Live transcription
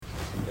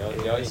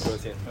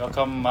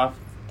Welcome, Marv.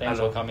 Thanks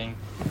for coming.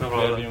 No We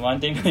have been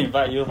wanting to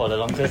invite you for the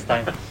longest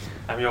time.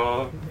 I'm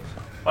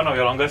one of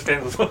your longest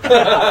fans also.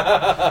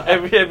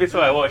 Every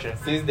episode I watch.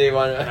 Since day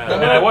one, right?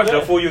 And I watch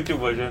the full YouTube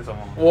version some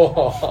more.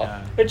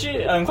 Wow.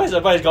 Actually, I'm quite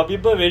surprised. Got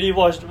people really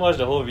watch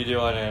the whole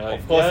video. Like,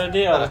 Of the course. other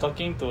day, I was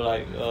talking to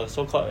like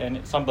so-called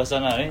some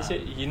person. And he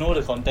said he know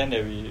the content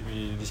that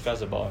we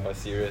discuss about. But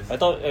serious. I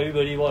thought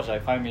everybody watch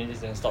like 5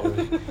 minutes and stop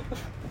already.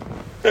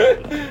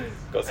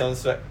 Got some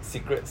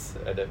secrets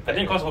at that. I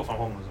think cause work from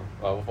home also.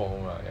 Work from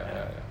home,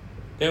 yeah.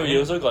 Then we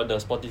also got the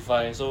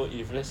Spotify. So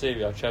if let's say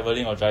we are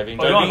traveling or driving,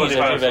 Oh, you want driving is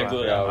Spotify actually very also,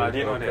 good. Yeah, I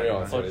didn't know put it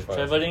on that. For Spotify.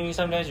 traveling,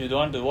 sometimes you don't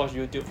want to watch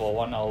YouTube for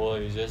 1 hour.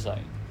 You just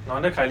like No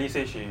wonder Kylie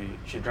say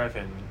she drive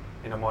and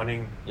in the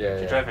morning. She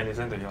drive and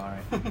listen to you,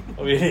 right?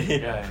 oh,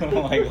 really? Yeah.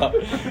 Oh my god.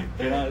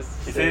 You know,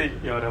 She say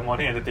you're the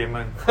morning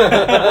entertainment.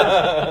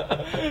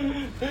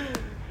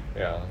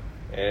 Yeah.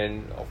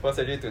 And of course,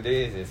 actually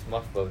today is his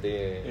Marv's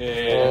birthday.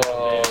 Yeah.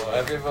 Oh,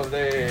 happy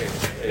birthday!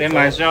 Then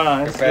might as well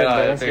lah. Let's Prepare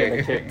lah, get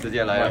the cake. 直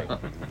接来了。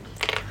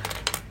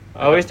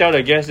 I always tell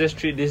the guests just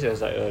treat this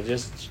as like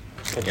just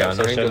Yeah,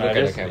 no need to session. look I at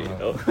the just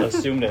camera.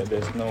 assume that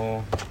there's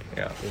no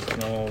Yeah.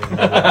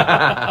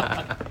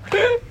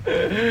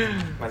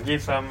 Must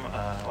give some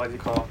what is it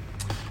called?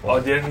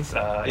 Audience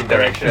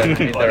Interaction,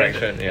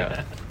 Interaction.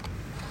 yeah.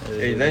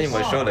 Hey, then you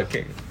must show the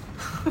cake.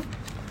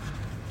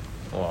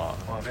 Wow.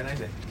 Wow, very nice.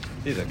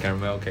 This is a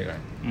caramel cake,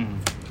 right?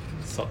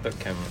 Salted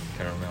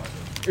caramel.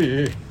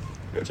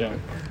 这样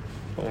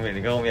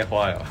你看后面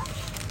花了，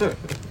直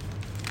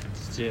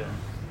接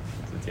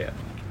直接。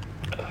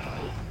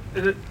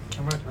 Is it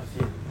camera cannot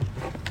see?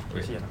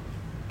 Wait. See or not?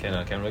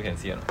 Can camera can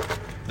see or not?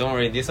 Don't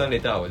worry, this one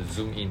later I will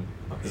zoom in.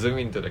 Okay. Zoom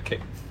into the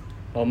cake.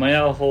 我们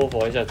要 hold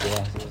for 一下子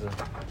啊，是不是？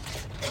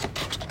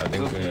 I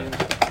think Zoom so, in, yeah.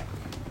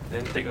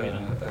 then take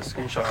a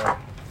screenshot. Right?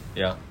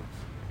 Yeah.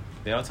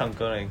 你要唱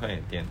歌了，你快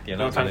点点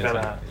到要唱歌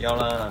啦要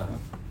啦。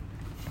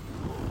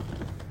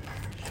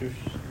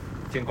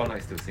天光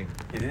likes to sing.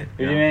 Is it?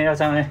 有咩要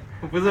唱呢？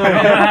不是，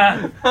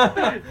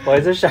我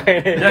也是 shy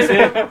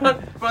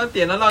不然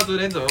点了蜡烛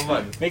，then 怎么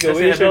办？ Make a Just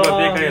say wish happy 咯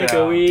birthday 可以了 ，make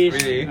a wish。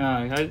 Really？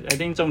 I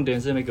think 重点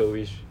是 make a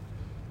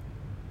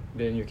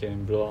wish。Then you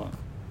can blow out。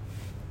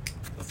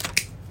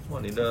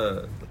哇，你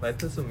的来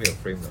这是没有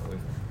frame 的，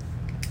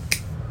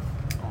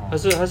为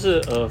什么？它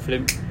是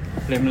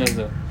flameless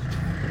的。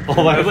Oh,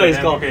 whatever it's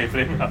called. Okay,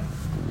 flame up.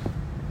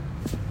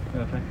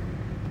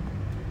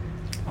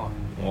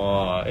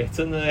 哇，哎，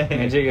真的哎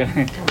Magic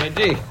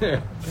 ，magic。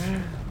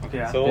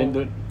 Okay 啊。 So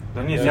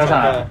Don't need 你要唱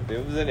啊？你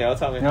又不是你要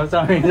唱你要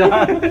唱一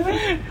下。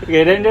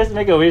Okay, then just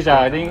make a wish.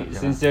 I think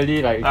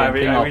sincerely like you I can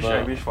think wish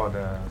of. wish for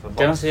the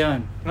Cannot say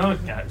one. No,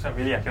 yeah, so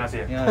really I cannot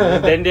say. Yeah,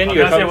 then you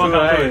cannot come say what through,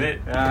 come through, right? is it?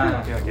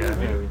 Yeah. Okay, I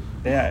make a wish.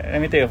 Then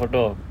let me take a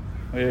photo.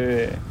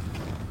 Wait.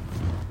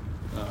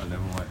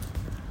 never mind.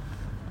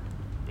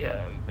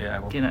 Yeah. Yeah, I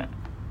will. Okay, nah.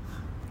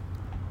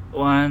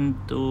 1,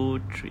 2,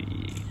 3.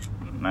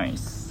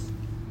 Nice.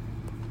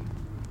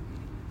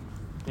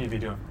 Need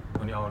video.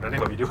 Only the name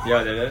got video.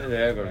 Yeah,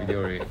 they got video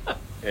already.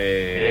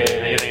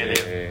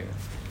 Hey.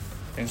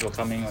 Thanks for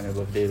coming on your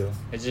birthday though.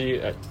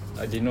 Actually, I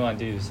didn't know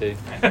until you say.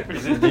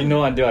 Is it? Didn't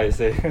know until I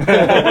say.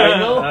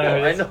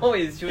 I know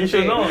it's Tuesday. You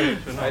should know. You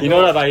should know. You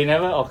know that, but it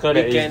never occurred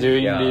that it's Weekend,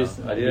 during yeah. this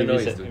I didn't know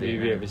it's today.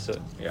 review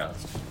episode. Yeah.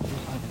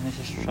 Let's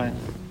just try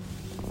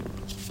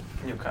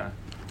You can.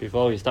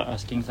 before we start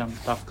asking some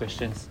tough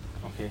questions.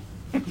 Okay.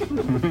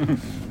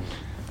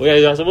 Oh yeah,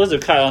 you're supposed to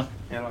cut.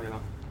 Yeah,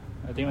 lor.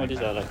 I think all these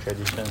are like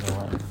traditions or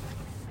what.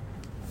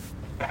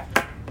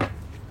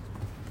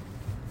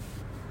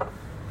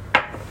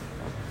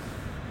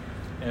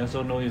 And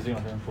also no using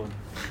your handphone.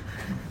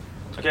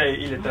 Okay, I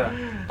eat later.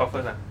 Talk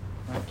first.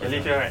 Can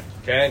leave here, right?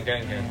 Can.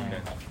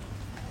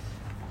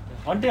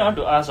 One thing I want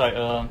to ask, like,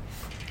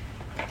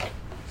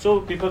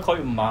 so people call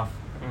you Marv.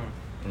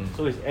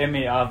 So it's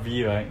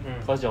M-A-R-V, right?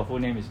 Because your full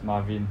name is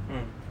Marvin.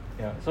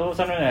 Yeah. So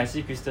sometimes when I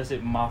see Crystal say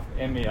Marv,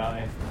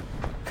 M-A-R-F.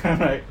 I'm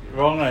like,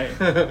 wrong, right?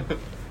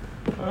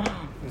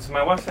 It's my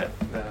WhatsApp.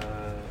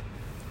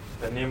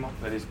 The name,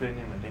 the display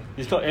name, I think.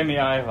 It's called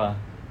M-A-R-F.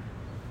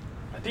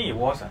 I think it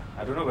was.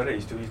 I don't know whether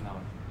it still is now.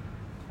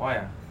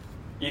 Why?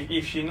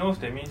 If she knows,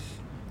 that means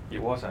it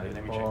was. Let me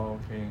check. Oh,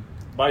 okay.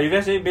 But if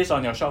let's say based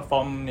on your short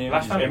form name,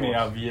 Last it's time it was.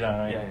 M-A-R-V,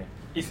 right? Yeah.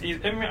 It's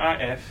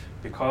M-A-R-F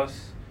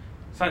because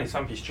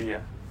some history.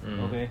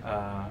 Okay.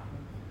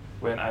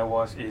 When I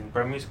was in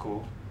primary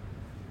school,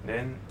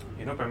 then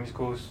you know primary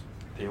schools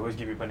they always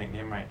give people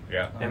nickname, right?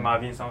 Yeah. Then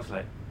Marvin sounds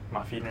like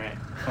Muffin, right?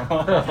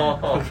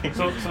 Okay.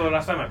 So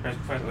last time my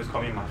friends always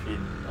call me Muffin.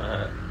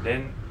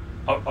 Then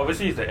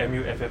obviously it's the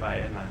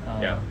M-U-F-F-I-N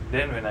Yeah.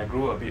 Then when I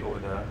grew a bit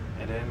older,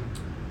 and then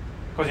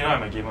because you know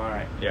I'm a gamer,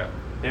 right? Yeah.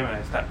 Then when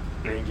I start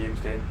playing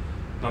games, then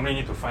normally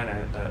need to find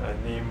a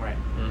name, right?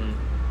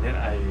 Then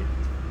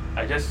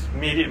I just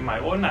made it my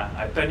own.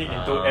 I turned it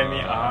into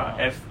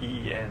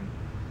M-A-R-F-E-E-N.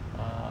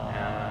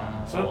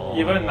 So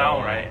even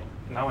now, right?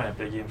 Now when I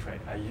play games, right,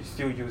 I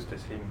still use the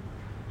same.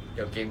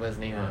 Your gamer's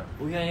name.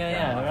 Oh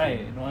yeah,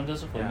 right. No wonder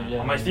so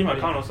familiar. On my Steam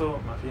account also,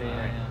 Mafia.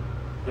 Yeah.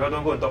 You all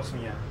don't go and dox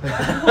me.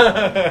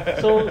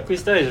 So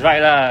Krista is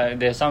right lah.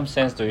 There's some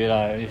sense to it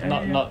lah. If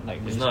not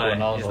like it's not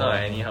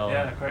like anyhow.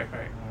 Yeah, correct.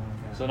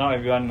 So now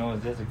everyone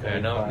knows. Just to clarify.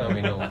 Now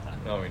we know.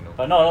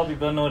 But not a lot of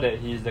people know that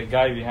he's the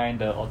guy behind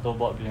the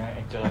Autobot behind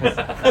Actualize.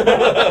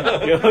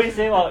 You always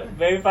say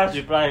very fast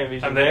reply,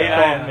 which is very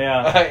AI.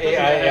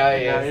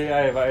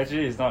 AI, but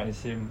actually it's not.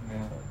 It's him.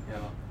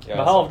 Yeah.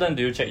 But how often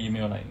do you check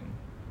email like?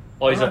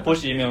 Or it's a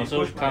push email,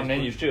 so come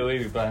then you straight away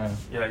reply.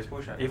 Yeah, it's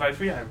push. If I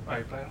free, I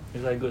reply.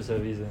 It's like good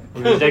service.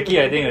 If it's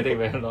Jackie, I think it'll take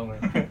very long.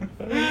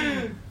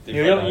 你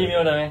有用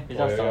email 的咩？比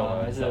较少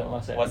啊，还是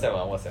WhatsApp？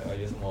 WhatsApp. I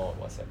use more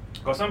WhatsApp.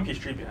 Got some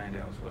history behind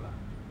that also lah.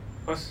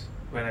 Because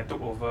when I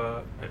took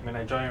over, when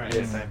I joined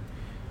that time,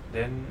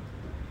 then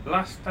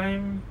last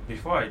time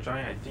before I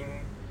joined, I think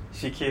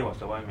CK was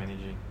the one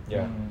managing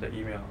the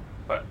email.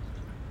 But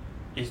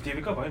it's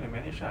difficult for him to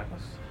manage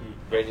because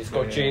when he's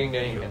coaching,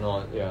 then he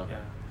cannot.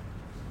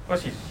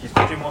 Because he's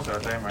coaching most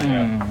of the time, right?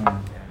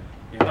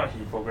 If not,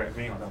 he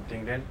programming or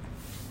something, then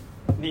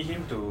need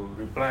him to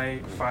reply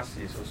fast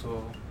is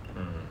also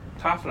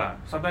tough lah.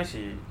 Sometimes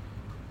he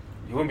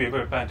won't be able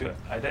to reply until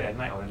either at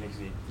night or the next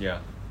day. Yeah.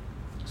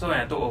 So when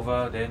I took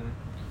over, then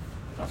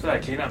after I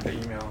cleaned up the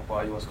email,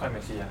 it was quite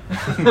messy.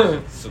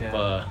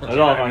 Super. A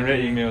lot of unread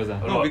emails.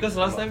 No, because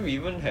last time we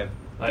even have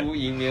like 2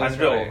 emails.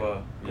 100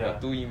 over. Yeah,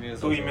 2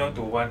 emails. 2 emails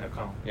to 1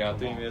 account. Yeah,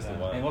 2 emails to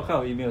 1. And what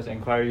kind of emails?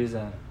 Enquiries?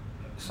 A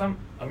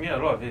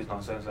lot of it is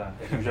nonsense.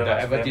 Usual the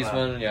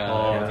advertisement,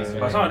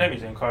 But some of them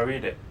is inquiry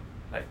that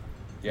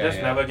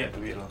never get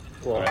to it.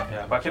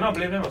 But cannot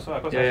blame them also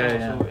because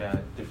also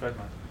different.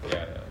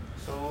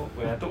 So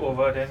when I took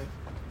over, then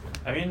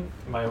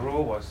my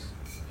role is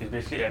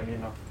basically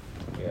admin.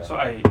 So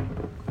I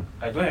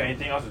don't have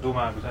anything else to do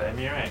because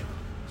admin, right?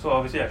 So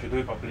obviously I should do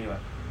it properly.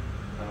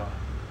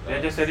 Then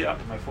I just set it up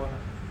to my phone.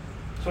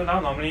 So now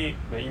normally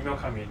when email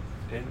come in,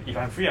 then if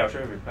I'm free, I'll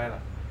sure reply.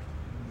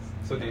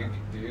 So do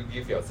you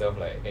give yourself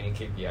like any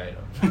KPI?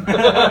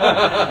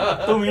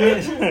 2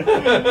 minutes.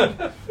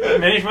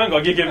 Management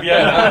got give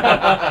KPI.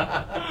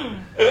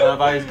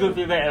 But it's good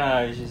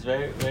feedback which is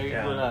very very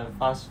good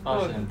fast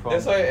and prompt.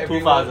 That's why too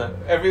fast.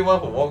 Everyone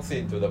who walks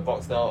into the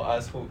box now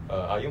asks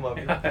are you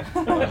Marvin? I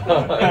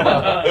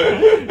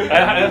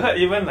heard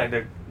even like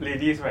the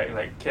ladies, right,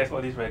 like Cass,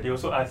 all these, right, they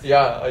also ask.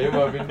 Yeah, are you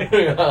Marvin?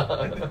 They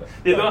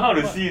don't know how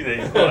to see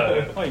that.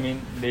 What do you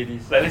mean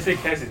ladies? Like let's say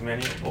Cass is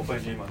manning open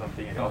gym or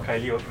something, or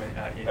Kylie open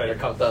the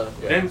counter.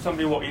 Then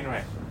somebody walk in,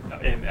 right,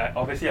 and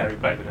obviously I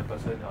replied to the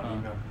person on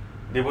email.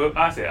 They will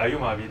ask, are you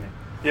Marvin?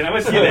 They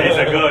never see that it's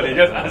a girl, they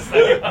just ask, are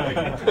you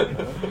Marvin?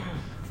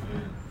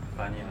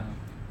 Funny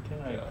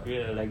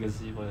create a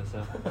legacy for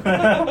yourself.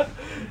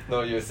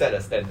 No, you set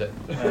a standard.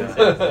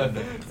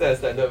 Set a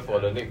standard for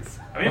the next.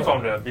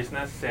 From the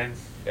business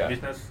sense,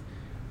 business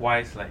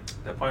wise, like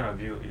the point of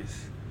view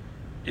is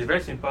it's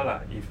very simple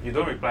lah. If you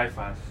don't reply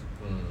fast,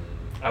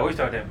 I always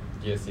tell them,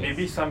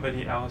 maybe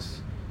somebody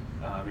else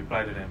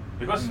reply to them.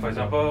 Because for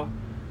example,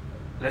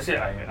 let's say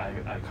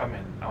I come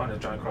and I want to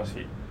join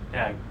CrossFit,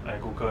 then I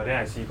Google, then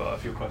I see got a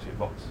few CrossFit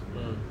box.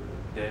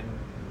 Then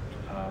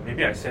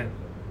maybe I send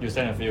a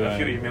few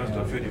emails to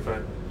a few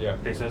different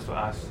places to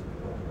ask.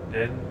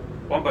 Then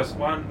one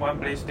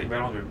place take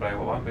very long to reply,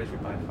 but one place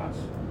reply fast.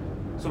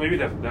 So maybe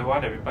the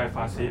one that reply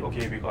fast say,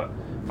 okay, we got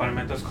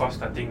fundamentals course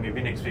starting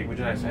maybe next week, would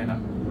you like sign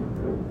up?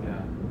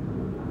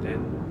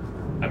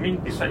 Then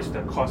besides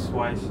the cost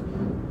wise,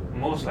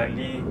 most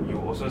likely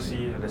you also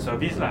see the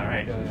service lah,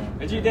 right?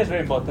 Actually that's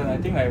very important. I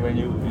think like when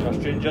you're a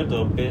stranger to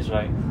a place,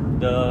 right,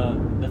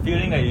 the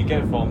feeling that you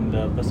get from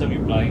the person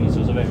replying is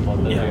also very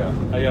important.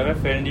 You're very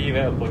friendly,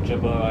 very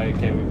approachable, right?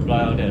 Can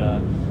reply all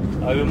that.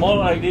 You're more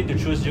likely to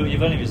choose you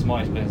even if it's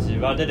more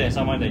expensive, rather than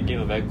someone that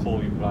gave a very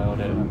cold reply all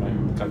that. I'm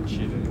like, can't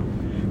cheat.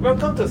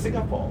 Welcome to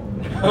Singapore.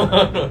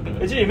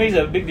 Actually, it makes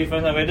a big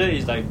difference whether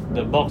it's like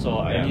the box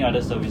or any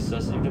other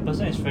services. If the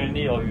person is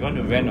friendly or you want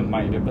to rent a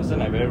mic, the person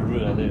like very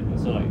rude like that.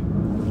 So like,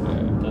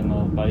 I don't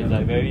know. But it's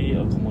like very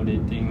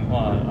accommodating.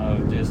 I'll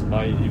just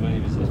buy it even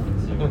if it's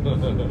expensive.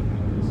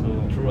 So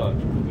true.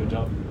 Good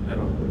job.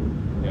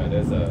 Yeah,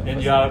 there's a.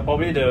 And you are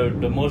probably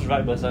the most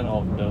right person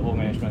of the whole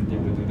management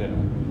team to do that.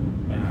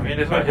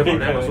 That's why I hear from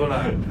them also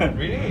lah.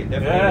 Really,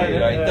 definitely.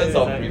 Like, in terms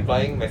of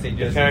replying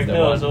messages, the character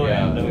also,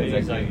 and the way it's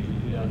exactly.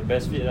 like the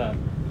best fit lah.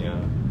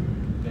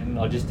 Then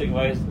logistic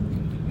wise,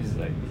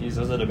 he's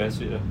also the best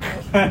fit lah.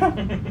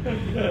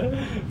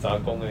 杂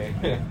工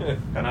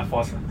Kena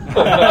force.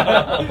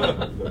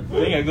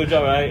 Doing a good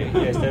job, right?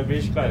 He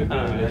established quite a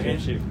good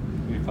relationship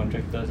with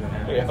contractors.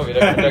 With the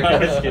contractors.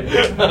 Just kidding.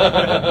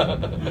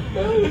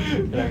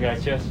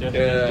 Cheers. Drink a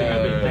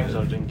bit. Thanks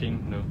for drinking.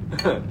 No.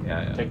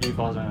 Jackie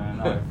force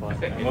now I force.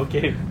 I'm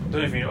okay.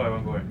 Don't you finish all I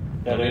want to go, right?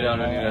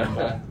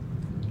 Yeah.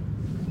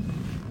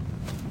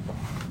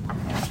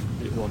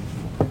 Bit warm.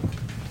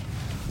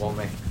 Warm,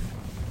 man.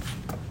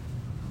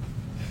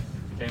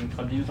 Can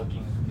continue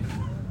talking.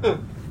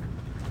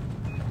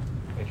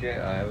 Actually,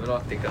 I have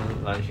not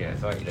taken lunch yet,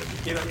 so I eat the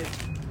cake.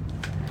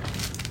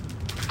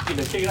 Eat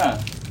the cake lah.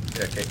 Eat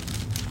the cake.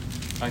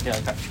 Okay,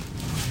 I cut.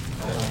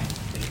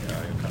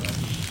 You cut.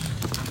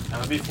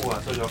 I'm a bit full,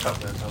 so you'll cut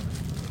for yourself.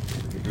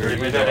 You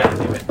repeated that.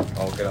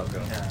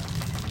 okay. Yeah.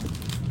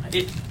 I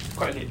ate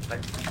quite late,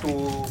 like 2+.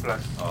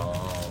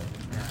 Oh.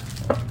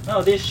 Yeah.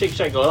 Nowadays Shake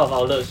Shack got a lot of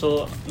outlets,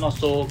 so not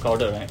so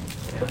crowded, right?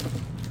 Yeah.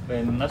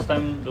 When last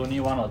time only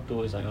 1 or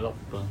 2, it's like a lot of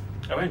people.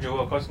 I went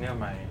Johor cause near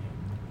my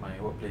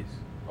workplace.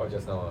 Oh,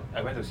 just now.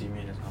 I went to see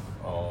me just now.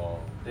 Oh.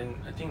 Then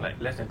I think like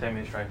less than 10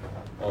 minutes drive.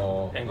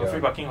 Oh. And got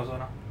free parking also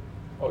now.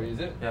 Oh, is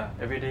it? Yeah,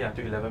 every day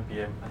until 11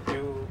 p.m.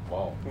 until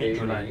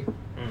mid-July.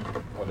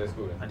 Oh, that's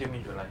good. Until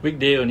mid-July.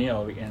 Weekday only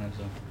or weekend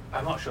also?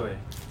 I'm not sure.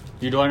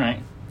 You don't want,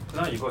 right?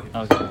 No, you go ahead.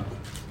 Okay.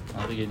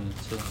 I'll get it.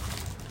 So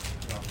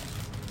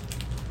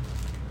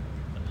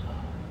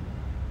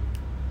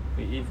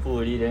we eat food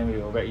already, then we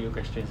will write you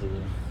questions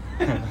again.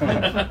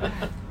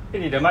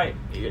 Hey, the mic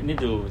you need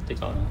to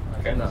take out.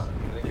 Can lah.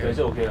 It's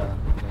okay lah.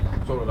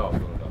 做得到。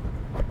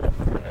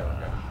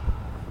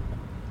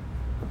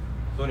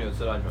所以你有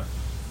吃 lunch 吗？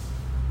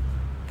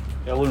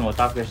要问我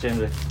tough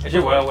questions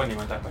Actually, 我要问你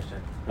们 tough question.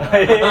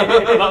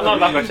 not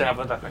tough question,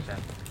 not tough question.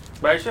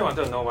 But actually, I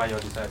wanted to know why you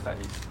decided to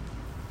study.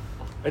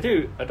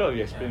 I thought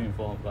we explained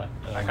before, but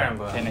I can't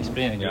remember. Can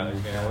explain again. Yeah,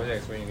 you can always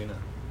explain again.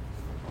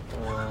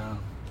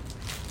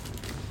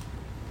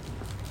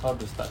 How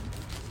to start?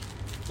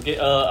 Okay,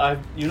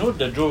 you know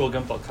the Joe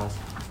Rogan podcast?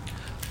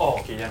 Oh,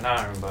 okay, yeah, now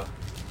I remember.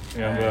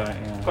 Remember, right?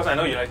 Yeah. Because I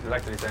know you like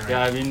to listen, right?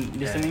 Yeah, I've been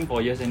listening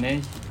for years, and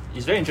then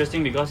it's very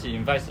interesting because he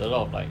invites a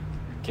lot of like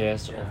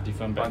guests of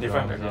different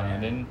backgrounds.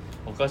 And then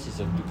of course he's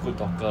a good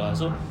talker.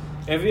 So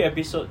every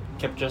episode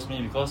captures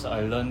me because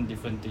I learn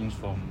different things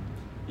from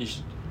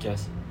each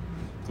guest.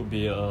 Could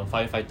be a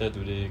firefighter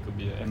today, could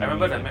be a MMA I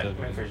remember the fighter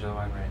Matt Fraser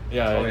one, right?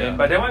 Yeah,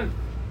 but that one,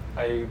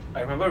 I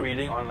remember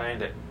reading online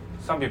that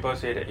some people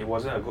say that it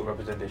wasn't a good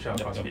representation of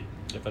CrossFit.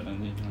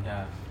 Definitely.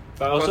 Yeah.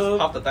 But Because also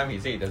half the time he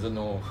say he doesn't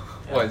know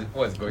what is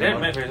going then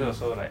on. Matt Fraser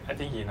also, like, I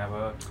think he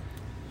never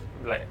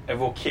like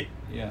advocate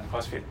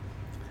CrossFit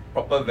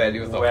Proper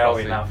values of well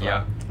CrossFit. enough.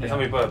 Yeah. And some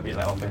people are a bit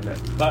like offended.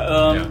 But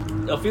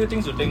a few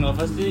things to take note.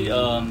 Firstly,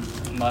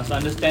 must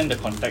understand the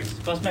context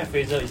because Matt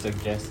Fraser is a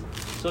guest,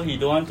 so he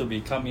don't want to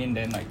be come in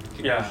then like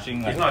keep pushing.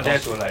 He's like, not there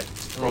to like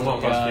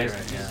promote CrossFit.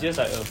 It's just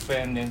like a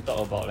friend then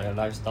talk about like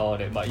lifestyle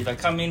that. But if I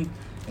come in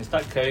and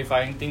start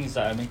clarifying things,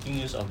 like I'm making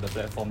use of the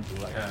platform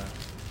to like.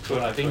 So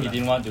I think he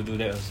didn't want to do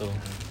that also.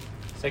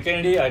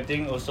 Secondly, I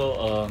think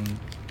also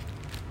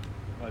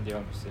what do you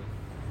want to say?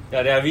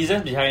 Yeah, there are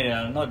reasons behind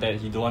it. Not that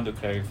he don't want to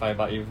clarify,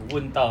 but if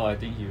问到, I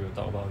think he will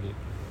talk about it.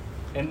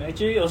 And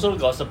actually, also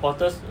got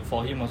supporters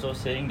for him also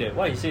saying that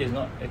what he said is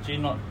not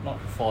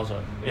false.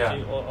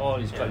 Actually, all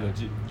is quite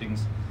legit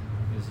things.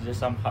 It's just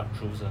some hard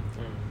truths.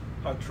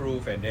 Hard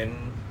truth, and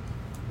then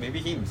maybe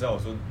he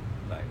himself also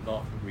like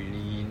not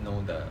really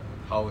know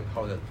how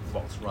the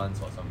box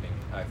runs or something.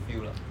 I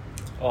feel like.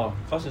 Oh,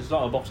 cause it's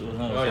not a box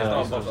owner. It's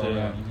not a box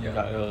owner. He's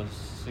like a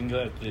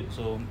single athlete,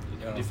 so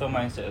different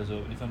mindset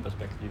also, different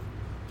perspective.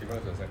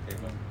 Different perspective.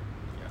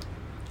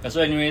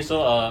 So anyway,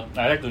 so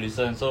I like to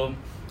listen. So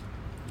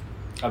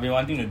I've been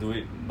wanting to do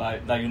it,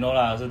 but like you know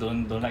lah, I also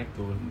don't like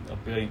to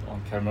appear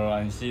on camera.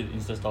 And you see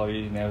Insta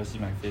story, you never see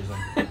my face.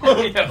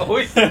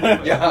 Always.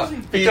 Yeah,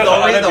 he's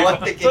always the one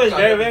taking. So it's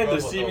very rare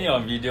to see me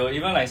on video.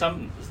 Even like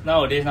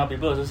nowadays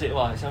people also say,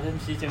 wow, seldom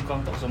see Jian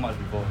Guang talk so much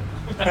before.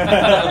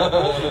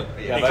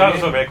 He comes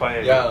also very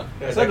quiet. Yeah.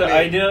 So the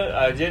idea,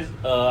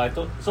 I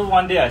thought. So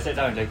one day I sat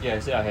down with Jackie. I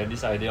said I had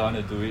this idea, I want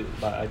to do it,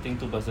 but I think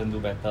 2-person do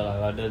better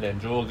rather than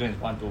Joe Rogan is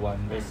 1-to-1,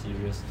 very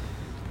serious.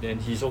 Then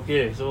he's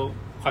okay, so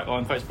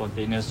quite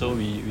spontaneous. So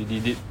we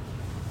did it.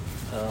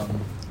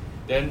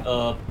 Then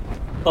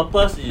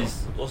purpose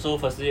is also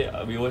firstly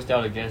we always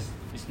tell the guests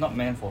it's not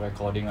meant for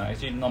recording.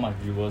 Actually, not much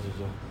viewers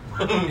also.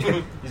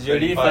 It's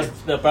really first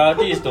the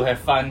priority is to have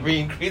fun. We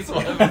increase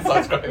 1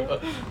 subscriber.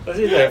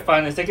 Firstly to have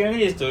fun, and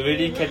secondly is to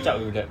really catch up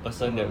with that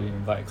person that we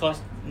invite.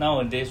 Cause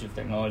nowadays with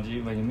technology,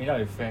 when you meet up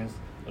with friends,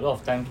 a lot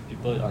of times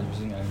people are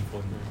using their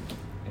phone,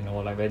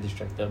 or like very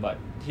distracted. But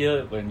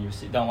here, when you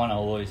sit down 1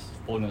 hour, is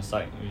phone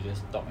aside, you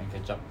just talk and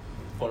catch up.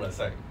 Phone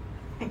aside.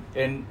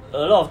 And a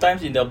lot of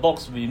times in the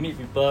box, we meet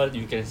people.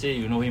 You can say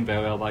you know him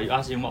very well, but you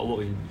ask him what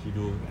work he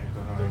do.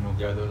 Don't know.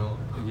 Yeah, I don't know.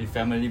 His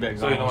family background.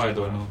 So you know I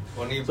don't know.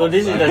 Only so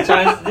this is the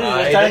chance. This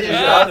is the chance you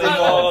should ask him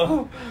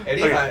more. At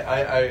least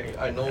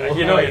I know.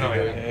 You know.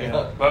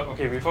 Yeah. But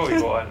okay, before we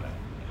go on,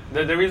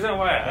 the reason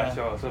why I asked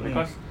you also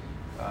because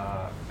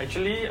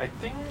actually I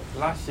think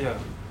last year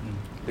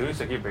during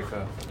circuit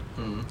breaker,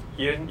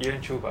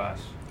 Ian Chu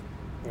asked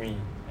me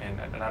and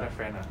another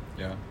friend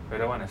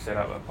whether want to set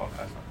up a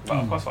podcast. But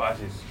of course for us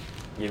it's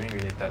gaming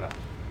related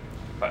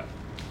but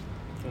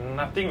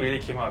nothing really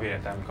came out of it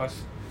at the time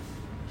because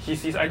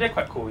his idea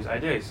quite cool. His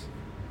idea is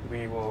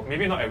we will,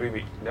 maybe not every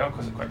week, that one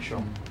because it's quite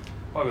short.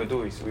 What we'll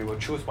do is we will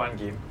choose one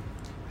game,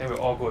 then we'll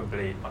all go and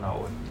play it on our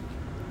own.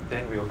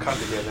 Then we will come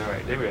together,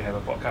 right? Then we'll have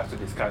a podcast to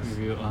discuss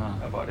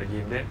about the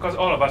game. Then, because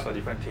all of us got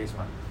different tastes,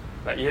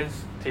 like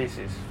Ian's taste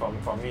is,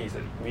 from me, is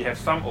that we have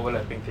some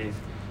overlapping tastes,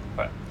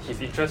 but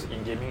his interest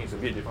in gaming is a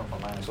bit different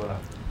from mine also lah.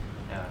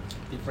 Yeah.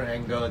 Different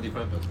angle,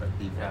 different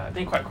perspective. Yeah, I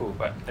think quite cool.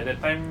 But at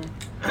that time,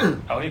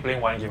 I only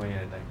playing one game only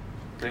at that time.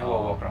 Playing World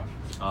of Warcraft.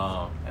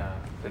 Yeah.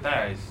 The time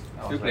I was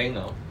still playing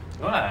now?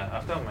 No lah,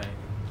 after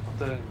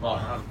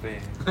how to play.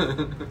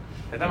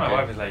 That time my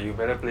wife is like, you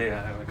better play,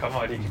 come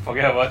out already,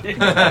 forget about it.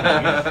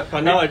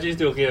 But now actually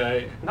still okay,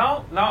 right?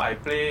 Now I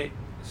play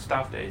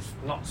stuff that is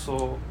not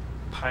so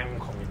time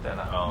committed.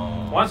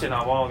 Once in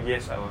a while,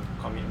 yes, I will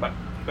commit. But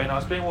when I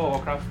was playing World of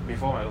Warcraft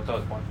before my daughter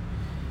was born,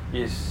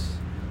 it's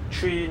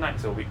 3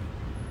 nights a week.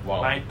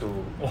 Wow. 9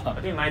 to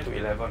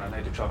 11 or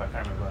 9 to 12, I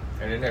can't remember.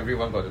 And then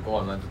everyone got to go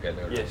online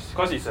together. Right? Yes,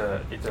 because it's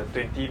a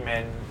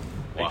 20-man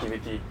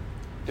activity,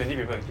 20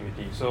 people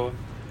activity. So,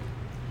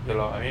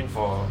 I mean,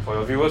 for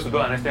your viewers who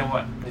don't understand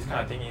what this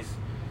kind of thing is,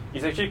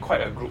 it's actually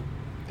quite a group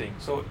thing.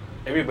 So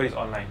everybody's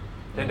online.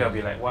 Then there'll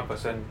be like one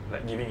person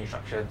like giving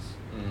instructions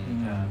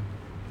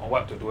on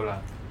what to do lah.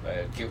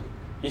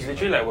 It's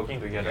literally like working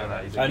together lah.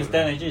 I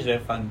understand. Actually, it's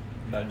very fun.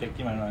 But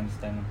Jackie might not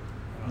understand.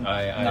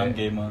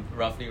 Non-gamer.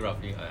 Roughly,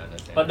 I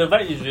understand. But the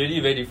vibe is really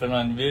very different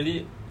one.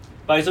 Really,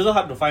 but it's also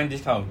hard to find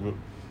this kind of group.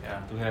 Yeah.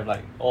 To have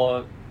like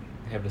all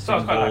have the so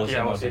same I was quite goals. lucky.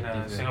 I was in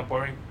a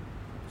Singaporean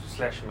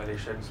 /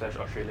 Malaysian /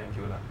 Australian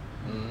guild lah.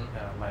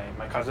 Yeah,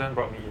 my cousin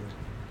brought me in.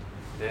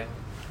 Then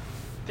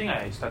I think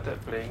I started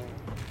playing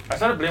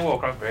World of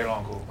Warcraft very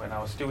long ago when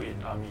I was still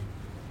in army.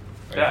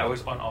 Then I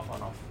always on off.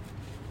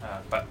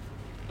 But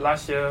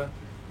last year,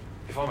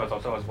 before my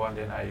daughter was born,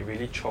 then I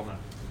really chong.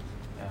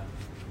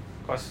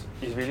 Because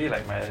it's really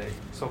like my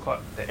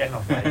so-called the end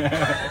of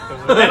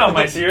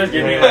my serious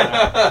gaming.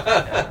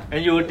 Yeah.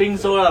 And you would think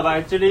so lah, but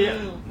actually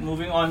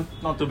moving on,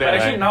 not too bad.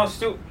 But actually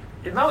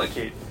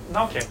right?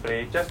 now can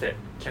play, just that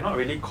cannot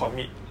really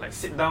commit, like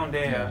sit down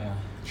there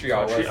 3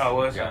 hours. 3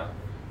 hours.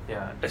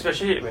 Yeah,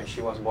 especially when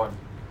she was born.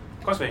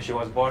 Because when she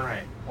was born,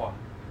 right, wow,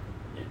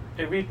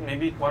 every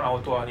maybe 1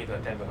 hour, 2 hours need to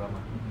attend to her.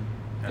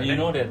 And you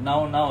know that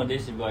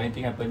nowadays if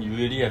anything happen, you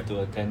really have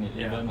to attend it.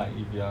 Even like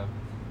if you are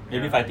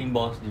maybe fighting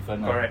boss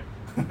different. Correct.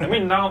 I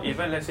mean now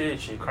even let's say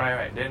she cry,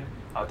 right, then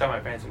I'll tell my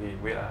parents, okay,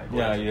 wait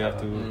you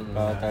have to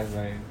prioritize,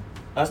 right.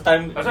 Last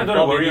time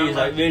don't worry is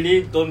like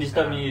really don't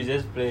disturb me, you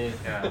just play.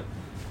 Yeah.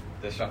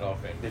 Just shut off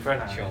and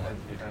different chill.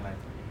 Different life.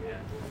 Yeah.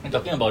 And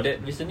talking about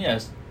that, recently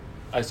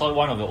I saw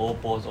one of the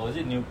old posts, or is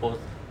it new post,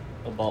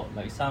 about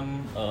like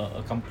some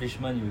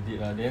accomplishment you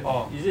did. Then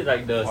is it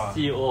like the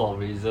CEO of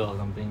Razer or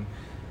something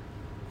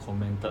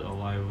commented or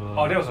whatever?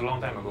 Oh, that was a long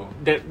time ago.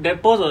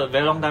 That post was a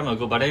very long time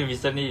ago, but then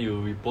recently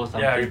you repost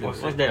something. Yeah, I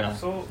reposted. What's that?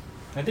 So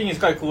I think it's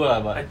quite cool.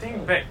 But I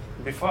think back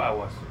before I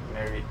was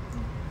married,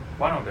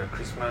 one of the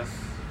Christmas,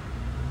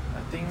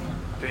 I think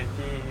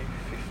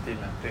 2015.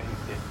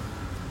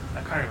 I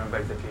can't remember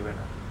exactly when.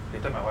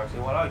 Later my wife said,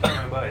 well, I can't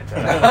remember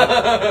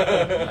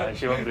it.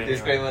 She won't blame me.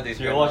 Disclaimer.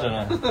 She watched or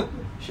not?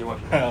 She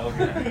watched.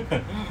 Okay.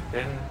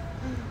 Then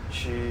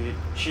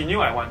she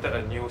knew I wanted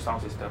a new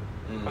sound system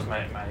because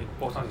my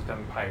old sound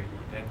system high already.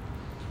 Then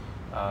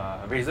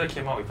Razer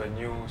came out with a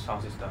new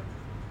sound system.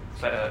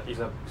 It's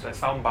like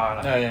sound bar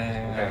lah.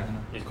 Yeah.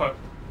 It's called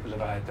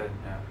Leviathan.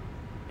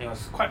 Yeah. It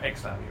was quite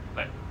ex lah.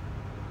 Like,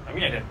 I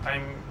mean at that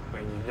time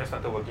when you just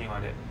started working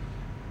on it,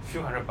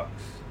 few $100.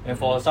 And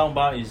for a sound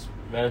bar is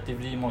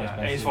relatively more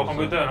expensive. And it's for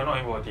computer, not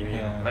even for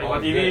TV. Like for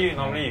TV,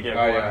 normally you get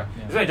one.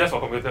 This one is just for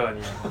computer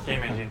only. Can you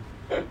imagine?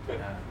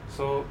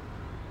 So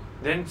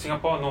then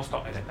Singapore no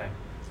stock at that time.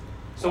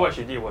 So what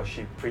she did was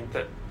she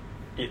printed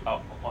it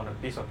out on a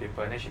piece of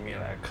paper and then she made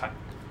like a card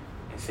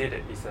and said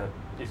that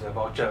it's a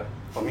voucher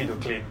for me to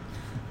claim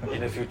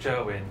in the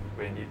future when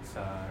it's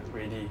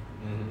ready.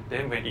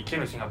 Then when it came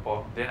to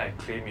Singapore, then I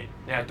claimed it.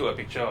 Then I took a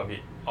picture of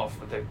it, of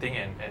the thing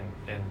and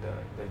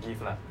the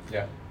gift lah.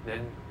 Yeah.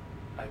 Then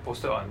I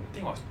posted on, I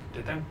think it was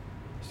the time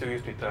still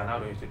use Twitter, now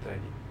don't use Twitter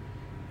already.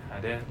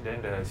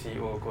 Then the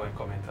CEO go and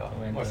comment.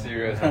 Oh,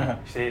 serious?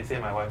 Say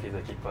my wife is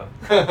a keeper.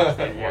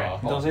 Wow.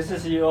 你懂谁是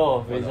CEO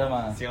of Razer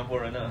吗？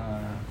 Singaporean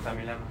 3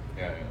 million.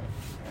 Yeah.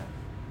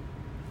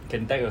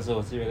 Can tag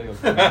also, see whether you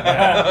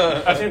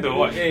ask him to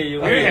watch. Hey,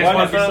 maybe can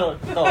sponsor.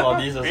 Talk about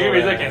this also.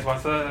 Maybe Razer can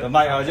sponsor. The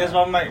mic, just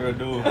one mic will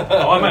do.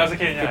 One mic also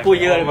can, yeah. Put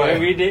here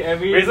every day,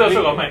 Razer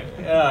also got mic.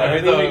 Yeah,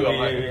 every week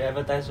we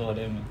advertise for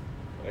them.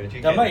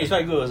 The mic is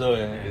quite good also,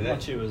 not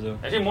cheap also.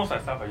 Actually most of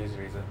the stuff I use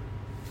Razer.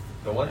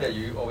 The one that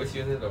you always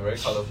use is the very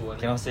colourful one.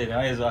 Cannot say, that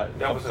one is what?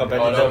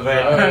 Competitor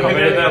brand.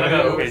 Competitor 那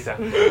个不可以讲。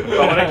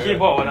我的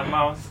keyboard, 我的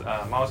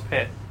mouse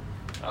pad.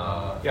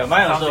 Yeah,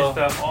 mine sound also.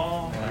 System,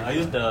 I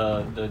use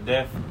the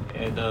dev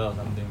adder or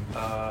something.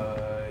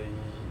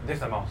 That's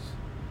the mouse.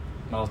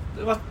 Mouse.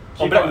 What?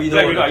 Black Widow.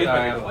 I use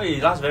Black Widow. Oh,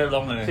 it lasts very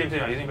long. Same,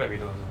 I'm using Black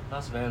Widow also.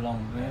 Lasts very long.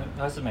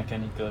 它是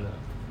mechanical 的.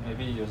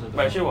 Maybe you also don't.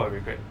 But actually, I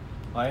regret.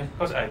 Why?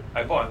 Because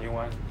I bought a new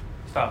one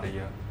start of the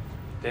year.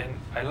 Then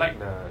I like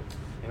the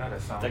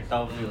sound.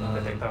 Tactile feel.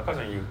 The tactile. Because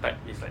when you type,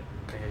 it's like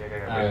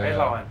very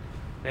loud one.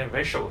 Then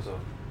very short also.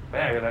 But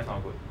then I realized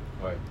not good.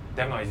 Right.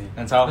 Damn noisy.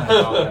 很吵.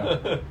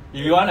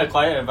 If you want a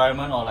quiet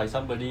environment or like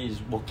somebody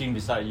is walking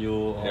beside you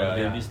or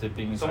baby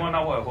sleeping. Someone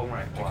now work at home,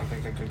 right?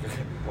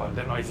 Wow,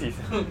 damn noisy.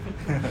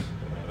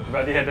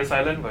 But they had the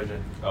silent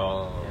version.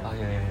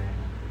 Yeah.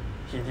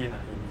 Hidden.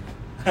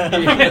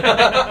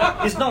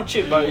 It's not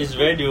cheap, but it's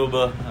very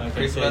doable.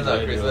 Christmas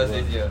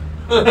this year.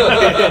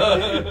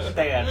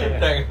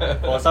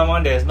 Tech. For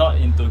someone that's not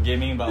into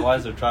gaming but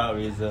wants to try out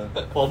Razer.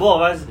 For both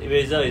of us,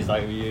 Razer is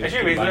like we.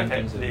 Actually,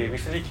 Razer they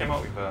recently came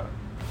out with a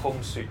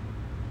home suite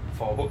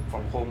for work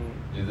from home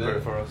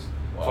peripherals.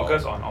 Wow.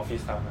 Focus on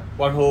office stuff.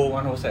 One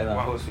whole set.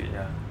 One whole suite,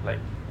 yeah. Like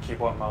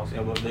keyboard, mouse.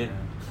 Yeah, they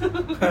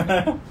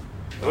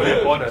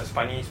have all the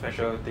funny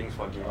special things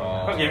for gaming.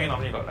 Because gaming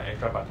normally got like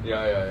extra buttons.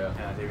 Yeah,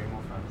 they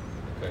remove.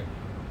 Okay.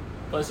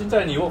 But 现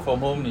在你 work from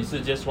home 你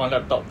是 just one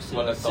laptop sit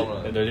at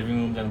the living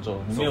room 这样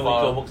做，你没有一个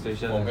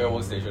workstation。我没有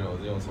workstation， 我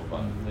是用手把。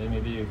Then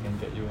maybe you can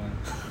get you one.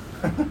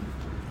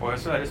 我也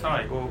是 just now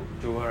I go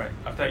to work right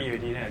after I eat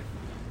already then I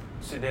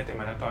sit there take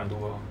my laptop and do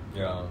work.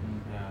 Yeah.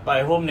 But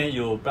at home then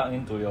you plug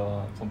into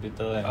your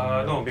computer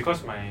and. No,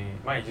 because mine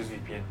is just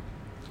VPN.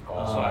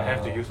 So I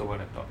have to use over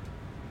laptop.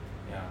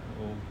 Yeah.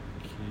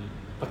 Okay.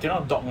 But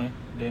cannot dock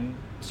then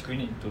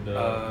screen it to the.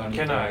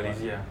 Can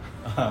lazy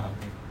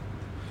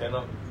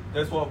Cannot.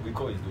 That's what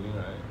Vico is doing,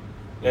 right?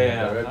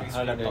 Yeah. The rapid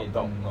screen then it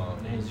dock.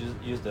 Then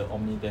he use the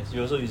Omni desk.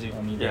 You also using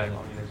Omni desk? Yeah,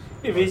 Omni desk.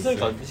 Hey, Razer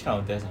got this kind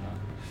of desk or not?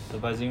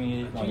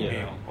 Surprisingly not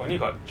yet. Only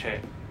got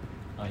chair.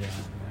 Oh yeah.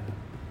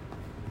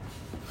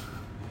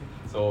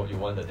 So you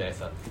want the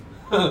desk?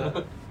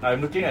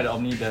 I'm looking at the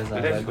Omni desk.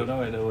 I don't know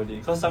whether worth it.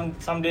 Because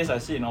some days I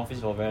sit in office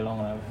for very long.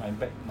 My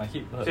back, my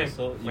hip hurts. Same.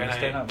 So you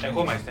stand up. At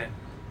home I stand.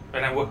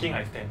 When I'm working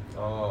I stand.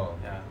 Oh.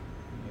 Yeah.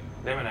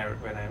 Then when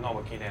I'm not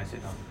working then I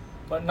sit down.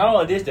 But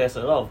nowadays there's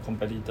a lot of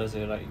competitors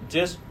here. Like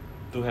just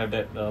to have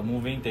that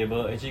moving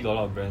table, actually got a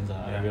lot of brands.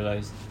 I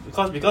realized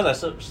because I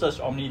search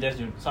Omni desk,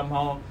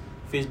 somehow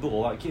Facebook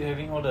or what keep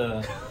having all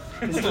the.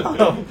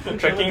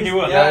 Tracking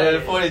you. Yeah, the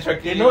phone is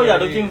tracking. They know you're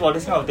looking for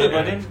this kind of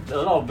table. Then a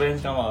lot of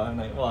brands come out. I'm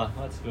like, wow,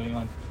 what's going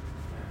on?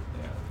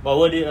 Yeah. But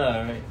worth it,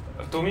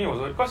 right? To me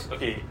also because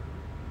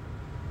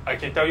I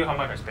can tell you how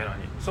much I spent on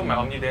it. So my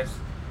Omni desk,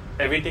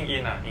 everything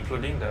in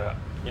including the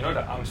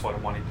the arms for the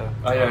monitor.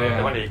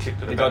 The one that you click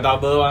to the. They got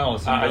double one or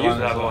single one. I use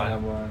the double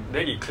one.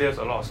 Then it clears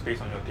a lot of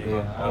space on your table.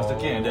 Yeah, I was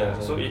looking at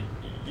that. So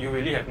you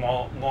really have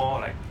more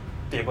like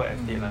table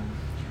estate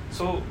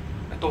So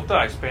the total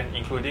I spent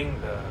including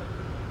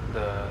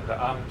the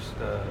arms,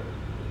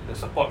 the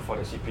support for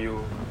the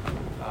CPU,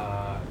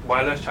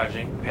 wireless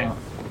charging pad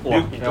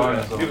built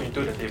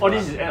into the table. Oh,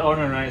 this is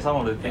add-on, right? Some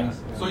of the things.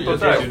 Yeah. So you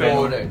total I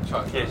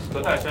spent yes,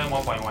 total I spent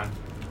 1.1.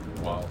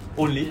 Wow.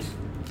 Only?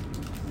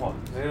 Wow,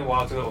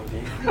 this OT.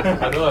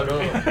 I know.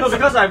 No,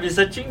 because I've been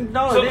searching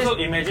nowadays. So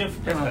imagine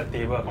just a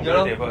table,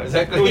 computer table.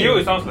 Exactly. To you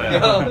it sounds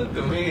like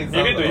to me it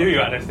maybe to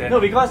you understand. No,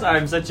 because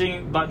I'm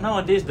searching, but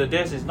nowadays the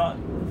desk is not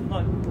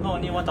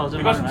only 1,000.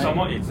 Because right?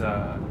 somehow it's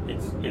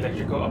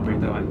electrical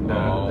operator one,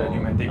 the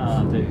pneumatics.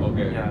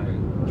 Okay. Yeah.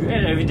 You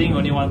add everything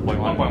only 1.1.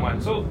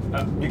 1.1. So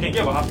you can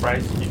get about half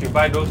price. If you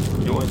buy those,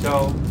 you won't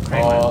sell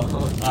crank.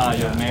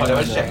 Yeah.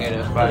 Never check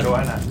it. But I don't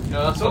want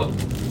Yeah. So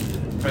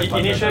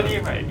initially,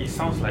 right, it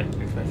sounds like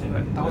expensive,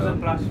 like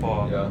 1,000 plus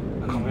for a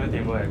computer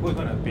table. Right? Who's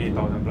gonna pay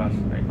 1,000 plus,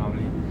 right,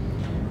 normally?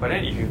 But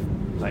then if you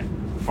like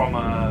from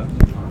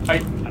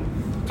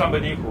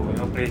somebody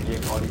who plays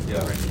games all this year,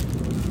 right?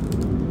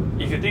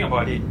 If you think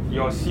about it,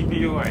 your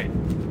CPU, right,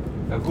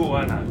 a good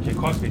one can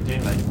cost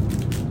between like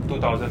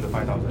 2,000 to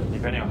 5,000,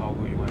 depending on how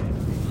good you want it.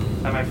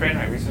 Like my friend,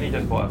 right, recently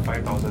just bought a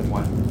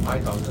 5,00001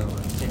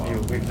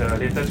 CPU with the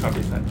latest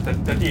graphics card,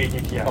 3080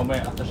 Ti. From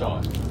where?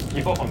 Aftershock?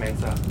 He bought from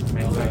Mensa.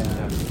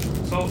 Yeah.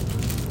 So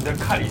the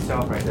card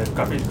itself, right, the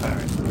graphics card,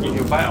 right, if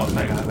you buy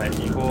outside, like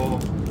Evo,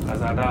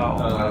 Lazada or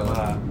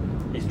whatever,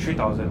 it's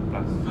 3,000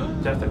 plus.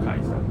 Just the card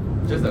itself.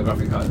 Just the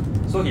graphic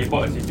card. So he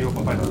bought a CPU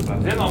for 5,000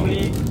 plus. Then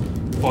normally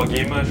for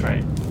gamers,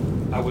 right,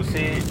 I would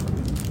say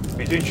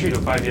between 3 to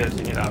 5 years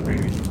you need to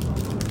upgrade it.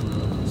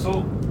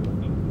 So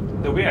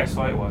the way I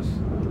saw it was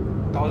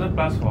 1,000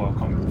 plus for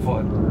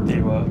a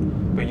table,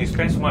 but you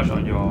spend so much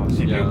on your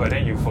CPU, but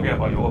then you forget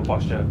about your own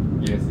posture.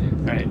 Yes.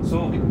 Right.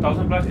 So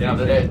 1,000 plus. Then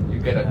after that, you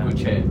get a good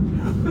chair.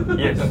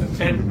 Yes.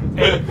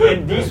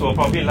 and these will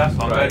probably last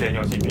longer than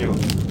your CPU.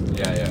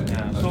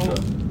 Yeah. So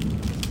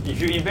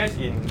if you invest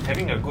in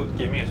having a good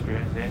gaming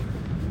experience, then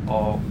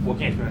or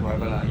working experience,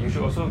 whatever, you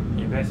should also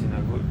invest in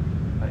a good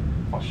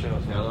posture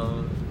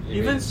also.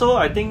 Even so,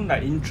 I think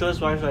like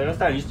interest wise, last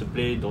time I used to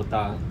play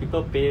Dota.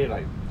 People pay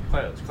like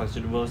quite a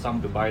considerable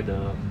sum to buy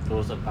the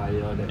closer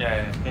attire.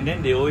 And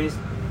then they always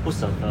put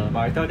but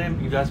I tell them,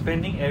 if you are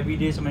spending every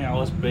day so many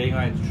hours playing,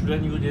 right,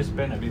 shouldn't you just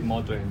spend a bit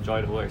more to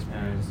enjoy the whole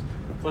experience?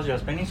 Because you are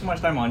spending so much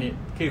time on it,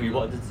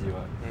 reward 自己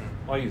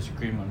why you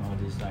scream on all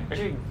this?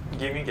 Actually,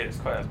 gaming gets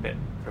quite a bad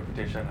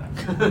reputation,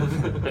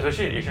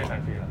 especially in Asian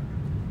country.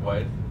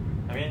 Why?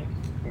 I mean,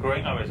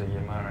 growing up as a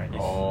gamer, right,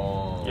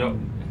 you're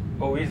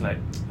always like,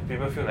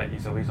 people feel like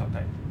it's a waste of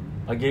time.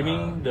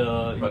 Gaming,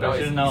 the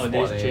impression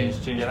nowadays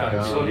changed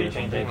slowly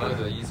changing.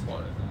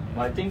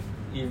 But I think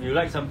if you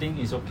like something,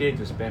 it's okay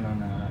to spend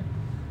on.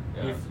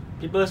 If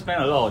people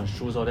spend a lot on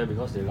shoes or that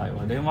because they like,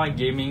 then why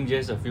gaming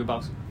just a few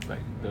bucks, like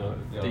the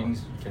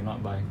things you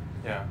cannot buy?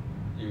 Yeah.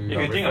 if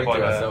you think about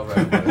yourself,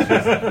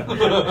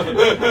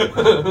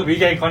 we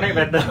can connect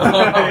better.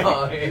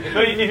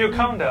 No, if you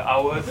count the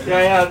hours,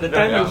 the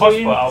time you cost put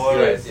in, per hour,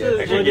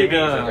 actually gaming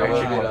is yeah. very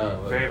cheap.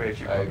 Very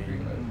cheap. I agree.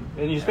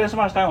 When you spend so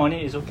much time on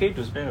it, it's okay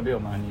to spend a bit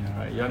of money,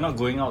 right? You're not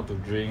going out to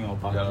drink or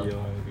party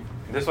or anything.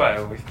 That's why I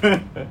always.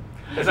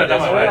 That's why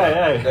my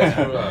wife. That's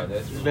true lah.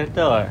 That's true.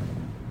 Better, right?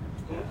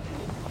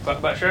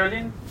 But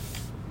Sherilyn,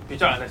 you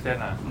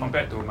understand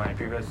compared to my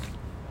previous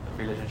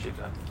relationships.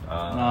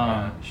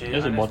 She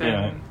that's important,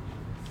 right?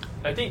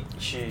 I think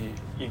she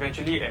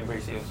eventually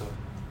embraced it also.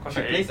 Cause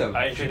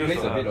I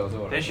introduced her.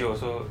 Also, then she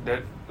also.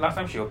 Last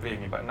time she will play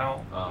with me, but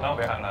now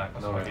very hard lah.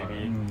 Cause my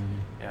baby.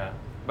 Yeah.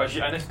 But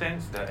she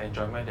understands the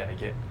enjoyment that I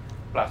get,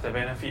 plus the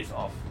benefits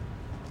of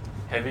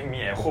having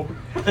me at home.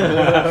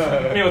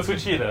 没有出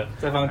去的，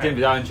在房间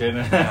比较安全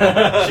的。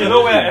She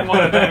know where I am all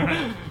the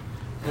time.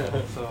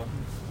 So,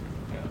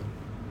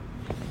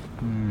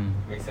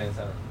 makes sense.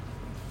 How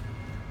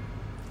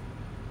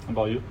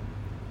about you?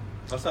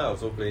 Last time I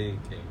also play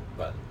game,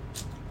 but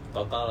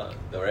Dota lah,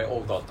 the very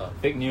old Dota.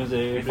 Fake news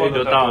eh. Before Play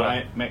Dota Dota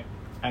on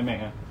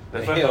iMac the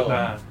first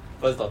Dota.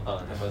 First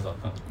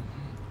Dota.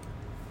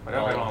 But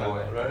that very long ago.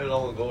 Very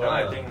long ago.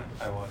 I think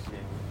I was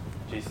in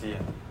JC.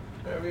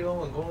 Very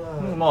long ago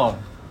lah. More.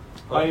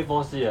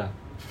 584C ah.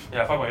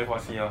 Yeah,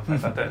 5.84C. I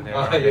started there.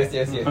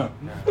 Yes.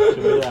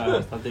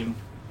 Starting.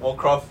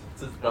 Warcraft，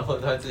 然后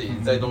他自己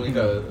再弄一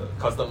个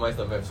customized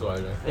的 map 出来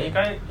的。你应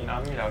该 in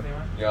army 了对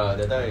吗 Yeah,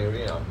 that time you're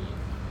in army.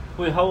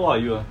 Wait, how old are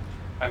you?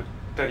 I'm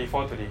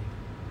 34 today.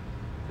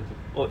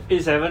 Oh,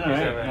 87 right?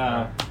 87,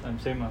 Yeah, I'm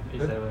same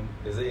 87.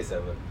 Is it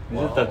 87?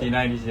 Is it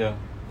 39 this year?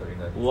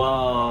 39.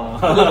 Wow.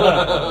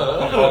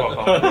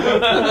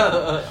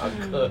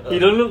 Uncle. He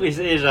don't look his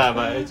age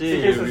but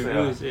actually he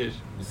reveal his age.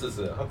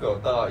 40，他比我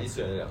大1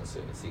岁还是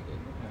2岁？CK。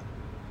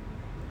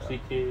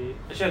CK.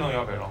 Actually, I know you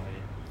all very long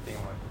already. Think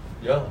about it.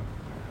 Yeah.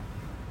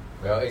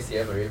 Well,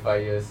 ACM already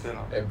 5 years,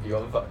 and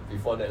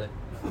before that.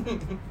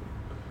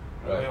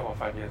 Right. For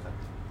 5 years.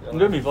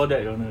 Even before that,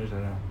 you don't know each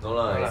other. No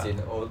lah, it's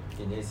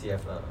in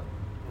ACF lah.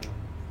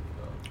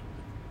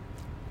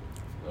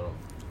 No.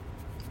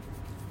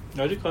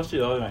 Actually,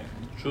 CrossFit all like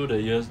through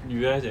the years,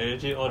 you guys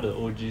actually all the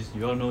OGs,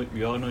 you all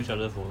know each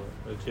other for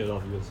actually a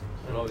lot of years.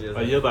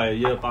 But year by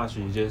year past,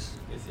 we just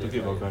took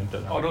it for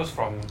granted. All those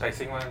from Tai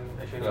Seng one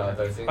actually. Yeah,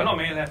 Tai Seng. But not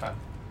many left.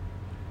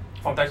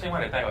 From Tai Seng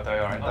one, that time I tell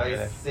you, right? Not many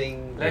left.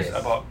 There's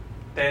about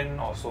 10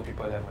 or so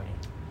people left only.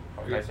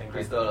 From Tai Seng.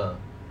 Crystal lah.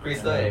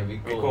 Crystal and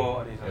Rico.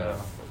 All these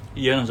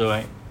Ian also,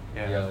 right?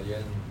 Yeah,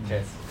 Ian,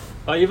 Chess.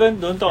 But even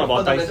don't talk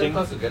about Tai Seng.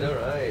 Together,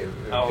 right?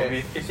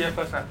 With ACF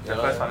first, the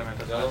first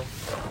fundamentals.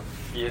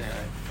 Ian,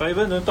 right? But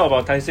even don't talk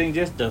about Tai Seng,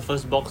 just the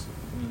first box,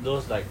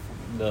 those like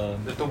the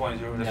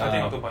 2.0, the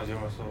starting of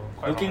 2.0 also.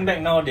 Looking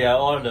back now, they are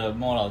all the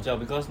more 老教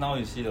because now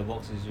you see the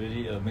box is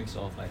really a mix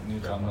of like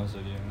newcomers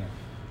already.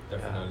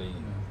 Definitely.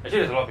 Actually,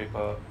 there's a lot of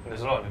people.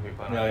 There's a lot of new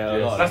people. Yeah,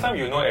 yes. Last time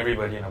you know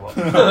everybody in the box.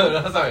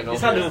 Last time I know.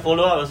 It's hard to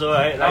follow up also,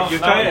 right? Now, Like you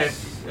try and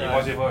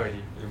impossible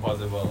already.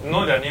 Impossible.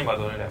 Know their name but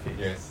don't know their face.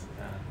 Yes.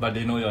 But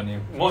they know your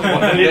name. Most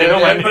importantly, they know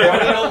my name. They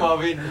only know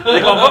Marvin. They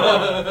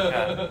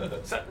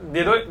confirm. So,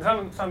 they don't.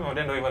 Some of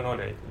them don't even know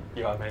that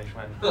you are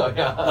management. Oh,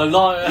 yeah. A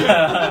lot,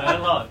 a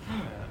lot.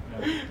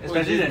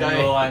 Especially the guy?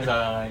 newer ones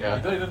like, Yeah.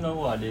 you don't even know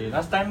who are they.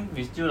 Last time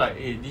we still like,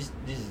 hey, this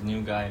is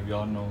new guy, we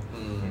all know.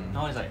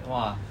 Now it's like,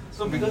 wow.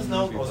 So because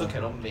now also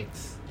cannot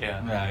mix.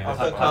 Yeah.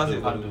 After class,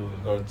 you hard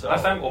got to.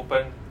 Last time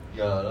open.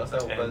 Yeah, last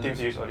time open. And teams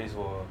use all these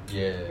will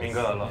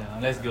mingle a lot. Yeah,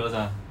 unless girls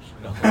ah.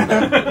 You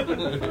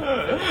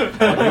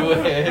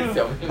and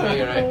小妹妹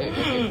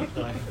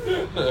right?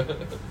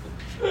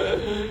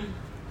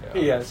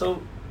 Yeah,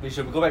 so we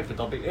should go back to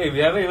topic. Hey, we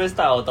haven't even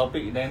start our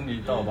topic, then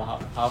we talk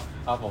about half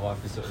of our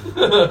episode.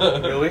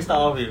 We always start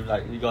off with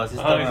like, we got a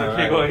system, it's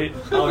okay, right? go ahead.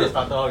 How we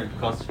started off with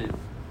CrossFit.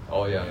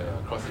 Oh yeah,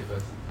 CrossFit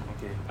first.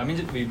 Okay. I mean,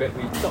 we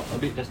talked a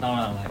bit just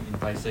now like in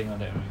Tai Seng or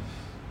that, right?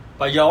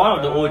 But you're one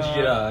of the OG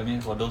I mean,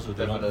 for those who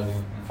do not know.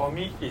 For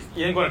me, is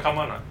Ian going to come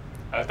on?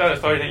 I'll tell the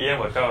story, then Ian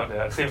will tell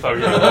the same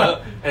story.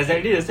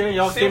 Exactly the same.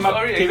 You all came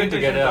exactly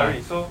together.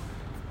 Same story.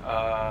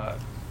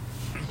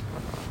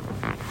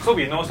 So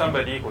we know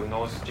somebody who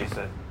knows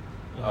Jason,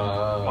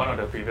 one of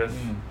the previous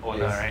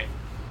owner, yes. right?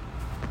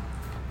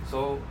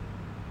 So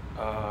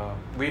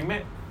we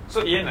met.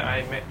 So Ian and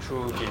I met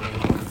through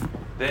gaming.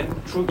 Then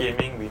through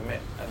gaming, we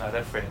met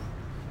another friend.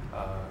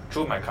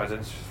 Through my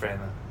cousin's friend.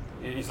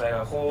 It's like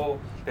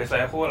there's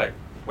like a whole like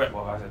web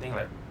of us. I think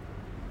like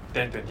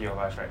 10-20 of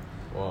us, right?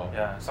 Wow.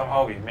 Yeah.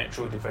 Somehow we met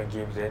through different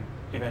games. Then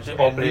eventually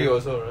Henry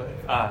also,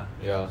 right?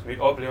 Yeah. So we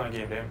all play one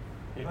game. Then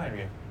you know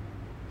Henry?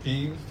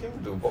 He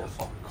came to box.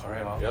 Oh,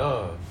 correct.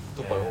 Yeah.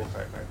 2.0.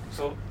 Correct.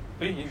 So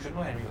you should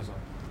know Henry also.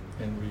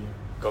 Henry.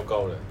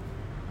 高的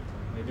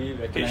Maybe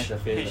recognize the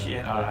face.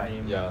 H-E-N-R-I.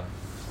 Yeah.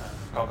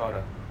 高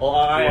的.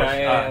 Oh,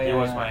 he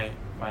was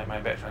my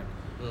batch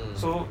one.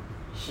 So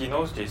he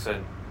knows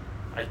Jason.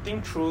 I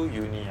think through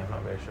uni, I'm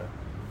not very sure.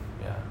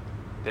 Yeah.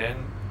 Then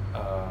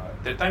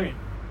that time it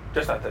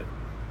just started,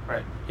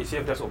 right?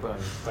 ACF just opened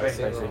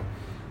only.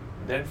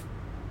 Then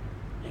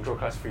intro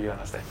class free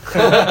last time.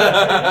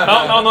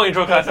 now no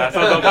intro class,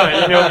 so don't come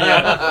and email me.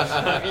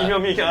 Email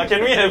me,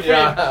 can we have free?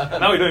 Yeah.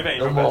 Now we don't even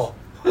intro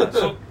class.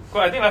 So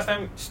I think last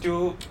time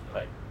still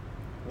like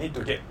need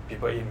to get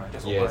people in,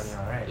 just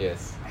open, right?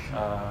 Yes.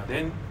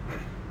 Then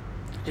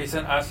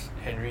Jason asked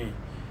Henry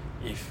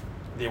if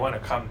they want to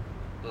come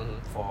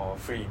for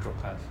free intro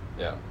class.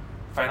 Yeah.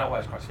 Find out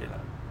what is CrossFit lah.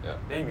 Yeah.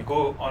 Then we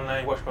go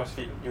online, watch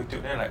CrossFit,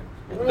 YouTube, then like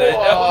the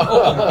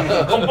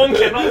hell? Confirm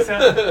cannot,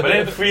 but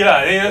then free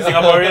lah. Then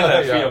Singaporeans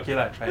like free, okay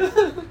lah, try.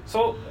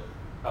 So,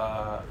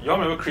 you all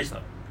remember Chris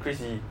not?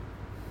 Chris Yee.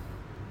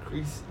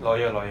 Chris?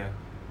 Lawyer.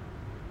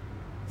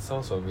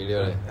 Sounds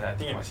familiar. I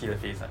think you must see the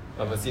face.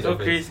 I must see so the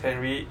face. Chris,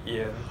 Henry,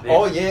 Ian.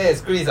 Yes,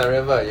 Chris, I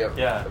remember. Yep.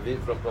 Yeah. A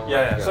bit from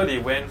yeah. So they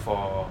went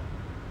for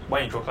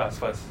one intro class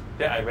first.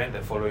 Then I went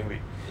the following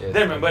week. Yes.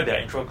 Then remember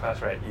their intro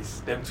class, right,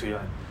 is damn cui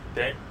one.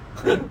 Then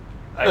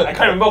I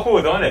can't remember who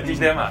was the one that teach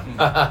them.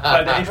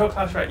 But the intro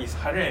class, right, is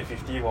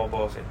 150 wall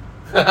balls.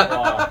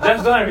 Wow.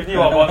 Just 150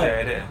 wall balls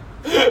like that.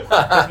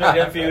 Just make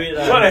them feel it.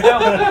 What the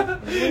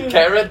hell?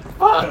 Carrot.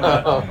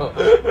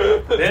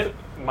 Then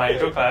my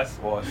intro class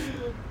was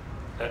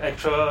the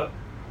actual,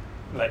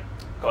 like,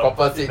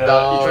 proper sit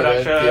down,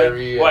 introduction,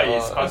 theory, what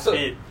is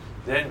CrossFit.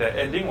 Then the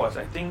ending was,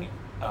 I think,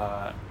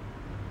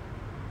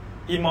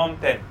 Imam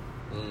 10.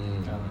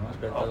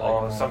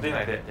 Or something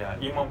like that. Yeah,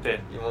 Imam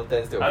 10. Imam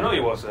 10 still. I know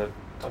it was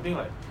something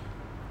like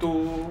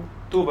two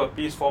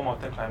burpees, 4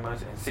 mountain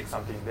climbers, and 6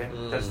 something. Then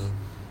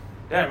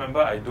then I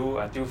remember I do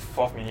until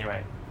 4th minute,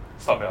 right?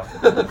 Stop it.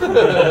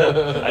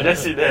 I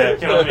just sit there,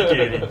 cannot make it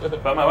already.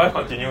 But my wife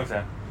continues.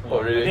 Oh,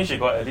 really? I think she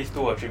got at least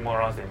 2 or 3 more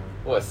rounds than me.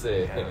 What's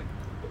it? Yeah.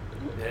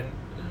 Then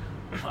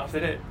after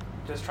that,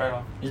 just try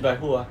lor. It's by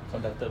who?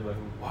 Conducted by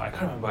who? Wow, I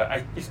can't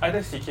remember. It's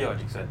either CK or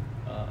Dixon.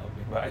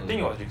 Okay. But I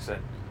think it was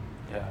Dixon.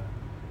 Yeah.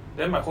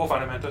 Then my whole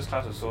fundamentals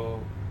class also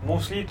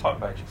mostly taught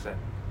by Dixon.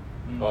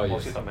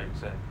 Mostly taught by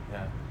Dixon.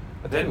 Yeah.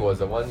 I think it was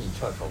the one in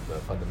charge of the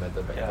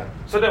fundamental back then.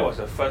 So that was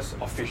the first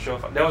official.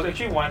 There was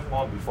actually one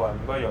more before. I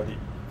remember you did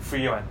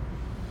free one.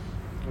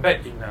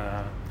 Back in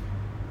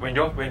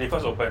when they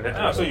first opened. That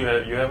time also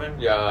you haven't.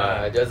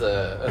 Yeah, just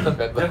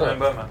member. Just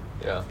member ma.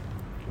 Yeah.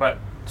 But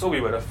so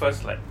we were the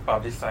first like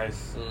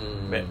publicized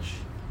batch.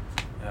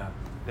 Yeah.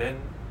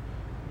 Then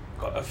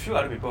got a few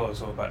other people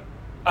also, but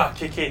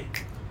KK.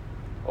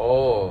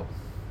 Oh,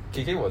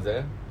 KK was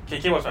there?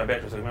 KK was my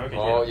batch also. Remember KK?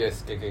 Oh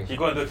yes, KK. He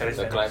go and do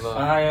calisthenics. The climber.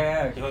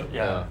 Yeah. He go,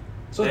 yeah.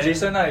 So then,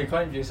 Jason, you call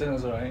him Jason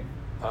also, right?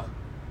 Huh?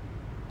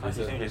 His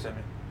name Jason.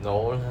 No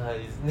lah,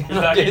 he's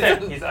the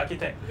architect. He's the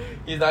architect.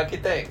 He's the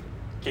architect.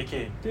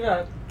 KK. 对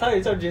啊，他也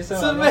叫 Jason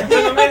是咩？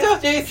他叫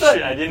Jason.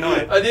 Shit, I didn't know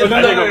it. I didn't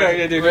know.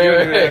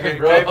 Wait,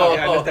 bro.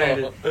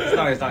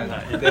 It's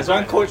not. There's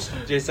one coach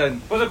Jason.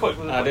 不是 coach.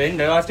 Then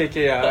the one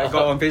KK I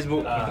got on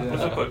Facebook. 不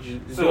是 coach.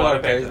 是 So 我的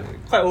batch.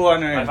 quite old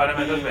one, right? My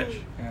fundamentals batch.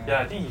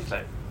 Yeah, I think he's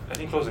like,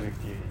 close to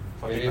 50.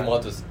 Maybe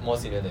more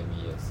senior than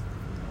me, yes.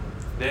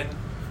 Then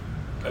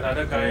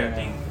another guy, I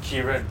think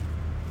Kieran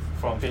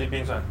from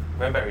Philippines one,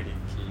 went back already.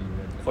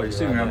 Oh, you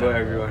still remember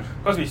everyone?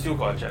 Because we still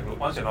got a chat group.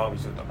 Once in a while we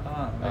still talk.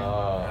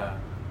 Yeah.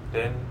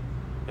 Then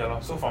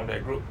so from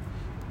that group,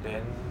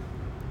 then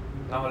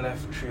now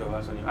left 3 of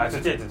us only. Zhe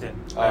Jian.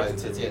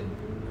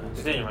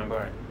 Zhe Jian, you remember,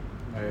 right?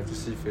 I have to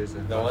see face.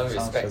 The one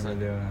with specs.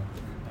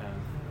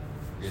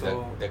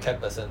 So the cat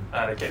person.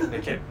 The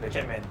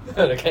cat man.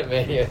 The cat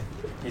man, yeah.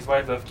 His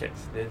wife loves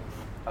cats. Then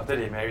after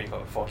they married,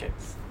 got 4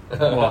 cats.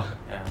 Wow.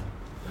 Yeah.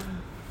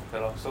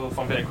 So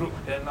from that group,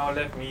 then now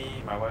left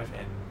me, my wife,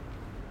 and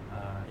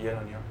Ian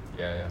only.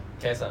 Yeah.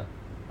 Cass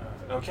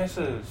no, Cass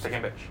is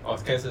second batch. Oh,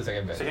 Cass is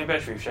second batch. Second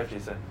batch with Chef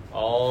Jason.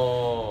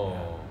 Oh.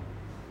 Yeah.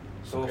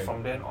 So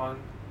from then on,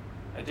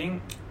 I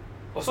think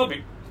also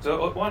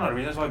one of the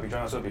reasons why we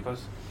joined also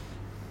because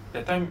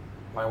that time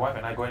my wife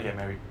and I going to get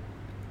married.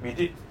 We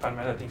did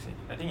fundamental things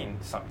I think in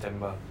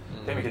September.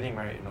 Then we're getting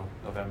married in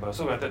November.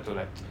 So we wanted to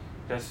like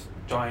just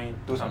join,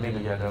 do something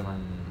together,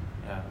 man.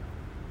 Yeah.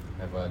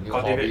 Have a new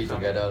hobby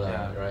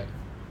together, right?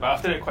 But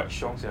after that quite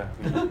strong,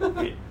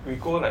 we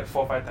go like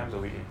 4-5 times a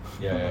week.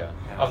 Yeah.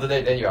 After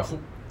that, then you are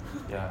hooked.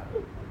 Yeah.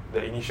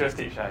 The initial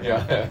stage.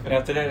 Yeah. And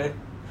after that,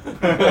 you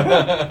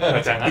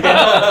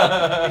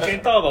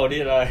can talk about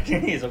it. I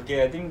think it's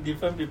okay. I think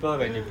different people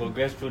when they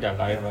progress through their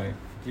life, right?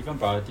 Different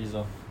priorities.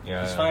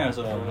 It's fine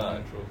also.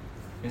 True.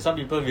 And some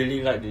people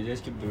really like, they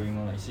just keep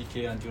doing like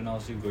CK until now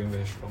still going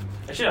very strong.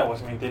 Actually, I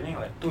was maintaining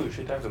like 2 to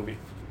 3 times a week.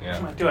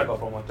 Until I got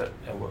promoted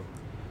at work.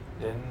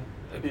 Then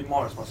a bit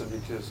more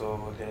responsibility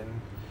also.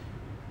 Then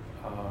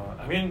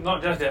I mean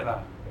not just that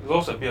lah.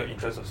 Lost a bit of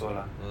interest also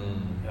lah.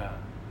 Yeah.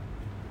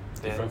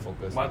 Then different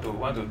focus. Want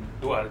to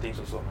do other things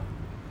also lah.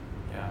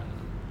 Yeah.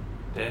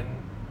 Then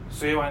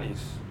Sui one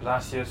is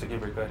last year circuit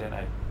breaker. Then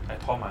I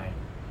tore my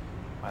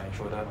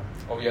shoulder lah.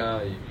 Oh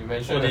yeah, you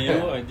mentioned.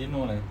 I didn't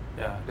know.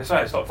 Yeah, that's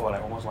why I stopped for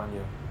like almost 1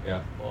 year.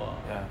 Yeah. Wow.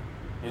 Yeah.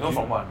 You know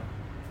from one.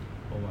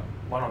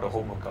 One of the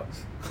home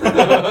workouts.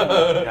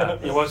 Yeah,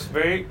 it was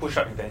very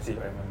push-up intensive,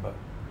 I remember.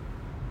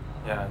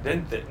 Yeah,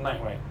 then that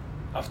night, right,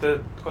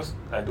 after, because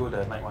I do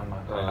the night one,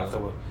 after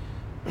work.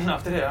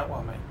 After that,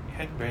 wow, my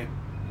hand very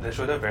the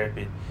shoulder very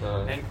pain.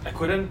 And I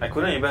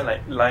couldn't even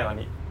like lie on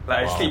it.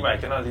 Like I sleep, right,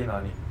 I cannot lean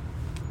on it.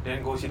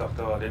 Then go see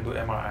doctor, then do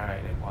MRI,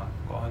 right? Then got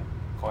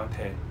one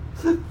tear.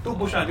 2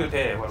 push until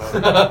tear.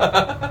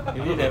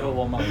 You never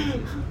warm up.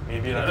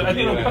 Maybe I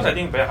think because I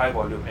think very high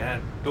volume, and I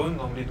don't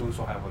normally do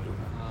so high volume.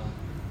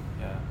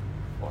 Yeah.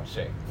 Wow,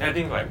 shit. Then I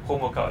think like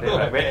home workout, then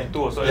like very N2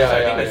 also. I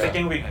think the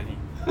second week I think.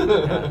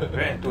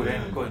 Very N2,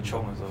 then go and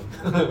chiong also.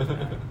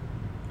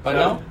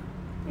 But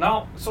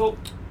now so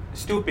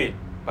still pain,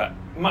 but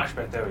much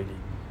better already.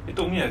 It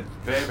took me a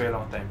very very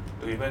long time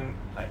to even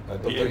like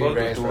be able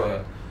to do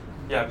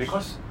a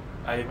because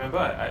I remember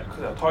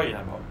because I tore it in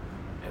about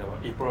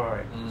April,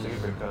 right,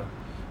 circuit breaker.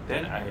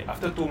 Then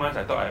after 2 months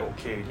I thought I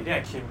okay already. Then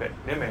I came back.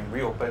 Then when we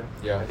reopened,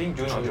 I think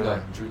June or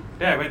July.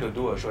 Then I went to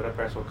do a shoulder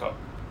press workout.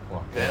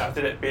 Wow. Then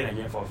after that pain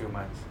again for a few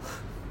months.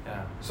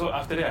 Yeah. So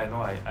after that I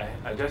know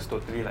I just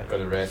totally like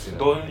gotta rest,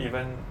 don't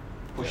even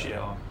push it at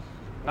all.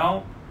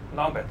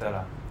 Now better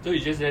lah. So you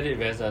just let it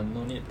rest and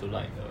no need to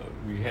like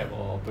rehab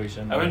or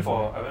operation? I went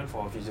for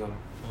physio.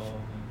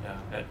 Yeah,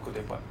 at Khoo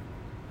Teck Puat.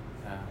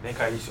 Yeah. Then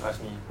Kylie should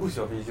ask me, who's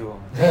your physio?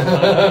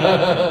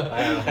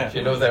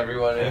 She knows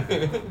everyone.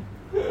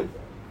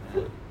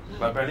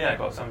 But apparently I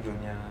got some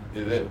junior.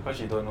 Is it? Because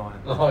she don't know.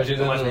 She so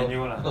don't much know.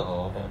 renew lah.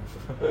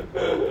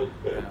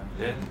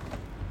 Then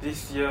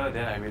this year,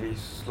 then I really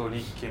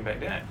slowly came back.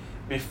 Then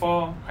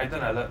before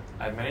heightened alert,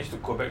 I managed to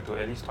go back to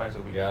at least twice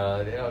a week.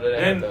 Yeah,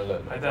 then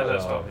heightened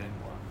alert stopped.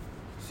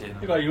 Then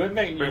you went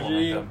back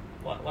usually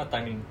what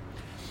timing?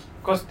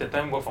 Because the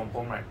time work from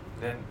home, right?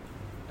 Then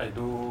I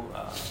do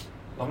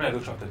normally I do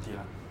 12:30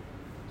 lah.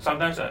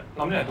 Sometimes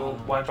normally I do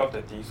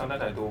 12:30.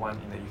 Sometimes I do 1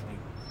 in the evening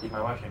if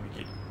my wife can make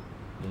it.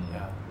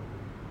 Yeah.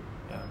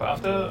 But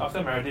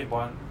after Meredith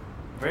born,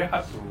 very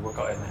hard to work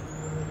out at night.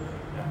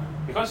 Yeah,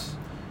 because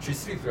she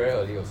sleeps very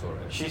early also,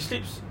 right? She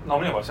sleeps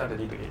normally about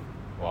 7:30 to 8.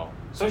 Wow.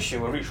 So she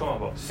will reach home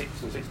about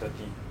 6 to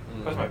 6:30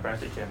 because my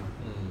parents take care.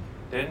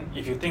 Then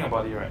if you think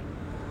about it, right,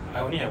 I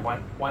only have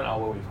one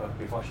hour with her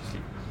before she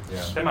sleeps.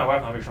 Yeah. Then my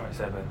wife normally reach home at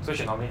 7, so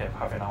she normally have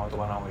half an hour to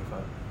 1 hour with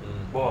her.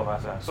 Both of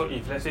us. So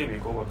if let's say we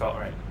go work out,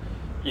 right,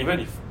 even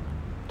if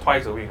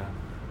twice a week,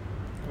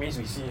 means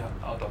we see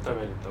our daughter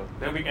very little.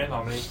 Then weekend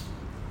normally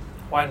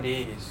 1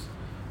 day is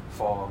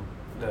for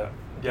the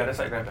other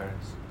side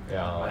grandparents.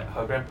 Yeah. Like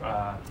her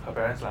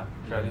parents lah,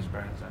 Shirley's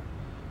parents.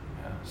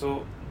 Yeah.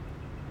 So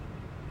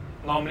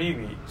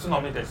normally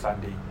that's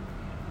Sunday.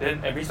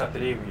 Then every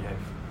Saturday we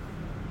have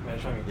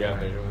management meeting. Yeah,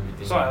 management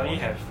meeting. So I only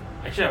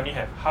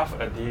have half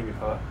a day with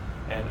her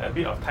and a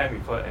bit of time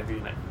with her every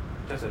night.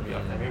 Just a bit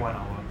of time, maybe 1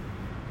 hour.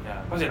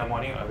 Yeah. Because in the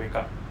morning I wake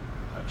up.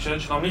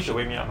 Normally she'll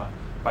wake me up.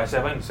 By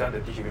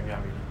 7:30 she wake me up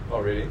already.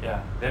 Oh really?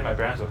 Yeah. Then my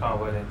parents will come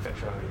over and fetch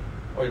her already.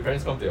 Oh, your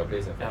parents come to your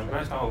place? Yeah, my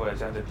parents come over at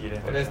 7:30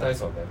 then. Oh, that's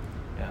nice of them.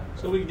 Yeah.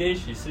 So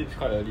weekdays she sleeps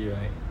quite early,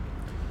 right?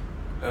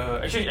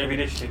 Actually every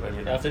day she sleep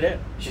early. After that?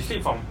 She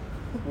sleep from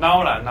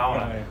now lah.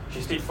 Right.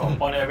 She sleep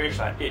from on average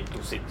like 8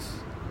 to 6.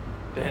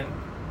 Then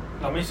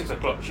normally 6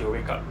 o'clock she will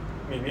wake up,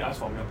 maybe ask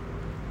for milk.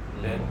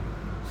 Then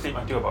sleep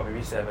until about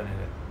maybe 7 and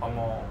then one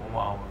more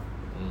hour.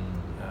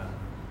 Yeah.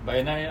 But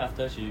at night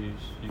after she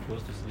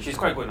goes to sleep. She's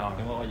quite good now.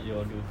 Then what you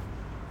all do?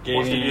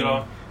 Watch TV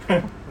lor.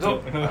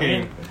 So okay. I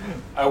mean,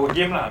 I would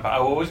game lah, but I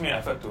will always make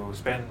effort to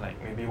spend like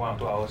maybe 1 or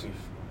 2 hours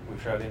with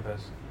Sherilyn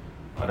first.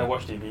 Either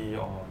watch TV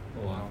or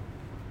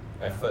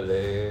effort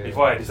leh.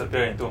 Before I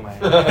disappear into my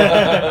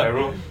my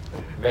room.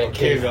 Man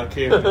cave.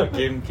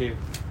 Game.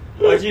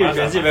 Well, actually we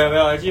transit very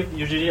well. Actually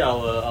usually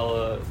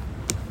our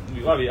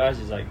what we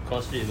ask is like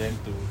CrossFit then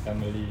to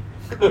family.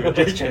 We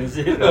just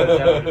transit.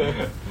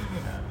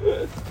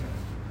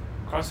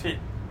 CrossFit.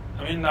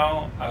 I mean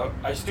now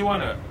I still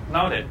wanna,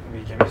 now that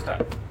we can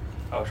restart,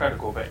 I'll try to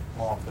go back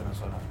more often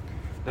also lah.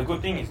 The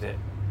good thing is that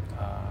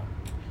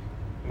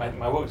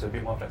my work is a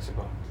bit more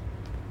flexible.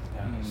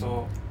 Yeah.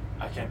 So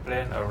I can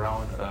plan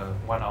around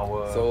 1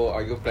 hour. So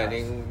are you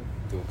planning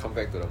to come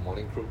back to the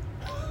morning crew?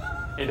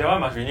 That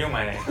one must renew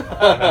my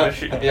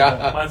membership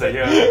once a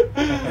year.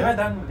 Have I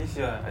done this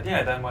year? I think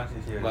I done once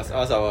this year. Must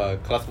ask our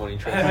class morning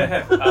trainer.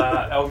 Have.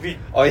 Alvin.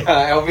 Oh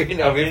yeah,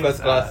 Alvin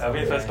first class.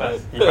 Alvin first class.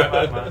 He prep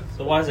us mah.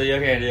 So once a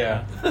year can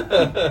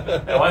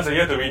already once a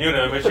year to renew the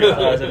membership.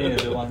 So need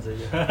to do once a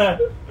year.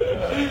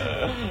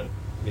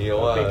 你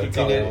有啊？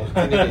今年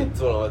你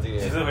做了吗？今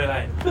年？几次回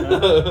来？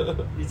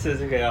一次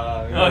就可以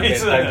了。一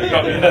次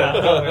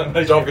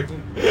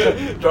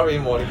drop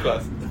in morning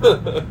class.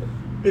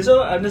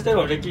 So I understand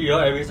from Jackie, you all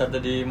every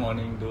Saturday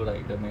morning do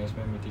like the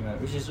management meeting, right?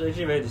 Which is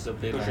actually very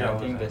disciplined. I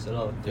think there's a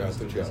lot of things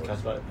to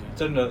discuss, but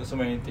真的 so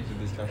many things to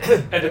discuss.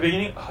 At the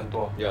beginning 很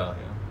多。Yeah.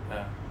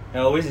 I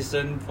always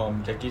listen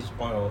from Jackie's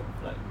point of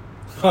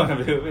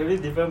view, maybe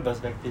different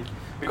perspective.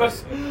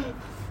 Because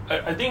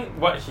I think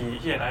what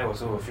he and I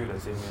also will feel the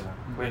same way lah.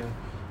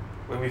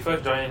 When we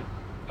first joined,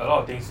 a lot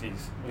of things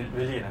is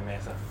really in a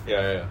mess.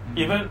 Yeah.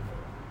 Even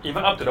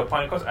up to the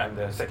point, because I'm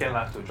the second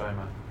last to join,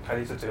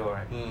 Kylie 是最后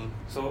right?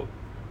 So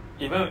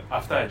even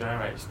after I join,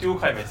 right, still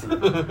quite messy.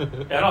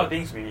 A lot of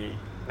things we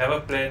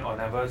never plan or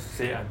never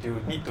say until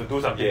need to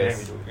do something, then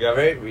we do. We are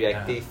very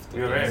reactive.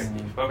 We are very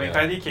reactive. But when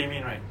Kylie came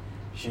in, right,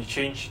 she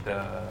changed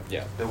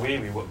the way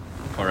we work.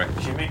 Correct.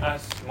 She made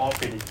us more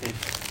predictive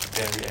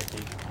than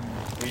reactive,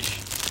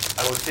 which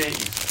I would say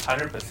is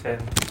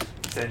 100%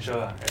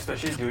 essential,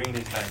 especially during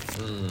this time.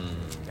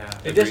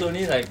 It just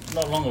only like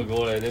not long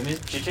ago, like that means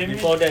she came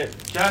before in that.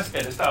 just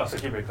at the start of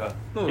circuit breaker.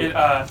 No.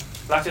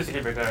 Last year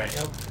circuit breaker, right?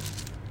 Yep.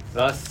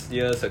 Last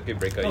year circuit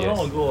breaker, Not yes.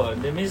 long ago,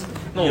 that means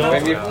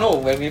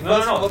When we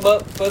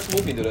first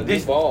moved into the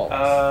new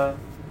box.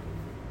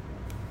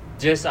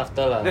 just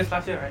after lah. That's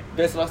last year, right?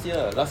 That's last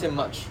year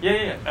March.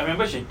 Yeah. I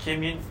remember she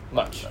came in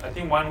March. I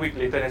think 1 week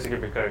later than circuit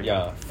breaker. Already.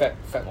 Yeah,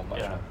 Feb or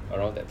March,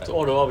 around that time. So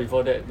all the while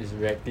before that is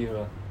reactive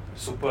lah.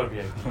 Super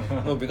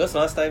reactive. No, because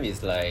last time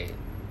is like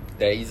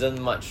there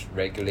isn't much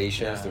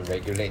regulations to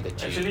regulate the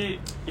gym. Actually,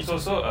 it's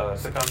also a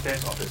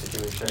circumstance of the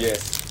situation.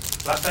 Yes.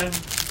 Last time,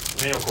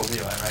 没有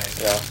COVID, right?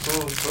 Yeah.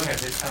 So don't have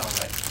this kind of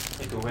like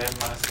need to wear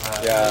mask lah.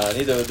 Yeah,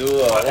 need to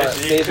do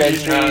actually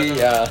safe entry.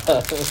 Yeah.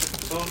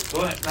 So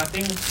don't have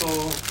nothing so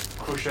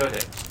crucial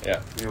that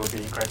we will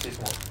be in crisis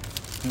mode.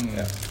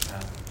 Yeah.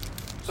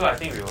 So I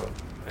think we were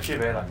actually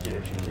very lucky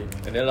that she came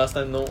in. And then last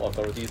time no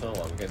authorities one,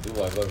 we can do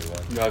whatever we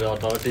want. You are the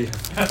authority.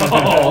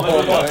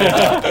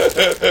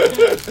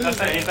 Last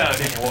time anytime I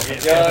think you walk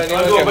in. Yeah,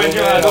 do open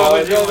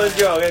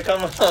gym, okay,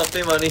 come on,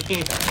 pay money.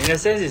 In a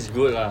sense, it's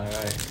good lah,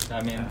 right?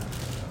 I mean,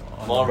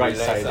 on More the right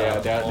relaxed,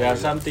 side, there more are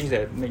some things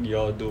that make you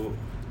all do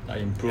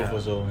like improve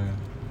also.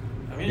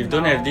 Yeah. I mean, If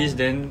don't have this,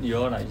 then you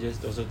all like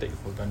just also take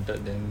for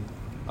granted. Then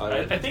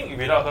I think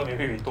without her,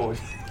 maybe we told.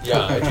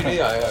 Yeah,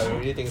 actually, I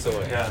really think so.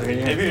 Yeah,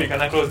 Really? maybe we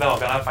cannot close down or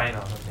cannot find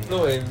or something.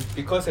 No, and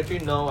because actually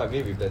now, I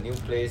mean, with the new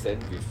place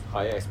and with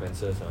higher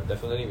expenses,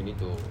 definitely we need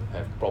to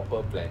have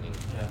proper planning.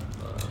 Yeah.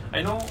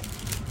 I know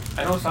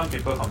some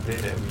people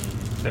complain that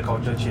the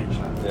culture changed.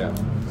 Yeah.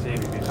 Say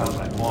we become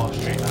like more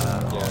strict.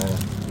 Yeah.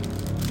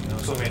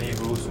 So many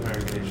rules, so many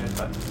regulations.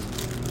 But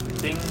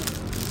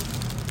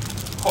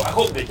I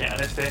hope they can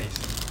understand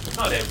it's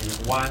not that we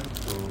want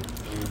to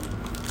be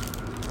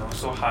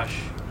so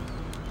harsh,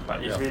 but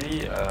it's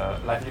really a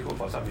livelihood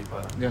for some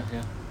people. yeah.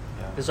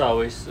 That's what I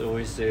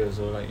always say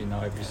also, like in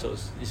our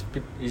episodes.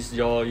 It's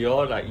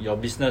your like your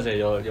business and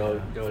your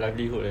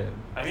livelihood.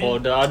 I mean, for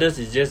the others,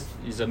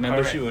 it's a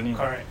membership only.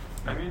 Correct.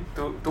 I mean,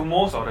 to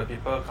most of the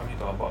people coming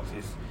to our box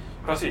is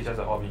CrossFit is just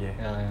a hobby.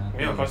 Yeah.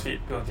 没有 CrossFit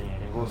不用紧 you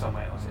can go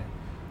somewhere else.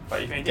 But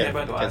if anything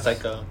happen to can us,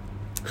 cycle.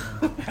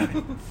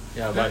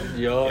 Yeah, but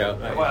you're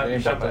like, very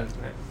important.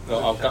 No,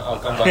 I'll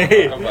come back.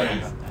 I'll come back.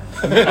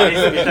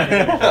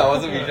 I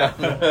wasn't Bishan.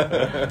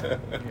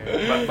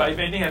 But if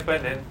anything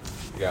happen, then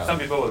some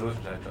people will lose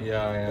their job.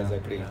 Yeah.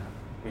 Exactly.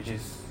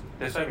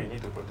 That's why we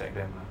need to protect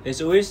them.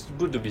 It's always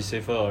good to be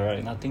safer,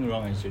 alright? Nothing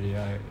wrong actually.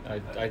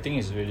 I think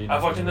it's really.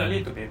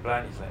 Unfortunately, to be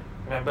blunt, it's like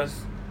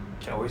members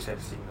can always have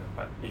sick,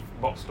 but if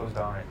box closed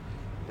down, right,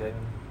 then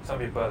some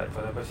people, like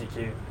for example,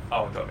 CK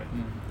out of job.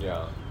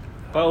 Yeah.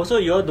 But also,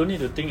 you all don't need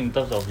to think in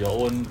terms of your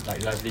own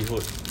like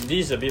livelihood.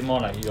 This is a bit more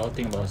like you all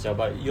think about yourself,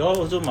 but you all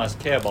also must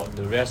care about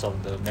the rest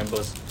of the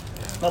members.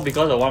 Not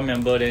because of one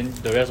member, then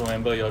the rest of the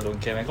member you all don't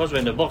care. Because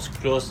when the box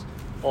close,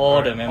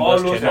 all the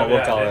members cannot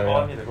work out.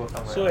 All need to go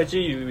somewhere. So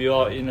actually, you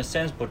are in a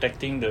sense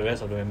protecting the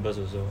rest of the members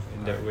also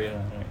in that way,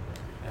 right?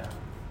 Yeah.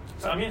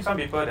 So I mean, some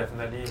people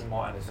definitely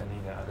more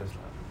understanding than others.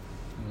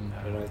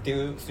 And I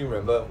still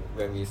remember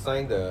when we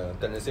signed the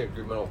tenancy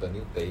agreement of the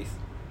new place.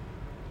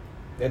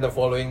 Then the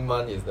following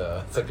month is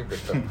the circuit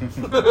breaker.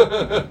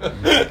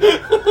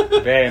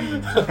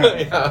 Bam.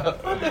 Yeah.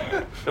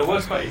 The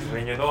worst part is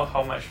when you know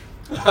how much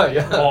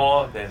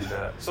more than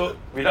the. So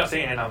without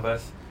saying any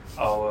numbers,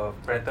 our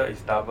rental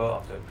is double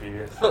of the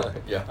previous.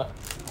 Yeah.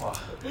 Wow.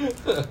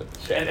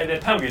 And at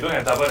that time we don't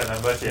have double the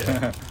numbers yet.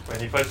 when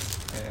we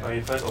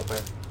first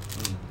opened.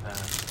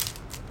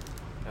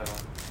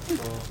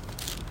 So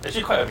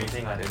actually quite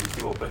amazing that we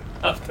still open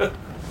after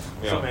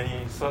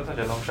such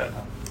a long shut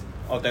down.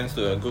 All thanks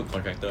to a good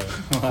contractor.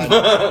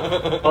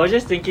 I was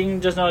just thinking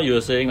just now you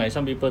were saying like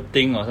some people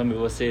think or some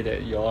people say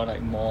that you're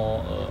like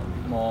more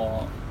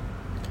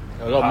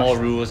a lot more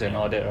rules and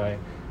all that, right?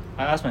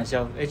 I asked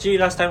myself, actually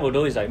last time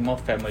although it's like more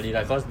family,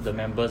 like cause the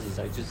members is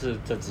like 就是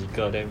这几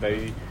个 then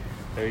very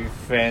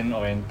friend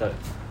oriented.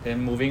 Then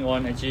moving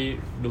on, actually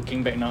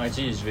looking back now,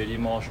 actually it's really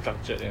more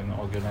structured and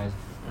organized.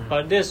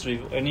 But that's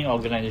with any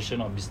organisation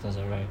or business,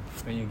 alright.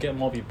 When you get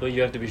more people,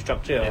 you have to be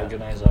structured and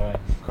organised, alright.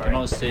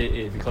 Cannot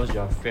say because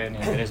you are friend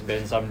and let's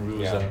ban some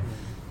rules.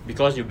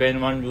 Because you ban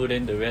one rule,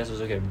 then the rest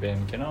also can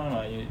ban.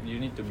 Cannot, you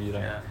need to be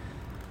like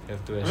you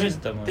have to have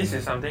system. This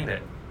is something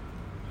that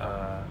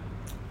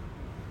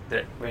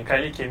that when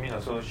Kylie came in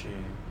also she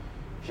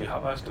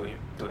helped us to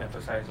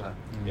emphasize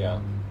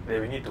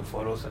that we need to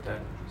follow certain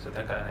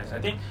guidelines. I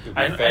think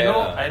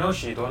I know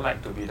she don't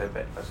like to be the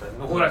bad person.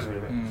 No, who likes to be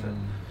the bad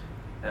person?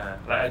 Yeah,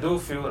 like I do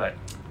feel like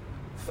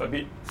a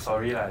bit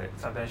sorry that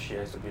sometimes she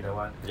has to be the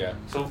one. Yeah.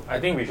 So I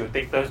think we should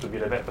take turns to be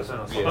the bad person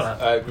also.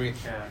 Yes, I agree.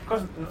 Yeah,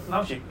 because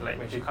now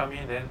when she come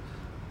in, then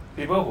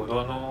people who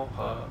don't know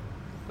her,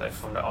 like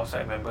from the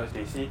outside members,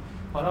 they see,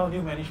 now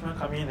new management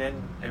come in, then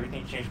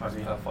everything changed, must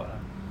be her fault.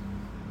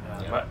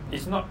 But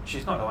she's not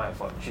the one at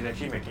fault. She's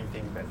actually making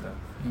things better.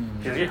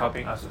 She's actually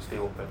helping us to stay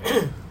open.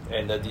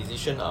 And the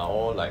decisions are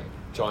all like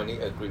jointly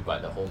agreed by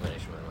the whole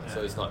management. Right?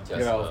 So it's not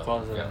just of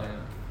course.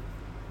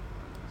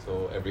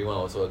 So everyone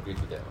also agreed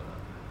to that.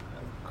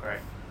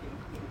 Correct.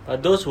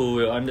 But those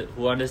who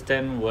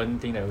understand won't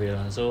think that way.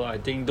 So I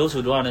think those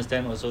who don't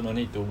understand also no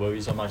need to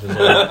worry so much.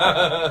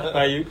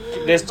 But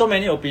there's so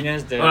many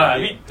opinions that.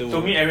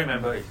 To me, every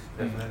member is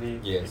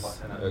definitely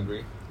important. I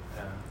agree.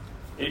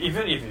 Yeah.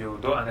 Even if you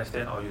don't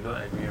understand or you don't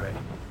agree, right,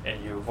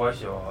 and you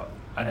voice your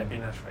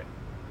unhappiness, right,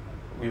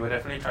 we will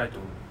definitely try to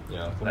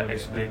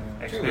explain.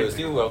 We will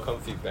still welcome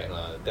feedback.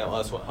 Tell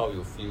us how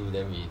you feel,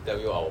 then we tell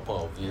you our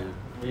point of view.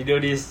 We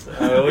do this,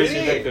 I always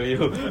feedback to you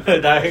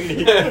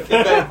directly.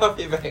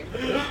 feedback.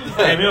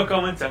 你没有跟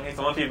我们讲你什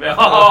么 feedback？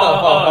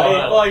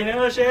 Oh, you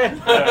never share?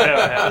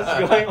 What's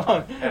going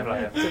on?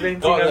 这边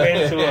进那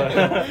边出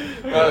了。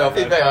有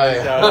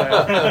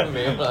feedback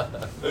没有啦。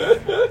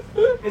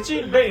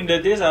Actually, back in the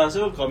days, I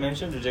also got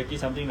mentioned to Jackie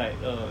something like,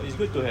 it's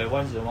good to have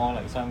once in a while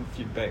like some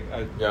feedback.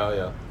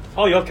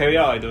 How you all carry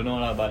out, I don't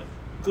know but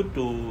good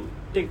to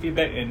take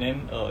feedback and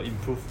then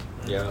improve.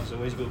 Yeah. It's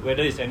always good,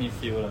 whether it's any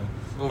field.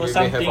 We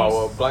may have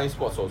our blind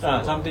spots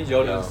also. Some things you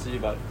all don't see,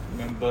 but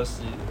members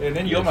see. And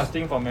then you all must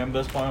think from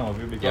members' point of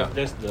view because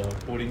that's the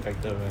pulling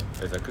factor, right?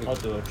 Exactly. How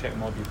to attract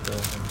more people.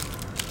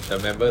 The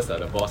members are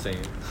the boss.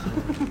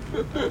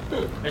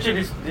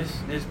 Actually,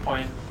 this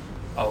point,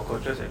 our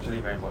coaches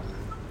actually very important.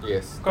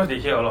 Yes. Because they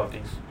hear a lot of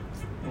things,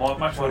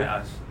 much more than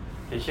us.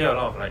 They hear a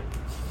lot of like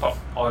talk,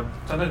 or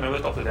sometimes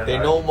members talk to them. They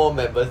know more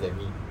members than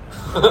me.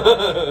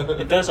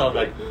 In terms of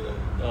like,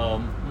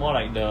 more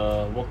like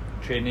the work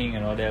training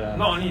and all that.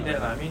 Not only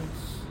that, I mean,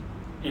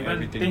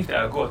 even things that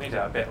are good or things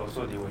that are bad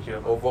also they will hear.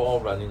 Overall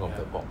running of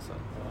the box.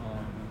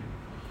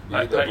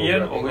 Like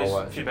Ian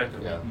always feedback to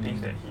me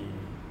things that he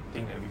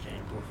think that we can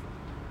improve.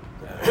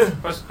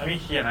 Because I mean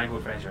he and I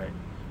good friends, right?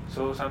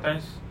 So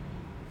sometimes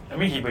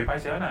he will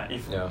pass it on.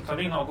 If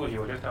something not good, he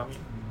will just tell me.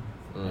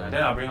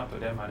 Then I'll bring up to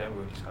them and then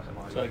we'll discuss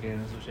about it. So I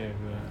can also share with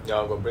you.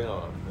 Yeah, I'm gonna bring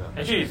up.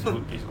 Actually it's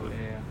good.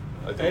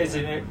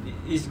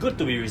 It's good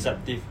to be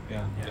receptive.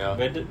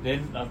 But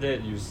then after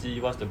that you see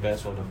what's the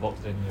best for the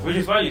box. Then which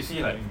is why you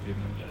see like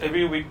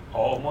every week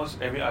or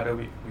almost every other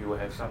week we will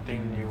have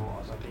something new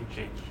or something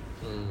change.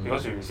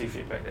 Because we receive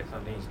feedback that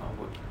something is not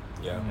good.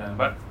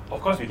 But of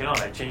course we cannot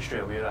like change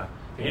straight away lah.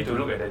 We need to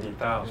look at the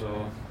data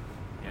also.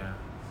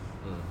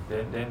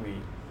 Then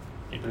we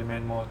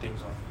implement more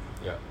things on.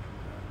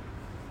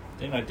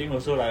 Then I think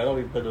also like a lot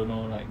of people don't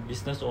know, like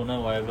business owner,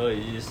 whatever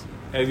it is,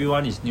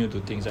 everyone is new to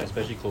things,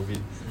 especially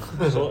COVID.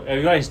 So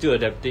everyone is still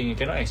adapting. You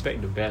cannot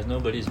expect the best.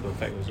 Nobody is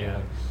perfect also.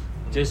 Like,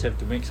 just have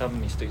to make some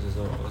mistakes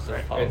also.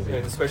 And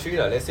especially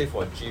like, let's say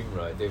for gym,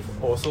 right,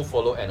 they've also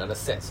followed another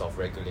sets of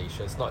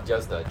regulations, not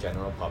just the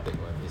general public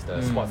one. It's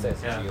the sports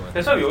SG one.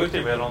 That's why we always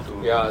take very long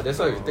to. That's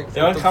why we take.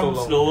 That one comes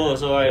so slower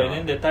also, right? And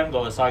then that time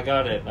got a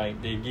saga that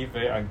like they give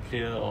very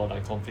unclear or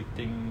like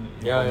conflicting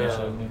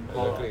information.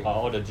 How are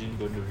all the gyms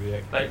going to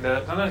react? Like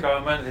sometimes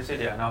government, they say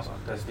they announce on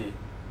Thursday.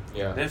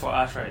 Then for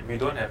us, right, we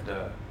don't have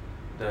the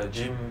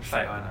gym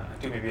site one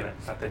until maybe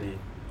like Saturday.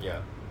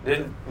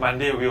 Then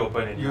Monday we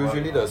open it.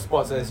 Usually the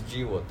sports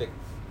SG will take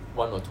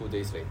 1 or 2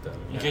 days later.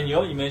 Can you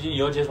all imagine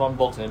you're just one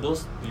box and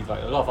those with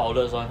like a lot of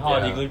outlets on, how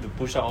are they going to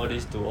push out all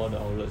this to all the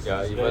outlets?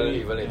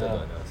 Even later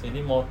than us. They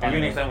need more time.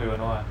 Maybe next time we will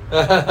know.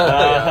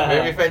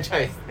 Maybe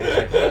franchise.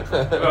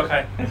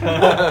 Okay.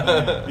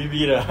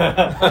 BB lah.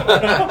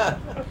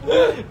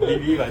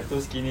 BB like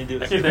two skinny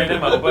dudes. Actually then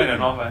might open in the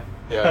north.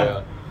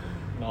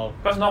 No.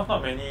 Because north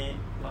not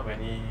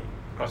many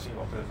crossing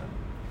boxes.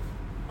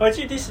 But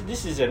actually,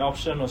 this is an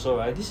option also,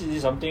 right? This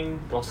is something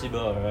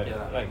possible, right?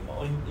 Like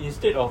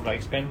instead of like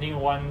expanding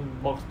one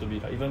box to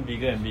be like even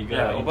bigger and bigger,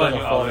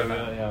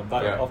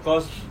 But of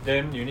course,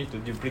 then you need to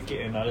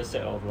duplicate another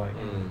set of like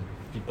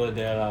people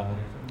there lah.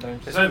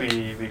 That's why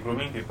we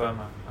grooming people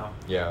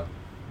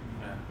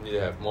Need to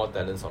have more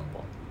talents on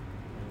board.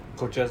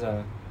 Coaches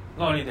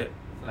Not only that,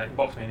 like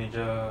box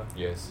manager.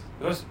 Yes.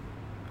 Because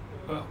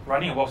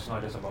running a box is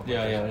not just about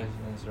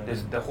that's right.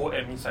 There's the whole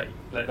admin side,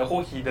 like the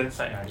whole hidden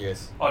side, right?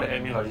 Yes. All the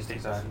admin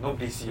logistics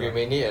nobody see. We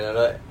may need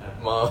another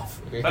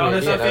Marv. But on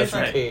the surface,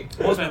 right,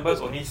 most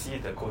members only see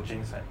the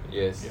coaching side.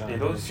 Yes. They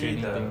don't see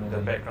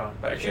the background.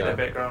 But actually the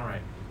background,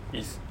 right,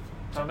 is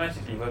sometimes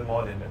it's even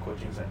more than the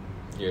coaching side.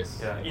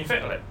 Yes. In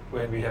fact, like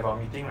when we have our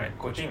meeting, right,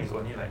 coaching is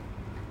only like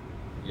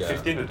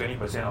 15 to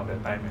 20% of the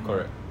time.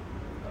 Correct.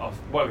 Of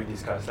what we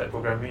discuss, like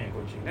programming and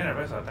coaching. Then the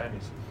rest of the time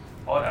is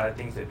all the other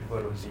things that people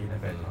don't see in the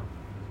background.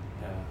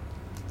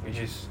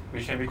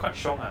 Which can be quite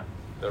strong.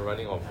 The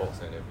running of box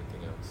and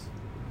everything else.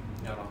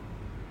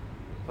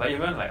 Like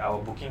even like our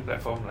booking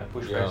platform, like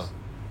Pushpress.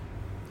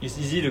 It's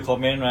easy to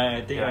comment, right?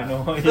 I think I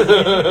know.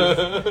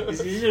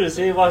 It's easy to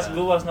say what's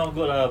good, what's not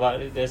good,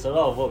 but there's a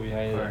lot of work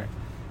behind it.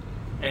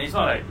 And it's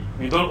not like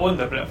we don't own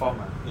the platform.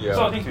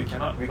 Some of things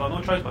we got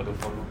no choice but to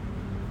follow.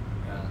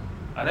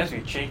 Unless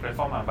we change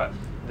platform, but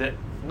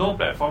no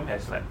platform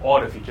has like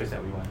all the features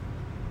that we want.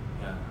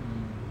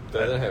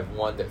 Doesn't have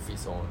one that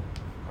fits all.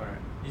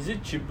 Correct. Is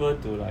it cheaper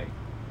to like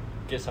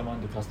get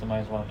someone to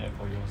customize one app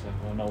for yourself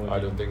or not? I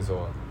don't think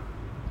so.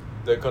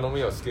 The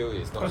economy of scale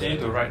is not. Because you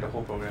need to write the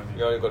whole program.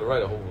 Yeah, you got to write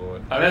the whole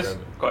program. Unless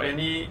got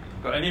any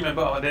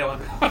member out there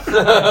want to.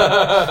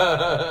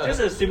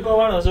 Just a simple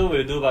one also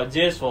will do, but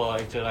just for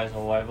exercise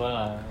or whatever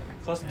lah.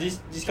 Because this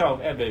kind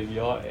of app that you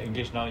all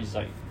engage now is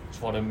like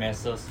for the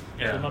masses,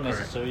 so not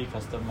necessarily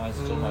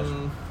customized so much.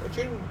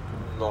 Actually,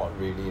 not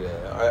really.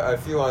 I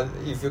feel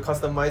if you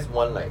customize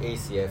one like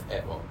ACF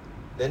app,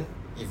 then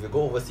if you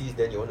go overseas,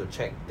 then you want to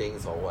check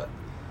things or what.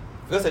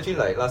 Because actually,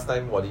 like last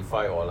time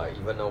Modify or like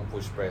even now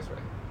Push Press,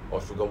 right,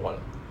 or Sugar One,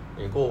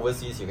 when you go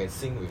overseas, you can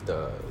sync with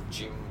the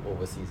gym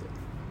overseas.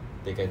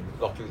 They can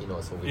lock you in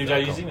also. If they are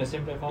using the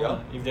same platform, yeah.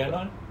 If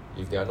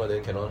they are not,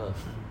 then cannot.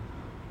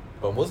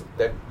 But most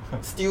then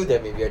still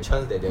there may be a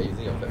chance that they are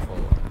using your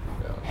platform.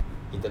 Yeah.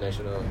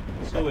 International.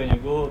 So when you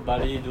go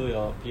Bali do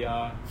your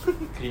PR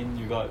clean,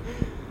 you got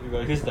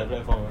use the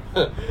platform.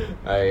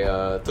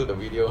 I took the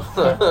video.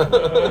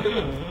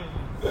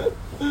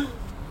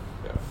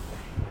 Yeah.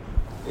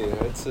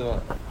 来吃吗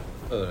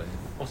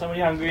？Oh,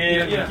 somebody hungry.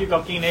 You keep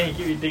talking, then you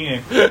keep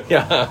eating.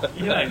 Yeah.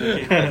 You like the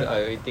cake.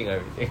 I'm eating.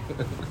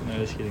 No,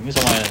 just kidding. 为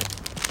什么？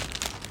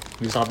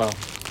流沙包。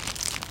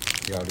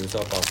Yeah, 流沙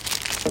包。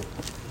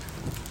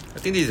I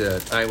think this is a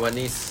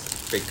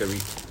Taiwanese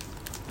bakery.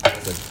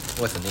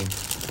 What's the name?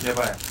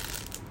 Nearby.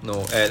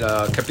 No, at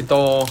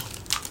Capital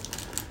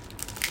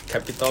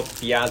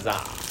Piazza.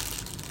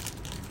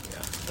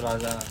 Yeah.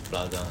 Plaza.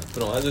 不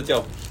懂，它是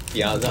叫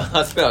Piazza，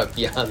 它 spell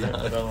Piazza.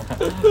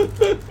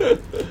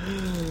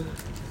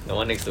 The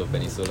one next to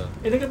Peninsula.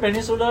 那个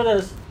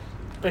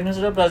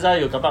Peninsula Plaza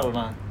有 car park 了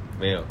吗？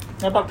没有。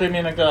那 park 对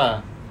面那个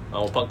啊。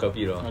我 park 隔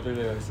壁了。对，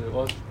是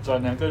我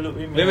转2个路。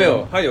没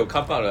有，它有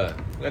car park 了，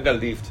那个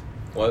lift。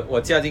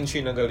我加进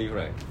去那个 lift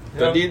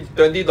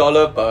right。$20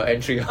 per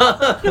entry，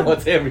 我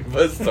直接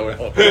reverse 走了。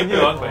$20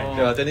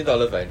 对啊，$20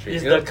 per entry。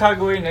 Is the car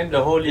going then the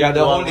whole lift? Yeah,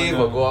 the whole lift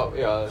will go up.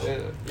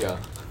 Yeah.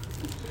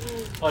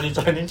 哦，你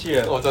转进去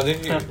了。我转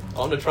进去 ，I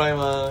want to try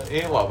嘛，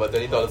因为哇，but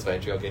 $20 per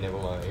entry, okay, never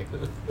mind.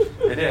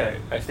 That day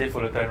I stayed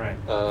Fullerton, right?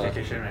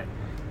 Vacation, right?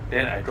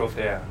 Then I drove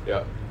there.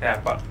 Yeah. Then I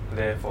parked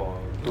there for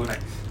 2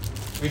 nights.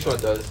 Which one?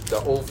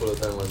 The old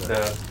Fullerton one?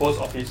 The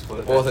post office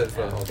Fullerton. Post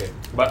office, okay.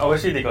 But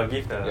obviously they got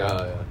give the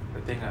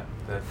thing,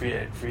 the free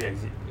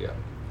exit. Yeah.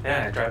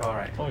 Then I drive out,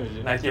 right? Oh, is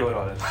it?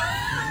 $90.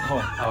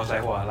 I was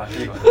like, wow,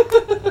 lucky got.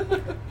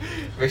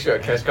 Make sure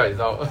your cash card is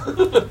out.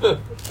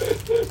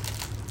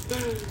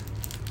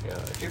 Yeah,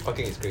 actually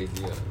parking is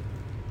crazy.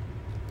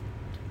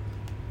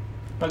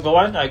 But got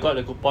one I got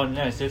the coupon,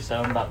 then I saved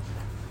 $7.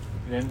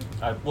 Then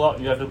I pull out.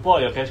 You have to pull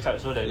out your cash card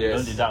so that you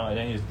don't deduct, and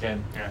then you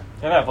scan. Yeah.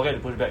 Then I forget to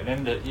push back.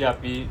 Then the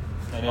ERP.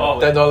 And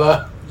then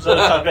 $10. So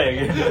I start back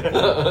again.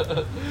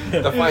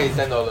 The fine is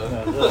 $10.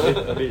 Yeah,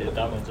 so a bit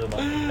dumb also,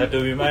 but have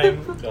to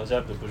remind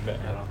yourself to push back.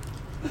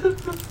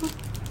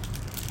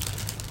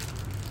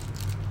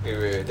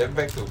 Wait, then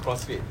back to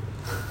CrossFit.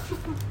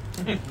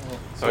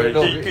 Sorry,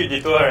 quick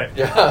detour, right?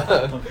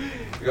 Yeah.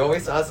 We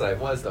always ask like,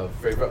 what's the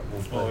favorite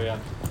movement? Oh yeah.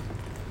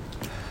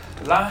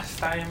 Last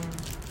time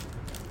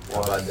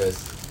was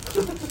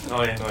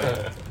No.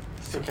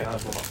 Still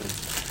cannot move up.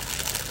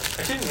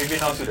 Actually, maybe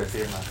now still the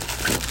same.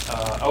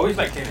 I always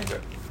like clean and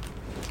jerk.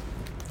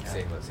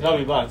 Same. Now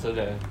people answer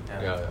that.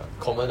 Yeah.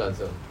 Common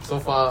answer. So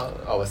far,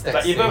 our stats.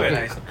 But even when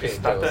I clean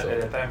started also.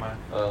 at the time,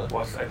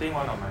 was I think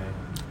one of my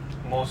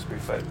most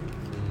preferred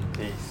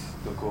days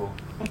to go.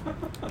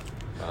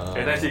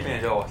 Every time see clean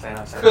and jerk, sign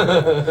up.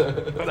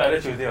 Because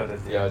either Tuesday or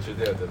Thursday. Yeah,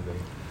 Tuesday or Thursday.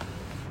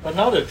 But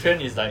now the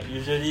trend is like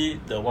usually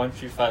the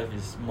 135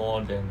 is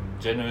more than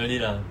generally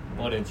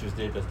more than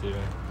Tuesday, Thursday,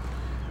 right?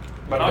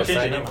 But now change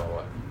the name or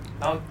what?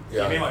 Now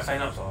you mean what,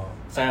 sign ups or?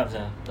 Sign ups,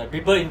 yeah. Like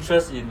people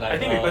interest in like I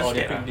think people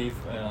Olympic scared, leave.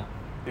 Yeah.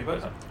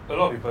 A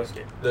lot of people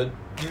scared.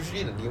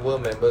 Usually the newer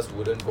members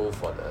wouldn't go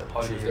for the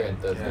Holiday, Tuesday and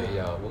Thursday.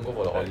 Yeah, won't go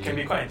for the holiday. Can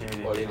be quite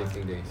intimidating. Holiday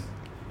lifting days.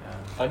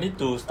 I need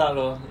to start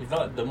If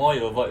not, the more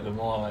you avoid, the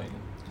more like.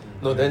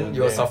 No, then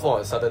you will suffer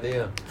on Saturday.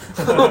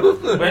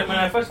 when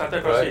I first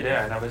started CrossFit,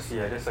 then I never see.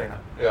 I just sign up.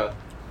 Yeah.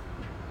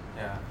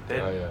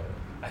 Then yeah.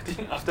 I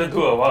think after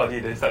do a while,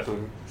 they start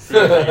to see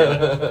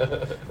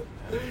again.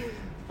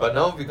 But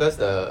now because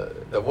the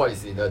what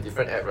is in a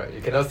different app, right?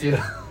 You cannot see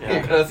the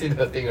you cannot see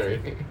the thing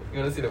already. You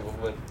cannot see the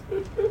movement.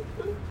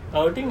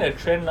 I would think the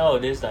trend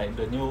nowadays, like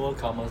the newer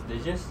comers,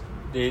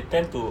 they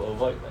tend to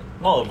avoid,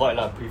 not avoid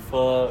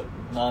prefer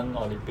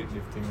non-Olympic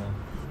lifting.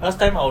 Last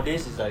time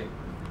nowadays is like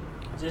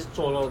just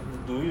做 lor.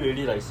 Do we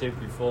really like say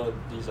prefer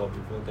this or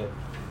prefer that?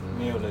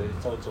 没有 leh,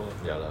 照做.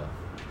 Yeah lah.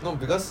 No,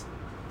 because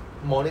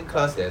morning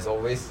class there's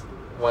always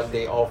one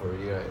day off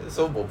already, right?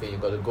 So bo pian, you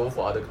got to go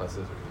for other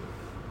classes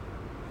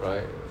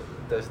already, right?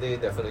 Thursday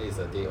definitely is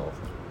a day off.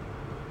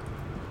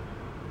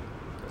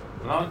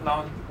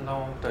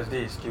 Now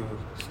Thursday is skill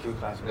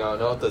class. Yeah,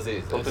 now Thursday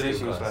is totally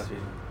skill class.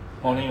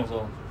 Morning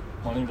also.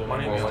 Morning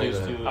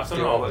still.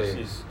 Afternoon hours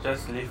is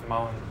just lift,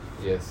 mount,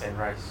 and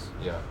rise.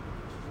 Yeah.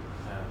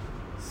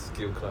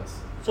 Skill class.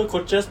 So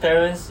coaches'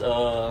 parents,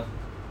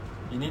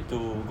 you need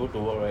to go to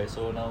work, right?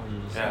 So now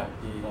he's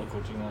not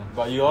coaching.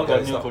 But you all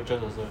got new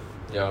coaches also.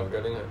 Yeah, we're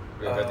getting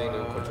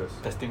new coaches.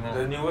 Testing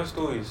The newest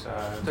two is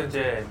Zheng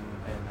Jie and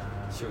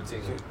Xiu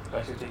Jing.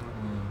 Xiu Jing.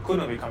 Kun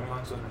will be coming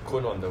on soon.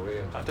 Kun on the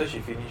way. After she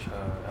finish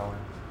her L1.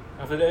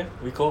 After that,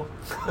 Rico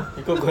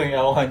going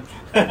L1.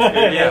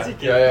 Yeah.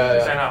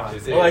 Yeah. Sign up.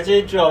 Oh,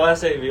 actually, 3 of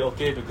us said we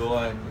okay to go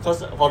on.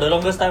 Because for the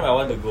longest time, I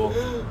want to go.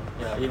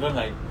 Yeah, even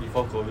like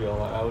before COVID or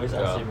what, I always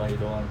ask him, but he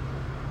don't want.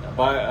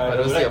 But I don't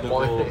would see like a to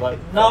point. go. But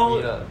now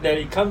that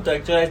it comes to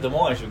actualize, the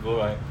more I should go,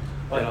 right?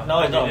 But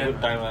now it's not a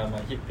good time, my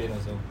hip pain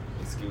also.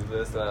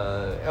 Excuses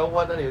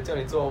L1 那里有叫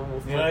你做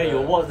movement.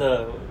 You watch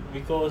the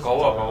Rico's Got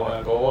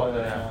walk.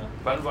 Yeah.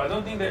 But I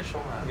don't think that's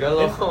strong.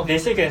 Yeah, they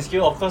say can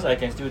skill, of course I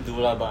can still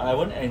do lah, but I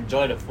won't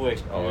enjoy the full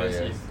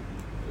experience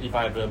if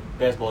I have the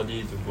best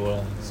body to go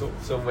lah.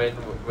 So when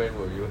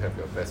will you have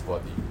your best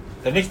body?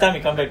 The next time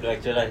we come back to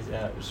actualize,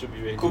 it should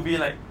be ready. Could be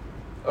like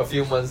a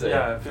few months.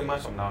 Yeah, a few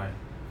months from now.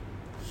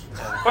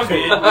 Because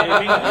we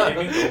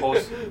aiming to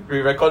host. We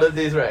recorded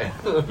this, right?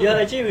 Yeah,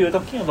 actually we were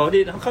talking about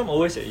it. How come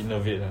always at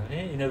Innovate?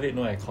 Innovate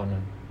no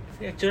aircon.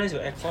 Actualize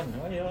your aircon.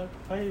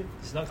 Why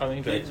it's not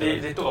coming to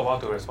actualize? They took a while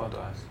to respond to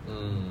us.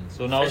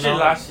 So now actually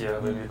last year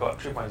when we got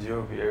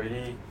 3.0, we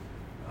already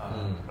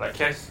like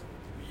Cass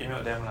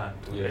emailed them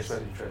to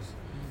express interest.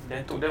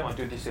 Then took them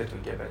until this year to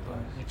get back to us.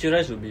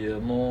 Actualize would be a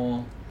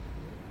more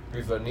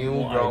with a new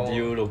more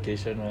ideal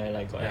location, right?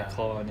 Like got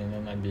aircon and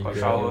then like bigger. Got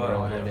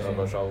shower.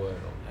 Got shower.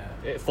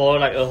 For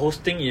like a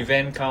hosting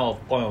event kind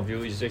of point of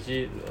view, it's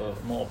actually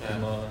more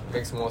optimal.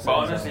 Makes more sense. But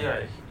honestly,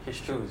 right,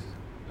 HQ is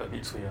a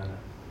bit 衰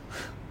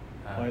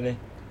Why?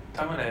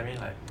 他们的 admin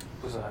like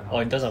不是很好。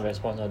Oh, in terms of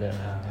response all that.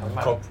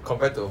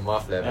 Compared to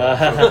Marv level.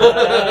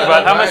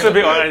 But 他们是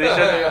big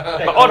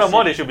organization. But all the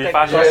more they should be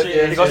fast.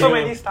 They got so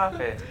many staff.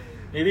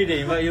 Maybe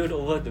they invite you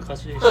over to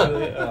CrossFit.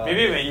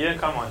 Maybe when Ian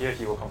come on here,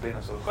 he will complain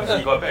also. Because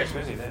he got bad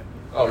experience with them.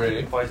 Oh,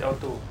 really? For his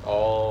L2.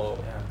 Oh.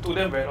 Yeah. Took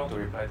them very long to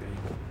reply to him.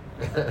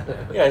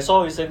 Yeah, I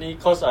saw recently,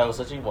 because I was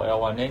searching for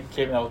L1, then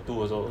came L2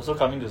 also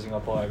coming to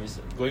Singapore. I was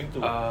going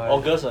to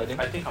August, I think.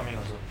 I think coming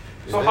also.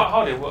 So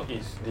how they work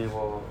is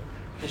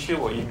HQ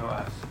will email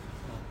us.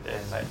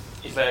 And like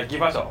it's like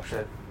give us an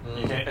option.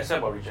 You can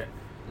accept or reject.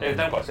 Every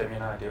time got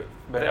seminar, they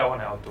whether L1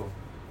 or L2.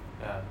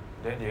 Yeah.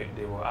 Then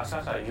they will ask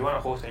us if you want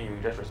to host, then you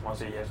just respond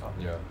say yes or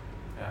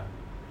yeah.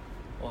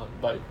 Oh,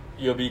 but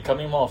you'll be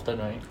coming more often,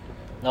 right?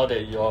 Now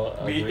that you're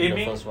doing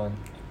the first one.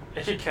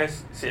 Actually,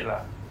 Cass said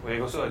we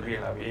also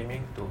agreed we're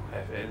aiming to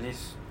have at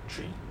least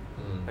 3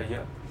 a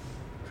year.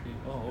 3.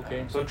 Oh,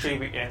 okay. So 3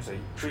 weekends,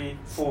 3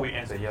 full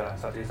weekends a year,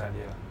 Saturday,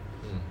 Sunday.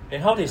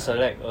 And how they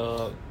select?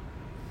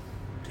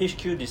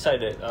 HQ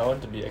decide that I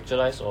want to be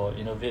actualized or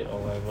innovate or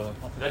whatever.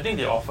 I think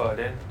they offer,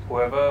 then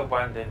whoever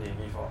wants, then they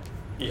give.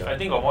 If I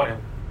think got more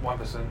than one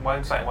person,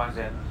 one side wants,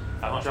 then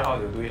I'm not sure how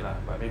they'll do it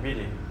but maybe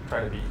they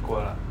try to be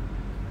equal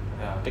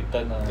Yeah. Take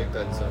turn. Take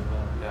turns.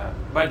 Yeah.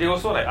 But they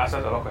also ask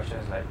us a lot of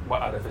questions like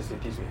what are the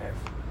facilities we have?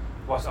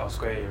 What's our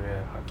square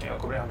area? Can you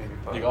accommodate how many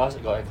people? You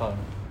ask, got aircon?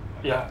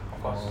 Yeah,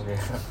 of course. Oh,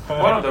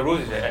 okay. One of the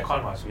rules is that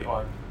aircon must be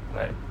on.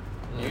 Like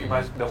you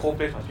must, the whole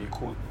place must be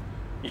cooled.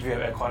 If you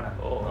have aircon,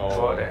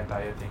 throughout the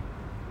entire thing.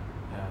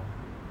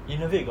 Yeah.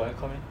 Innovate got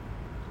aircon?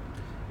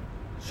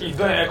 If you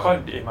don't have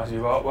aircon, it must be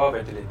well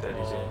ventilated.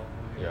 They say.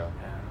 Yeah.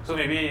 So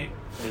maybe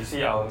they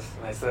see ours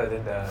nicer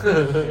than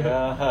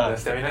the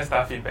seminar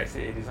staff feedback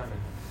say this one.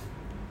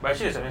 But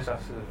actually the seminar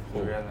staff is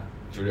Julia.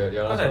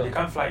 Because they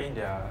can't fly in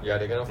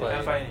they cannot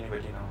fly in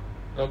anybody now.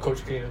 No,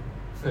 Coach K.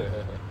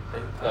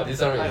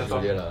 This one is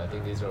Julia I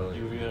think this one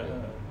Julia.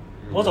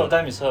 Most of the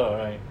time is her,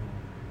 right?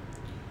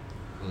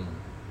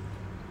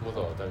 Most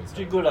of the time is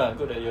pretty good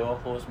good that you all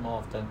host more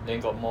often.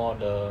 Then got more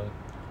the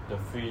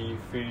free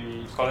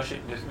scholarship.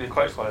 They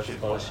call it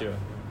scholarship.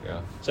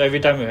 Yeah. So every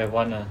time you have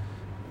one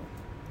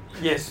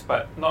Yes,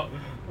 but not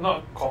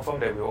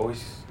confirmed that we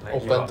always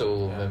open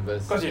to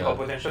members. Because you got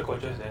potential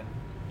coaches then.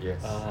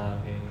 Yes.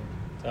 Okay.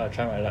 So I'll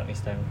try my luck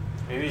next time.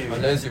 Maybe you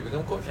unless you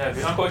become coach. Yeah,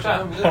 become coach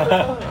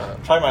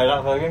Try my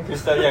luck again,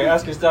 Crystal. Yeah, I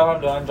asked Crystal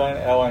want to join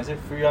L1. I said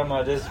free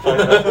just try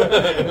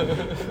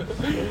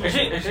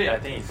Actually I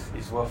think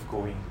it's worth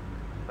going.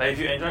 Like if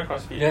you enjoy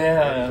CrossFit,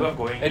 it's worth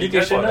going.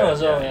 Educational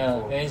also,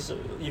 And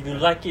if you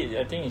like it,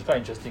 I think it's quite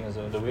interesting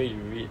also. The way you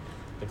read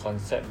the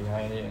concept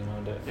behind it and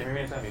all that. Maybe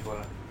next time we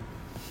go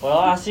Well,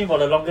 I asked him for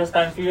the longest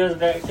time, 3 years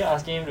back, keep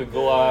asking him to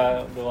go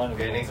don't want to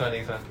go. Okay, next one.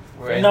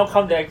 When now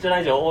come to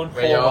actualize your own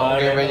form.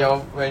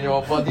 When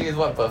your body is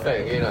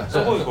perfect again.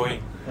 So who is going?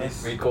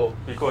 Rico,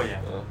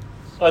 yeah.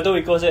 So I told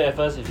Rico said at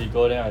first if he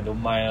go then I don't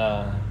mind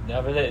Then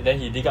after that, then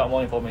he dig out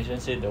more information,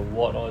 said the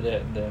ward all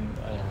that, then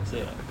I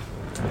said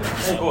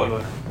Who go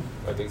alone?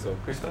 I think so.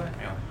 Crystal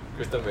没有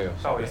Crystal 没有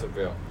Crystal 不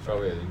要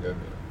Shaw 也应该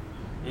没有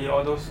He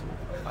all those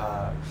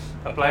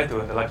apply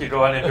to the lucky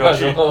draw one and 不要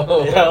去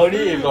Yeah,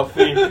 only if got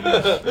free.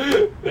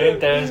 Then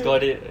Terence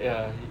got it.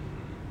 Yeah.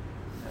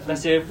 那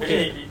些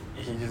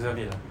he deserve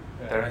it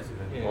Terence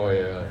deserve it. Oh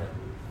yeah.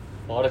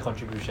 For all the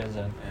contributions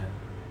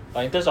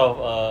But in terms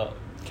of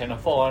can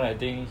afford one, I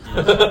think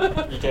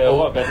he can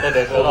afford better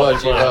than a lot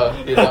of people.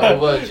 Overachiever. He's an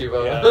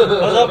overachiever.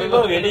 A lot of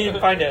people really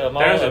find that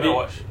amount Terence a will bit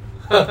watch.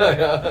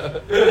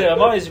 The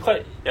amount is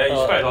quite.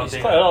 It's quite a lot. It's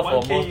quite a lot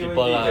for most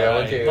people lah. Yeah,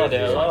 Right? okay. Not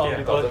that a lot of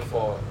people.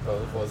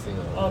 1,400 Sing.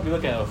 A lot of people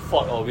can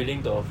afford or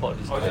willing to afford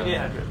this. Or is it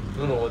 800?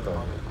 No,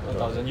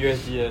 1,000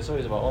 USD, so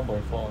it's about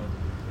 1.4.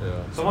 Yeah.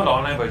 Some of the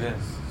online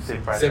versions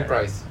same price. Same right?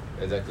 price,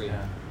 exactly.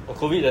 Yeah. For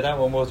COVID that time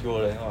almost go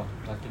leh. Oh,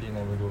 luckily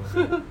never go.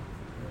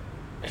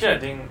 Actually, I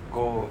think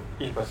go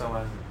in person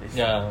one. Is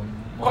Yeah.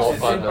 Because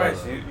it's More same fun,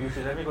 price. You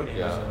should let me go to in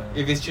Yeah. person.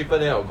 If it's cheaper,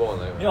 then I'll go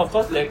online. Yeah, of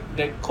course,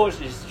 that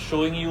coach is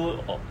showing you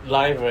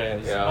live, right?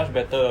 It's Yeah. much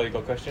better. You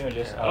got question, you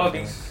just A lot of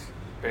things.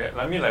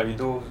 I mean, like we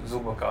do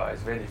Zoom workout.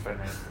 It's very different,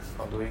 right?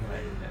 From doing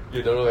like.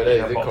 You don't know whether in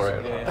is a it box.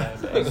 correct or Yeah,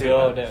 not. the angle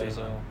of that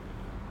also.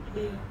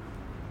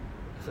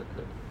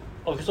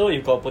 Okay, so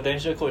if got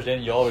potential coach,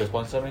 then you're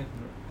responsible, man.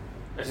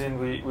 As in,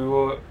 we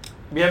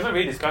haven't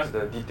really discussed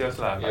the details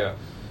lah. But Yeah.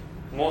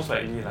 most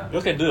likely lah.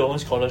 You can do your own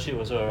scholarship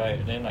also, right?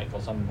 And then like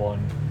got some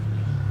bond.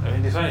 I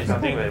mean, this one is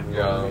something that we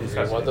Yeah, will we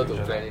discuss. wanted in to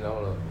the plan future it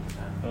out. lah.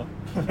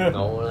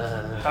 No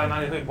lah. 他哪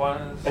里会关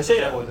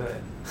Actually- shareholder?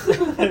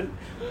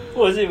 Who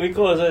was it?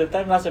 Rico also. The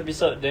time last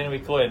episode, then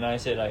Rico and I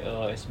said like,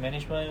 as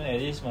management, at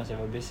least must have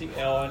a basic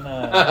L one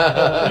lah.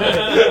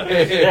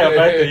 Yeah,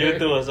 apply to you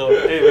too also.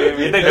 Hey,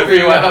 we take the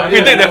free one.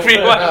 We take the free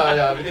one.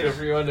 Yeah, we take the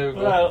free one. Then we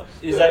go. Well,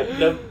 it's like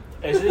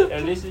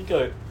at least 一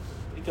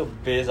个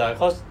base ah.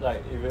 Cause like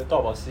if you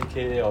talk about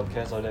CK or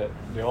CAS or that,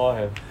 they all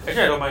have.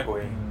 Actually, I don't mind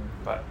going,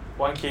 but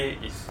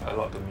 1K is a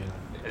lot to me lah.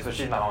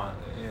 Especially now.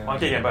 Yeah.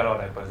 1K can buy a lot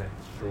of diapers.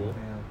 True.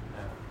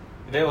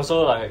 Yeah. Then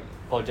also like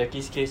for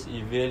Jackie's case,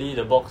 if really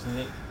the box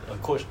need a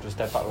coach to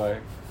step up, right?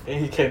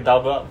 Then he can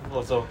double up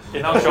also.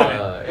 Now show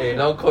man. Hey,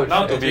 now coach.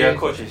 Now to be a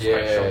coach is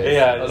quite yeah, short.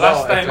 Yeah, a lot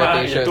Last of time in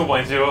expectation.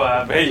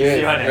 2.0 very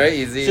easy one. Very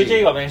easy.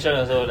 CK got mentioned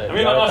also. Like, I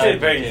mean, not say time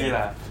very CK. easy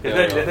lah. Yeah.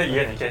 Later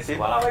you can say,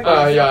 wow,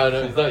 Yeah,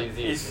 no, it's not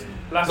easy. It's,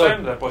 last No.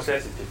 time the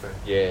process is different.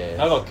 Yeah.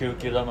 Now got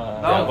curriculum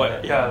ah. Now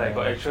Yeah. got like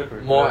got actual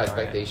curriculum. More right?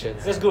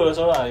 expectations. That's good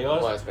also lah. You all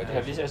More have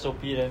expectations. this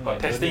SOP then. Got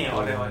like, testing and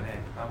don't all need that to- one.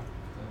 Now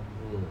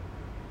Mm.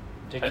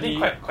 Jackie, I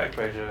think quite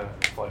pressure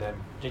for them.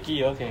 Jackie,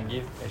 you all can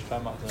give extra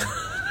marks.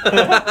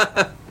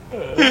 Ah.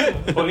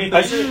 Only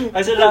I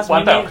said last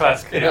one type of minute.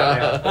 class.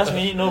 Yeah. Last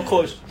minute no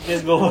coach.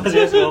 Just go first.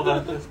 Just go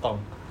first. Just stop.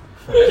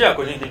 Actually, our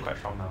coaching team quite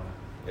strong now. Lah.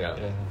 Yeah.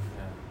 Yeah.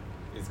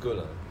 Yeah. It's good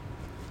lah.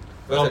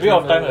 A bit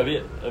of time, a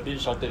bit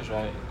shortage,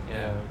 right?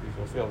 Yeah.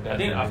 With a few of them. I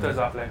think after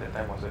Zaf left, that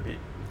time was a bit.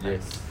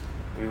 Yes.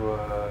 We were.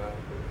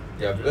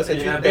 Yeah, because In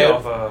actually a bit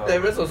of a-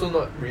 Terrence also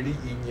not really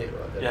in yet.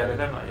 Right, Yeah, that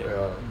time not yet.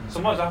 Yeah. So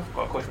much Zaf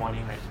got coach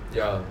morning, right?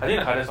 Yeah. I think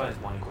the hardest one is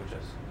morning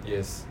coaches.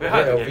 Yes. Very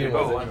hard to get Alvin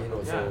people who wasn't want in to-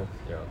 also.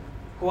 Yeah.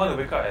 Who want to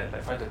wake up at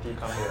like 5:30,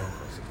 come here at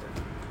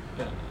 6:30?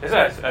 Yeah.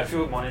 That's why I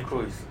feel morning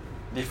crew is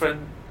different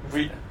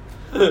breed,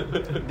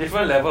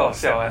 different level of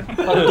siao one.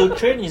 But to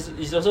train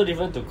is also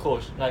different to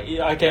coach. Like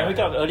I can Yeah. wake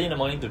up early in the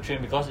morning to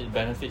train because it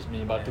benefits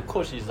me. But to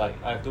coach is like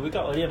I have to wake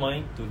up early in the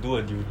morning to do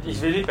a duty.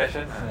 It's really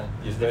passion.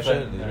 Yeah. It's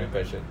different, passion. It's yeah. really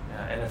passion.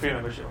 Yeah, and a free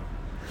membership.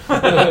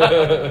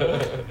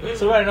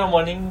 So right now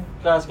morning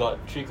class got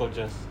 3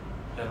 coaches.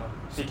 Yeah, lor.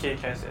 CK,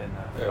 Cass, and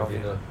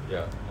Alvin, Alvin.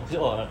 yeah.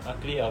 Oh,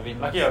 luckily Alvin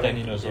Lucky stand Alvin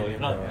in also. came If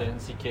in, not, yeah. then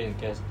CK and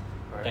Cass.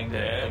 Right. Thank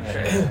Damn, them.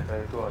 shit. The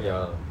two of them.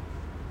 Yeah.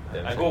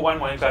 Damn I shit. go one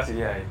morning class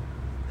already, I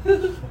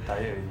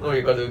tired No, already.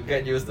 you got to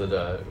get used to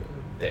that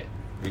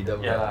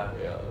rhythm. Yeah lah. lah.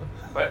 Yeah.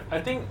 But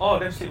I think all of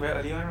them sleep very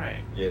early one,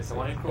 right? Yes. The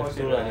morning crew all Have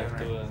sleep to very lah, early have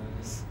one, to right?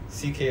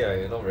 CK,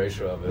 I'm not very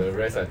sure, but the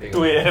rest I think.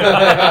 2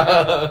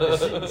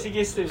 a.m. CK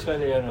sleeps quite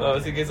late.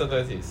 CK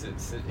sometimes he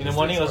In the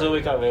morning also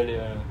wake up very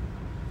late. One.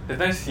 The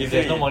times he If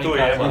there's say no morning 2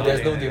 class, a.m. If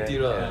there's no or something duty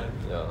like lah. that.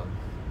 Yeah.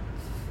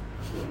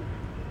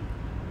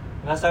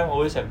 Last time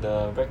always have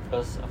the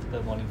breakfast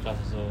after morning class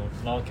also.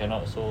 Now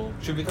cannot. So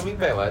Should be coming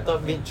back. I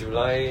thought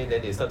mid-July,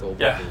 then they start to open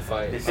Yeah, to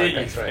 5. they say 5 if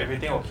packs, right?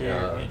 everything okay,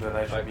 Yeah,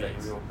 mid-July should 5 be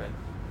packs. reopen.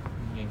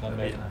 you can A come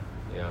bit back. lah.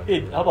 Yeah. Hey,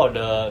 how about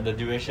the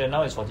duration?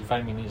 Now it's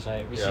 45 minutes,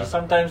 right? Which Yeah. is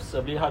sometimes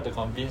a bit hard to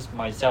convince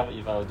myself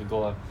if I were to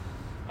go.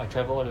 I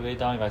travel all the way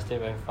down if I stay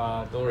very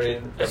far. Don't worry.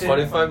 train- The As in-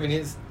 45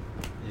 minutes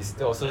is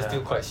also Yeah.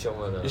 still quite xiong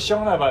one. It's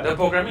strong lah, but The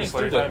programming is it's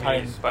still the 45 time.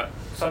 minutes, but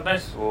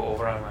sometimes will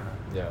overrun one.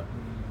 Yeah.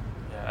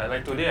 Yeah,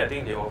 like today I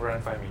think they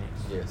overrun 5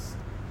 minutes. Yes.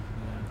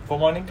 For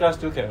morning class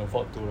still can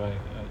afford to, right?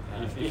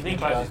 Yeah. If Evening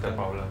class is the then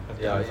problem. have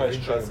to Yeah, be quite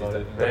evening strict class is about the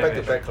it. Very,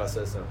 back-to-back very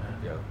classes.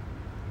 Yeah. Yeah.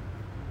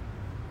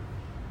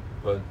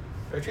 But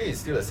actually, it's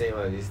still the same.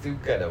 You still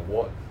get a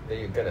ward, then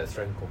you get a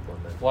strength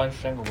component. One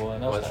strength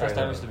component. One Last strength,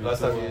 time used to be last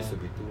two, time it used to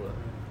be 2 lah.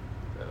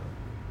 Yeah.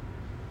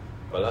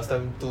 But last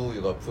time 2,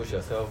 you got push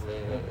yourself.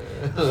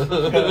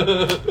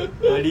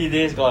 Early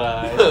days got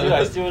lah.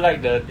 I still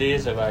like the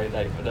days where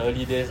like the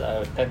early days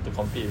I tend to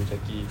compete with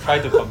Jackie. Try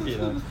to compete.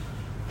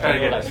 Try to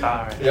get like, the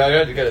star, right? Yeah, you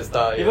have to get a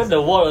star. Even yes.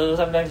 the wall also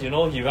sometimes he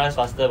runs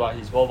faster but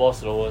his ball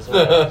slower. So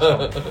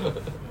like,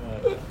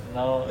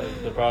 now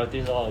the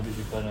priorities are all a bit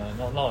different.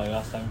 Not like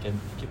last time can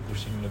keep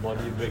pushing the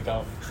body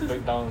breakdown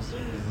is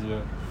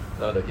easier.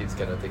 Now the kids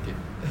cannot take it.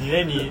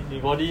 你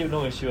body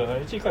no issue.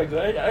 Actually quite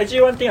good.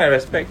 Actually one thing I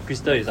respect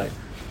Crystal is like,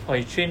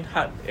 he trained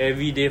hard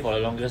every day for the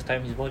longest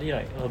time. His body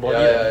her body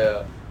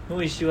Yeah. no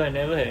issue. I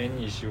never had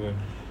any issue.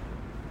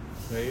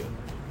 Very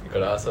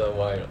Gotta ask her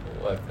why.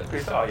 What happened?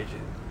 Crystal our age.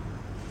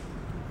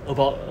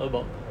 About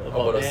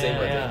the same,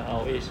 I think.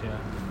 our age,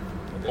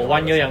 or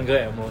 1 year younger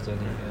at most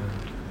only. I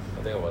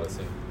think about the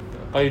same.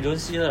 But you don't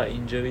see her like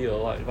injury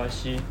or what. But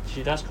she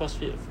does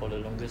CrossFit for the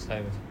longest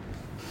time.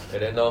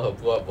 And then now her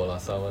pull-up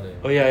bolasa one.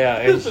 Oh yeah,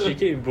 and she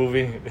keep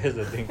improving. That's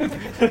the thing.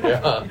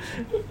 Yeah.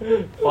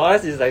 For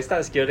us, it's like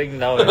start scaling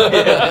down.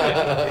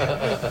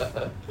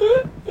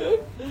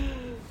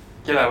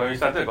 Okay lah, when we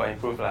started got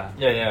improve lah.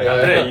 Yeah.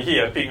 After that you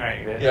hit a peak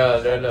right. Then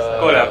Then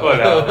go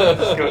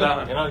liao. Scale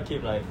down. Cannot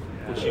keep like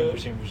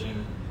pushing.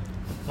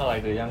 Not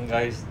like the young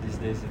guys these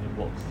days in the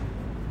box.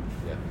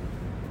 Yeah.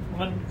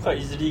 Man quite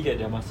easily get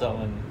their muscle up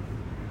one.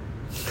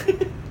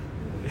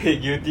 Hey,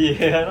 guilty.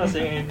 I'm not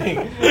saying anything.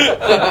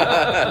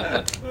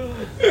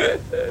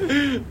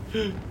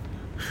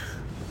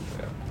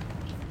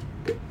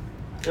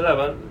 Yeah,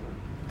 but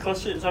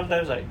CrossFit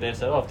sometimes like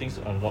there's a lot of things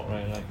to unlock,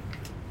 right? Like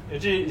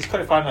actually it's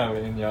quite fun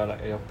when you're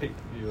like at your peak,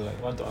 you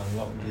like want to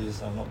unlock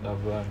this, unlock the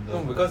other.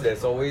 No, because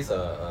there's always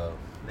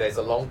there's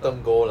a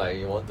long-term goal, like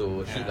you want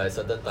to hit like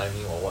certain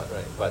timing or what,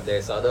 right? But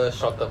there's other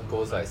short-term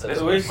goals like certain.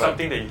 There's always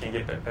something that you can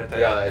get better.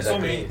 Yeah, There's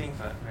exactly. so many things,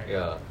 right?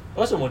 Yeah.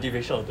 What's the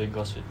motivation of doing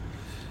CrossFit?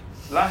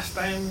 Last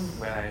time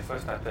when I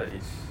first started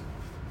is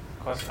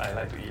because I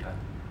like to eat.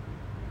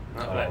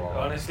 Like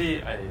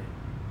honestly, I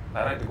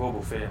like to go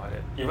buffet and all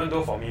that. Even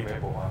though for me very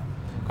bohua.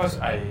 Because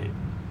I'm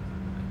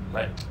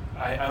a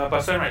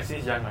person right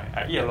since young right,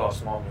 I eat a lot of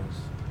small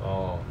meals.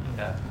 Oh.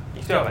 Yeah.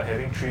 Instead of like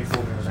having 3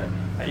 full meals, right,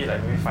 I eat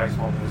like maybe 5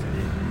 small meals a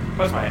day.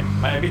 Because my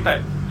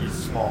appetite is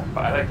small,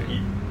 but I like to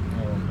eat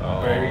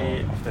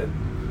very often.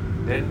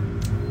 Then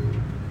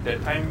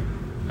that time,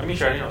 I mean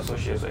Charlene also,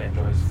 she also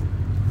enjoys food.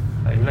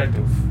 Like we like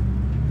to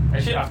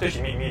actually after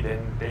she met me,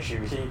 then she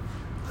really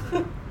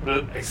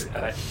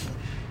like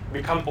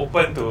become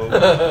open to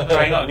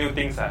trying out new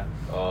things.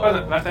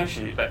 Because last time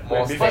she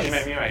before she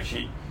met me right,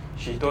 she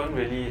don't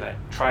really like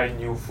try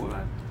new food.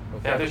 Okay.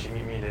 Then after she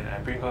meet me, then I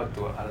bring her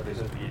to other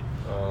places to eat.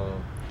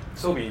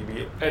 So we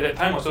at that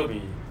time also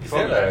we is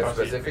there like a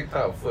specific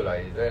type of food,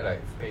 like is there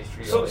like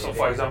pastry? So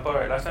for example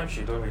right, last time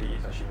she don't really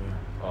eat sashimi.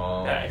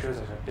 Then I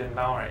introduced sashimi. Then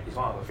now right, it's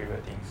one of her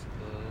favorite things.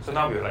 So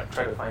now we like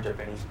try to find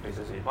Japanese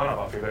places to eat. One of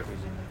our favorite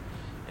cuisine.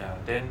 Yeah.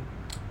 Then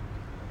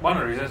one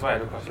of the reasons why I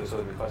do CrossFit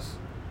also is because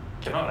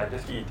cannot like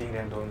just keep eating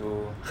then don't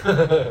do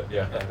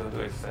don't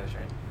do exercise,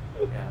 right?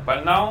 Yeah.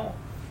 But now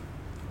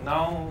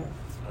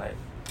like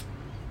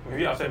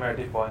maybe after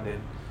Meredith born,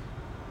 then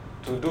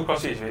to do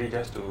CrossFit is really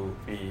just to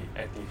be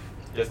active.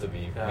 Just to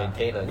be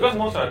maintained. Because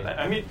most of the time,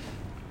 I mean,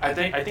 I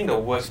think the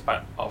worst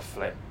part of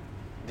like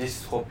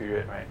this whole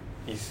period, right,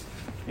 is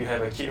you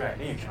have a kid, right,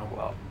 then you cannot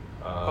go out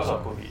because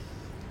of COVID.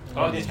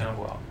 All of these cannot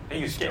go out.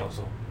 Then you scared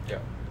also. Yeah.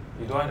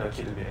 You don't want your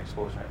kid to be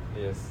exposed, right?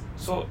 Yes.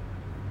 So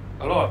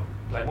a lot of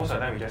like most of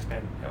the time we just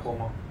spend at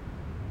home.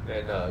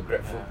 Then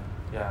grab food.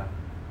 Yeah.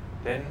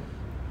 Then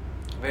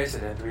very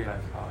sedentary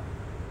life.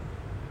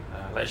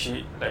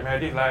 Like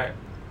Meredith like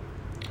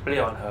play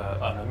on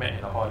her mat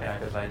in the hall, then I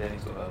just lie there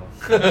next to her.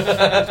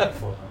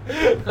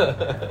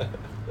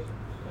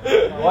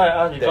 Why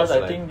I ask? Because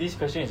I think this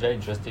question is very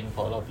interesting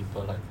for a lot of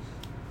people. Like,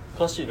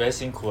 CrossFit very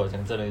辛苦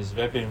it's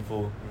very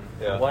painful.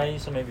 Yeah. Why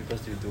so many people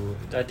still do?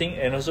 I think,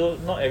 and also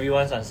not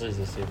everyone's answer is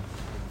the same.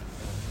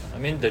 I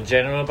mean, the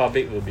general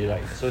public will be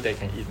like, so they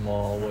can eat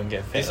more, won't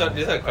get fat.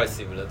 This one quite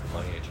similar to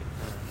mine actually.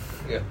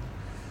 Yeah.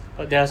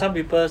 But there are some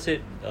people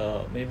said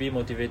maybe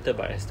motivated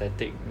by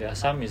aesthetic. There are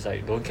some is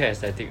like don't care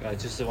aesthetic. I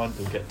just want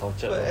to get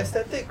tortured. But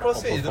aesthetic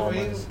CrossFit you don't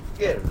really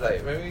get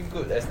like very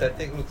good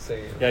aesthetic looks.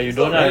 Yeah, you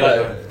don't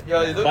have. You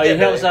don't but get it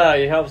helps.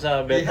 It helps.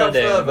 Better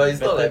than. But it's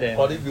not like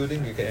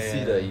bodybuilding. You can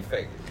see the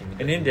effect.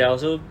 And then there are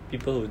also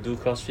people who do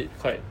CrossFit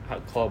quite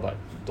hardcore but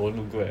don't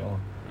look good at all.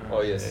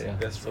 Oh yes,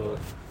 that's true.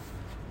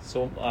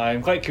 So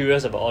I'm quite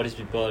curious about all these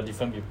people,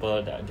 different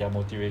people, their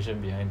motivation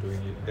behind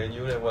doing it. Then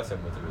what's your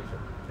motivation?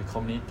 The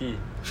community.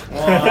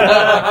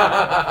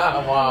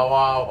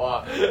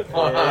 Wow.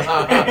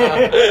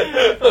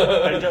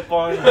 100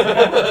 points.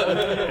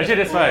 Actually,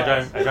 that's why I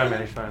joined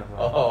management.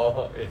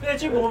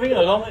 Actually, moving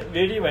along,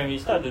 really, when we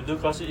start to do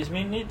CrossFit, it's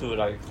mainly to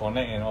like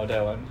connect and all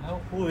that one.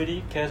 Who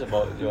really cares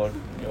about your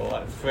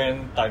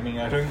friend timing?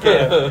 I don't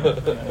care.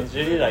 It's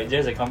really like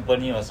just a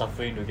company or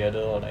suffering together,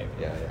 or like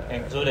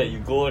and so that you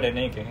go and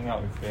then you can hang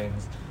out with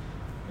friends.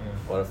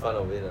 For the fun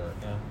of it,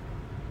 yeah. I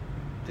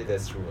think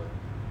that's true.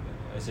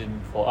 As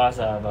in for us,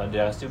 but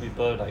there are still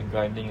people like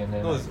grinding and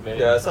then. No,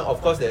 there are some.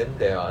 Of course, then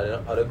there are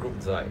other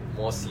groups like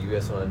more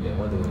serious one. They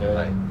want to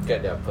like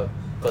get their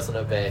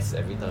personal best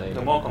every time.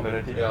 The more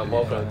competitive. Yeah,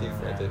 more competitive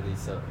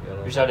athletes.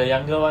 Which are the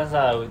younger ones?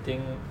 I would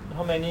think.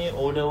 How many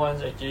older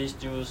ones actually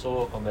still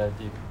so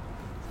competitive?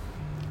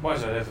 What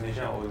is your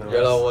definition of older?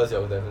 Yeah, what's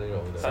your definition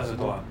of older? 30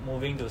多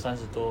Moving to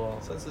 30多。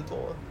30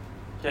多。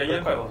Yeah,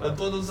 Ian quite old. 很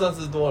多都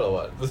30多了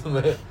，what？不是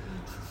咩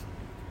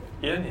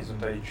 ？Ian is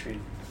 33.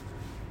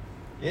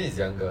 Ian is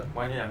younger.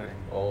 1 year younger than me.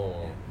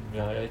 Oh.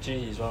 Yeah,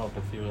 actually he's one of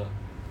the few lah.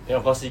 Then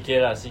of course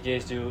CK lah.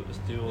 CK still.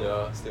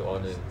 Yeah, still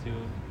on it.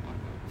 Still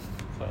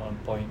quite on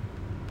point.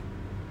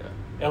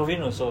 Yeah.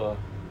 Alvin also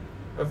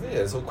Alvin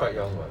is also quite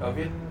young, right?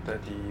 Alvin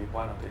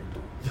 31 or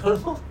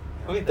 32.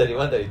 Only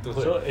 31, 32.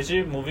 So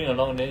actually moving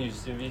along, then you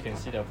still can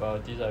see their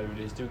priorities are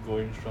really still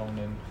going strong.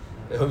 Then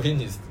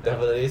Alvin is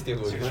definitely still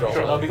going strong.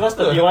 no, because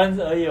 31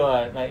 early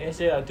what, like let's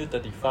say until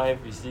 35,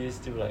 we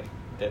still like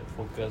that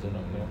focus and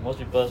all. Most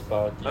people's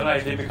priority. No,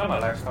 if they become a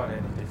lifestyle,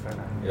 then it's different.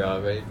 Yeah,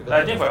 very.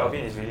 I think for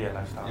Alvin, it's really a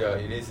lifestyle. Yeah,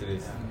 it is. Yeah.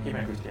 Him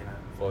and Christina.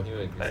 For him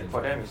and Christina. Like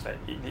for them, it's like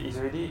it's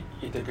already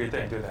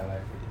integrated into their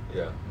life.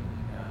 Yeah.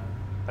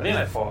 I think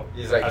like for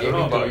it's like I don't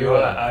know about you,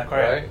 correct.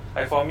 Right?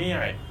 Like for me,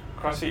 right,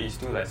 CrossFit is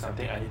still like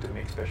something I need to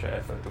make special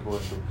effort to go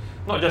into.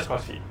 Not just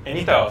CrossFit,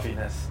 any type of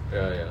fitness.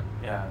 Yeah.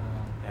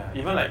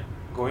 Even like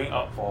going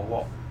out for a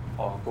walk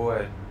or go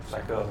and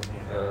cycle or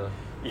something.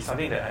 It's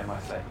something that I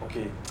must like.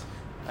 Okay,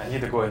 I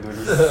need to go and do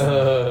this.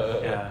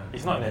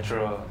 It's not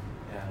natural.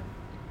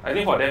 I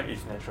think for them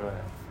it's natural.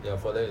 Yeah,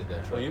 for them it's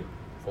natural. For you?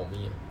 For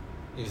me,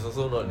 it's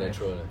also not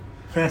natural.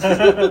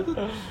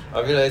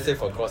 I mean, let's say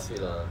for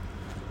CrossFit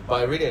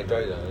but I really enjoy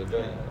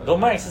it. Don't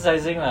mind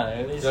exercising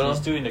At least it's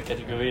still in the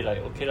category like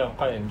okay I'm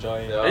quite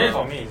enjoying. I think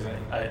for me it's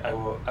like I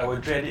will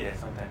dread it at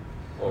some time.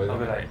 I'll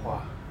be like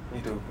wow.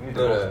 Need to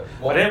go.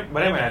 But then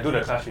when I do the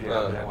class video,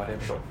 I'll be like, wow,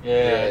 damn short.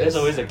 Yeah, that's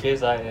always the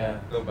case,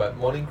 No, but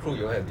morning crew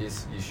you don't have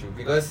this issue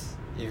because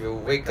if you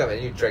wake up and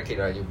you drag it,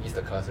 right, you miss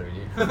the class already.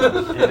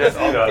 You just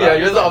off the alarm. Yeah,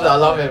 you just off the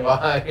alarm and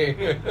bye.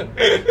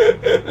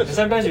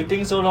 Sometimes you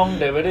think so long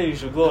that whether you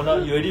should go or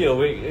not, you already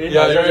awake.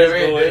 Yeah,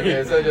 you're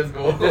awake. So just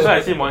go. That's why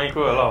I see morning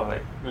crew a lot of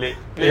like late.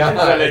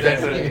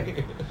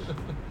 Exactly.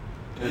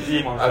 The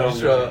team on I'm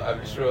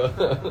sure.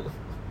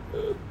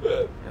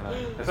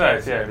 That's why I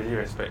say I really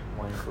respect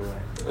morning crew.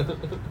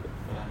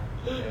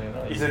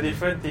 It's a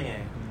different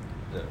thing.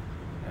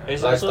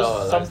 It's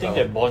also something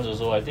that bonds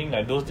also. I think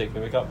like those that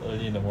can wake up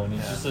early in the morning,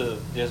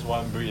 just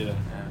one breed.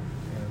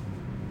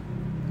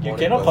 You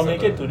cannot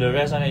communicate to the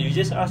rest. You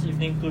just ask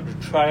evening crew to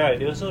try. Right?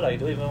 They also like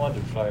don't even want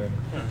to try.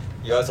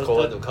 You ask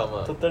Cohen to come.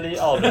 Totally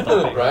out of the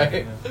topic.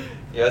 Right?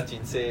 You ask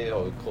Jinsei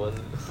or Cohen,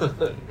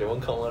 they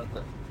won't come on.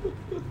 You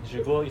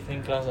should go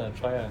evening class and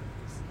try.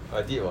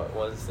 I did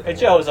once.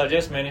 Actually, I would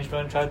suggest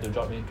management try to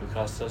drop into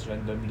classes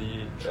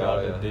randomly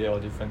throughout the day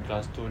or different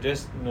class to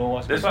just know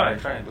what's. That's what I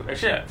try to do.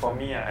 Actually, for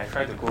me, I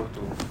try to go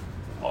to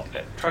all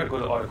the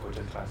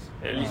coaches class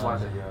at least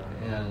once a year.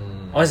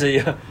 Once a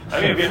year. I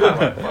mean, a bit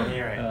hard for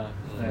me, right?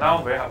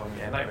 Now very hard for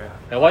me. At night very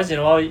hard. Like once in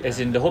a while, as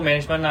in the whole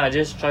management, I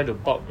just try to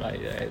pop like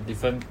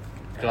different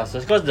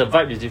classes because the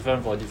vibe is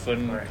different for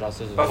different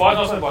classes. But for us,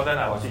 also important.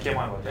 For CK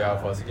more important.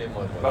 Yeah, for CK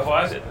more important. But for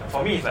us,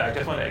 for me, it's like I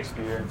just want to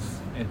experience.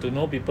 And to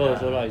know people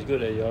also it's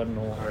good that you all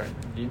know. Correct.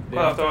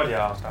 Because after all, they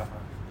are our staff.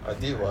 I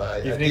did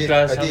evening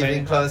class. I did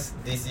evening class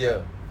this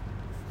year.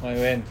 I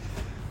went.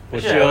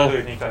 Actually, I never do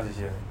evening class this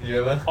year.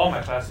 You never? All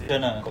my class.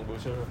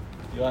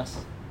 You ask.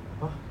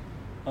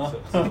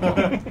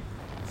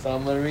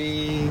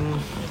 Summary.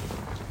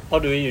 How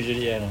do we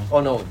usually end? Oh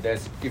no, if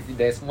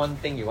there's one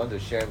thing you want to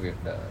share with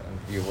the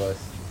viewers,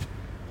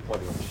 what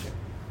do you want to share?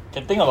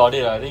 Can think about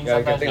it. I think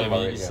sometimes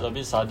it's a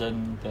bit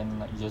sudden, then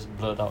like you just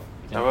blurt out.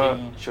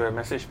 Should have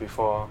messaged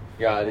before.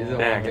 Yeah, this is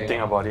then I can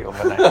think about it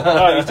overnight.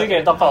 You still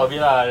can talk out a bit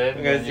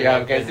then you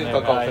can still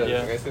talk about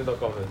it.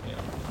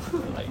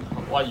 Like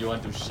what you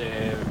want to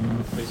share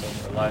based on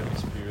your life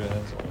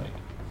experience or like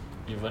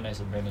even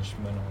as a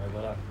management or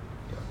whatever lah.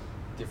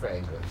 Different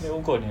angles. 没有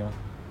问过你吗？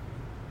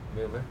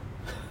没有咩？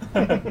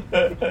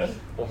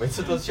我每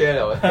次都 share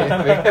了，每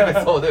个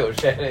episode 我都有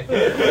share 嘞。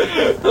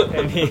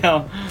你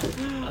要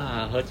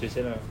喝酒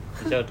先了，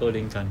比较多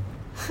灵感。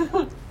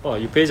Oh,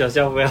 you pace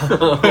yourself well.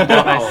 Wow,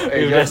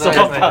 you nice.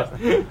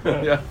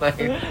 Yeah,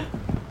 nice.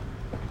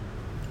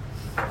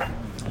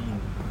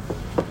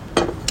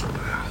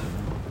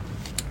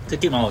 这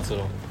cake 蛮好吃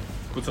咯，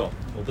不错。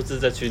我不是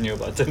在吹牛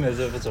吧，真的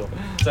是不错。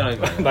在哪里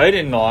买？买一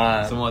点暖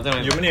啊。什么在哪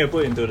里？有没有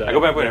put into the? I go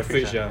back put in the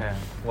fridge.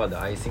 What the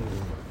icing?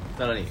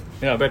 在哪里？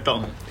没有 bread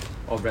dog.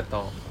 Oh, bread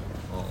dog.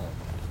 哦。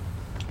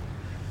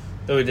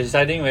So we're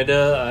deciding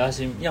whether I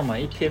ask him 要买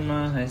一片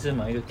吗，还是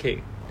买一个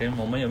cake？ then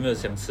我们有没有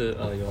想吃？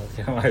有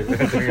想买这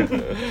个。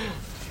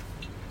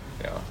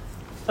Yeah.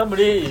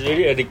 Somebody is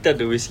really addicted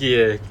to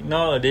whiskey.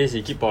 Nowadays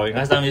he keep pouring.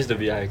 Last time used to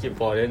be I keep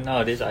pouring.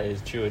 Nowadays I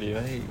chill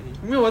already.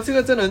 没有啊，这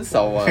个真的很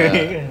少啊，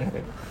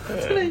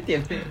真的一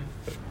点。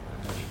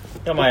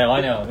要买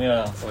完了没有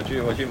了？我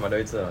去买了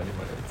一次啊，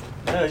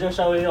还有就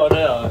稍微 order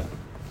了。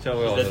稍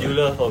微 order. The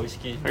dealer for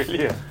whiskey.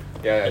 Really?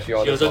 Yeah, she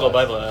ordered. She also got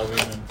buy for Alvin.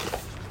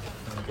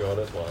 She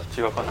ordered for us.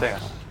 She got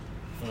contact.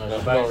 She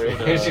buy through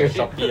the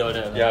Shopee all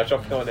that. Yeah,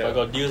 Shopee all that. But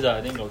got deals.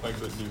 I think got quite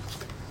good deals.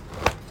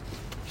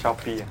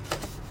 Shopee.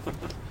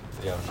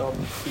 Yeah,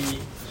 Shopee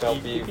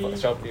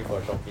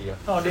for Shopee.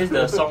 Nowadays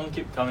the song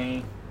keep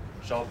coming.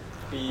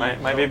 Shopee.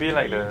 My baby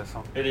like the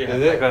song. Really?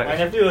 Is it? My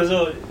nephew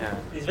also. Yeah.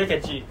 It's very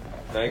catchy.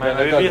 My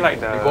baby like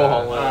the. 李国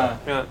宏啊。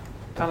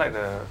他 like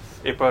the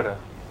April the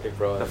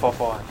 4/4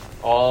 one.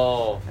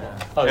 Oh.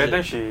 Yeah. Every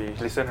time she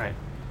listen right.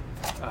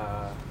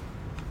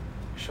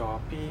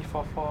 Shopee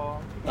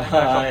 4/4.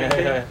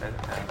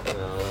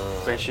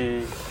 When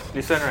she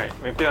listen right,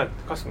 maybe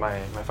because my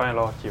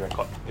father-in-law he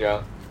record.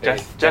 Yeah.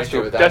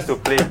 just to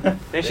play.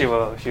 Then she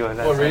will dance.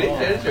 Oh really?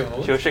 Then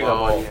she will shake her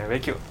body. Very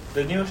cute.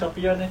 The new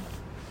Shopee one 呢？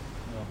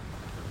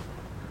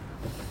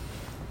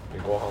 你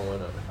国行文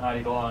啊？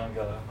你讲那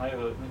个，还有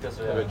那个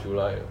谁那个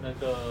July 那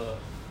个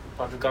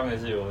巴珠刚也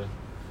是有的。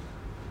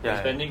Yeah.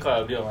 Spending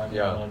quite a bit of money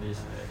Yeah. on all these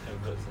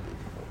adverts.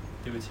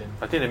 丢钱。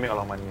 I think they make a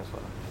lot of money also.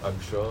 I'm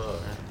sure.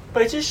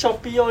 But actually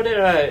Shopee all that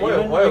right.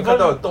 我有看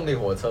到动力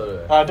火车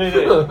的。对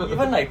对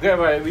even like Grab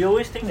right, we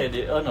always think that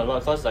they earn a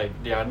lot because like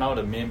they are now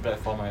the main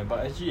platform right.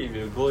 But actually if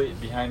you go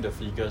behind the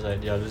figures right,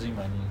 they are losing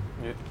money.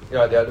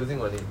 Yeah, they are losing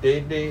money.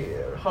 They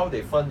how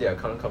they fund their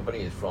current company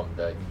is from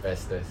the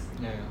investors.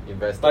 Yeah.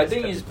 Investors. But I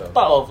think capital. it's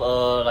part of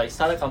like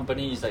startup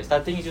company is like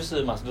starting 就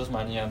是 must lose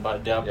money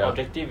but their Yeah.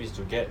 objective is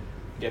to get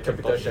capital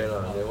people share in.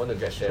 They want to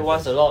get share. So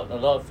once a lot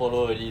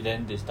follow already,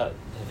 then they start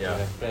to Yeah.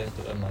 have plans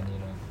to earn money.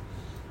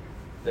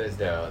 That is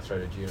their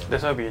strategy.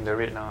 That's why we're in the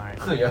red now, right?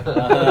 Yeah.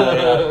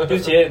 丢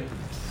钱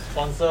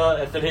sponsor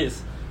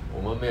athletes.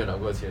 我们没有拿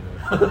过钱的。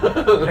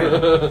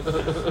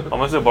我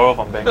们是 borrow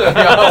from bank.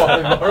 Yeah,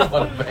 we borrow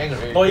from the bank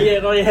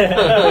already. Not yet.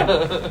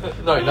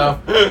 Not enough.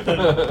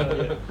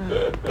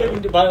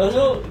 But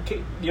also,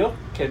 you all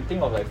can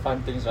think of like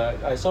fun things,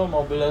 right? I saw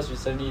Mobilus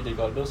recently. They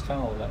got those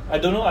kind of like I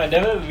don't know. I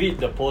never read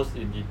the post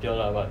in detail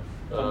lah, but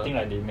something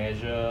like they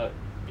measure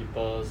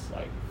people's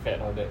like fat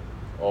or that.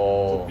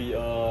 Oh. Could be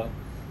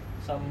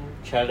some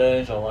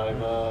challenge or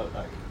whatever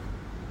like.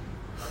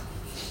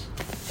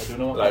 I don't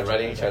know. Like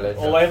running challenge.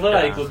 Or whatever, Yeah.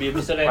 like it could be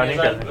miscellaneous.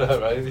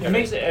 Running It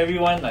makes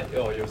everyone like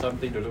you have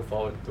something to look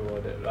forward to all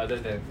that, rather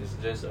than it's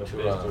just a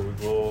place to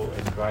go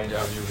and grind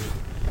every week.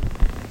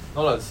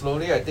 No,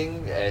 slowly I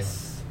think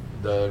as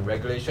the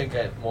regulation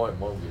get more and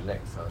more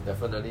relaxed,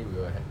 definitely we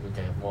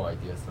can have more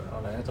ideas.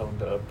 Or like 那种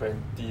The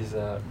Apprentice,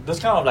 those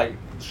kind of like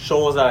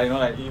shows, you know,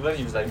 like even if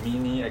it's like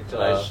mini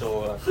actualized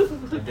show,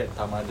 can get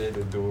Tamade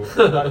to do.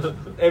 But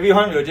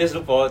everyone will just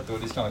look forward to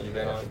this kind of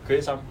event,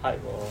 create some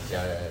hype or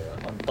Yeah.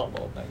 on top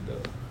of like the.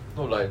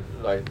 No, like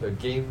the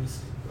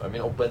games. I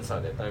mean, opens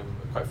at that time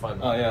quite fun.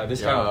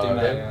 This kind of thing.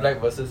 Then black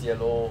versus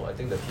yellow. I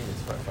think the team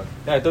is quite fun.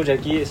 Yeah, I told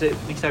Jackie, I said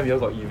next time you all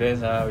got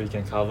events, we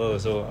can cover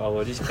also.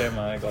 Our this camp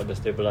got the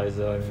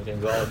stabilizer, we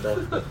can go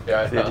outdoors.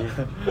 Yeah.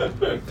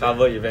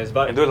 Cover events,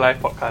 but And do live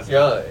podcast.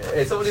 Yeah.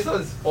 Some of this one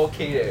is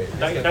 4K.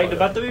 like the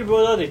Buttery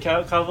Brother, they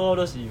cover all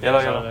those events.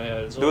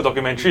 Yeah. So do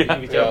documentary.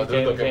 We can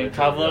documentary,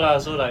 cover lah.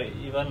 So like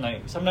even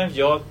like sometimes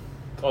you all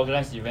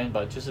organize events,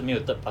 but 就是没有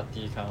third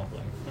party kind of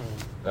like.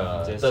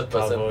 Just third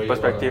person cover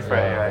perspective, it,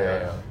 right?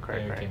 Yeah.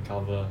 Correct. You Correct. can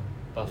cover.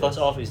 But first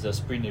off is the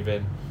sprint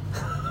event.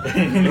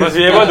 You must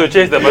be able to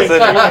chase the person.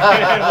 No.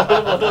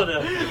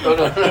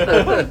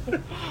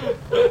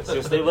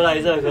 有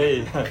stabilizer 可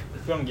以，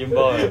不用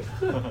gimbal 的。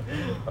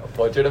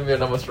我觉得没有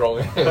那么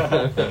strong.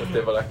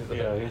 Stabilizer.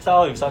 Yeah,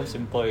 start with some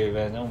simple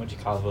event, 然后我们去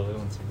cover 这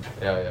种情况。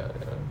Yeah.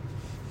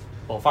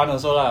 For fun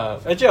also lah.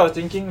 Actually, I was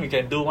thinking we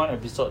can do one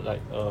episode like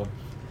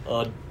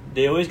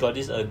they always got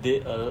this a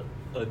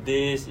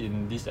days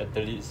in these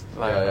athletes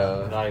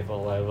life or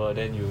whatever.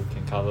 Then you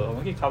can cover.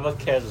 We can cover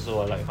cares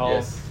also like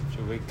how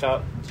she wake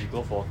up, she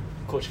go for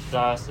coach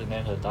class, and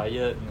then her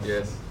diet.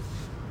 Yes.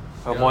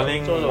 Her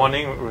morning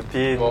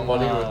routine.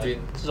 Morning routine.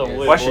 这种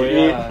What she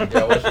eat.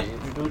 Yeah, what she eat.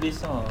 You do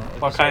this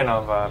What kind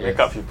of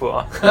makeup she put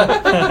on?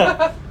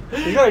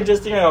 It's quite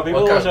interesting right?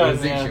 People What watch kind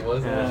of right? music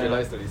she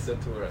likes to listen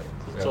to, right?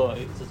 做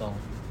这种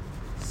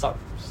sub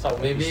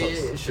Maybe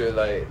episodes. should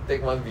like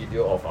take one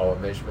video of our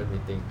management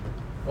meeting.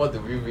 What do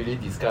we really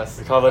discuss?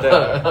 We cover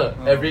that.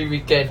 Every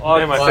weekend.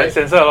 They must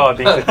censor a lot of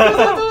things.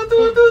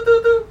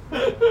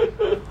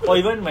 Or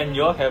even when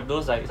you all have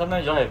those like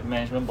sometimes you all have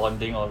management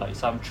bonding or like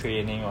some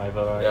training or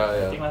whatever, right?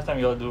 Yeah. I think last time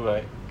you all do,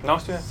 right? Now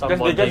still, Some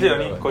because they just did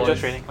bonding, only coaches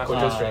training class.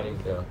 Coaches training,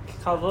 yeah.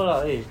 Cover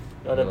lah,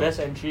 you're the best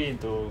entry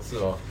into. 是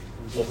哦，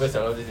我没有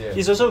想到这些。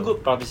 It's also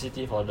good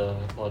publicity for the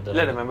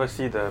Let the members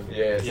see the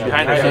Yes. yeah,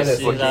 behind the scenes.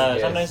 scenes lah.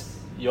 Yes. Sometimes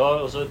you all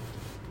also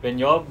when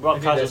you all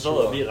broadcast Maybe that's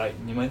also a true, bit like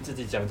你们自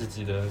己讲自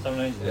己的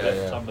sometimes you Yeah, get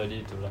yeah.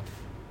 somebody to like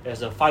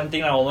as a fun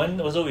thing lah. 我们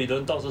also we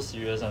don't talk so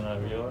serious one lah.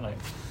 We all like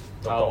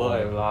cover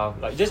and laugh.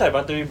 Like just like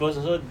Buttery Bros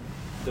also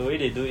the way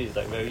they do it is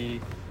like very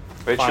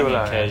very fun chill and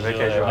lah, casual, very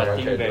casual. like,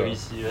 nothing casual. very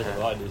serious about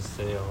what they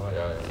say or what.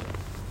 Yeah.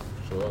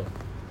 Sure.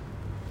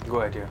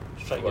 Good idea.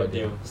 Strike Good a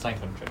idea. deal, sign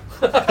contract.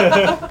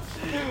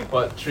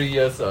 What 3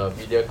 years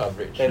media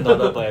coverage?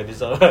 $10 per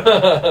episode.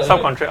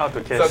 Subcontract out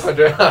to kids.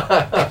 Subcontract.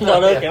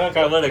 $10 cannot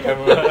cover the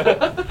camera.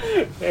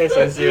 Very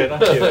expensive, not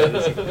cheap.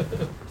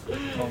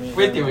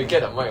 Wait till we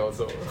get a mic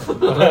also.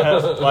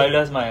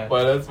 Wireless mic.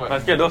 Wireless mic.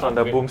 Must get those on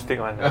the boomstick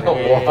one.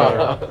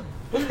 Wow.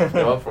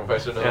 That one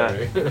professional. Yeah.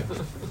 Right?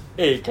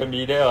 Hey, it can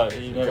be there,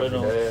 you never can be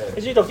know. there.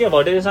 Actually, talking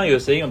about that, just now you were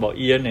saying about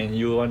Ian and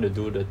you want to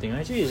do the thing.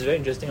 Actually, it's very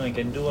interesting. You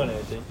can do one, I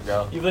think.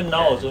 Yeah. Even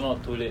now, also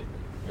not too late.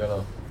 Yeah.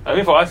 No. I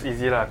mean for us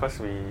easy lah, cause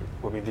we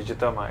will be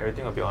digital ma,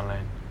 everything will be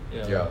online.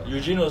 Yeah.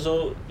 Eugene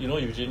also, you know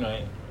Eugene,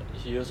 right?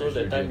 He also Who's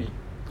that time Eugene?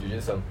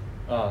 Eugene Sung.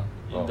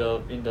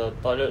 in the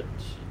toilet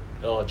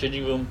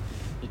changing room,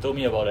 he told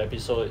me about the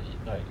episode.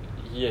 Like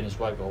he and his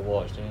wife got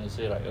watched, and he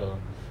said like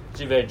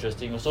actually very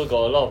interesting. Also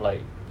got a lot of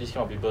like these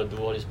kind of people do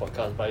all these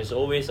podcasts, but it's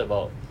always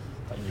about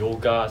like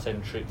yoga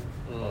centric,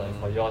 or like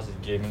for yours is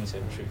gaming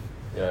centric.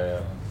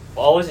 Yeah.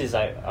 For ours is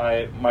like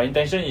my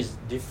intention is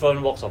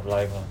different walks of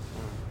life.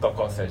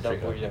 Talk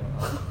centric.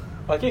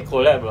 I can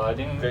collab, I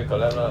think. Can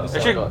collab lah.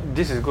 Actually,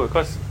 this is good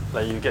because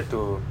like you get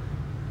to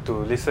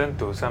listen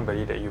to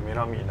somebody that you may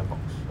not meet in the box.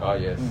 Ah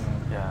yes.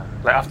 Yeah,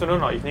 like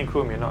afternoon or evening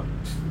crew may not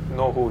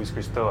know who is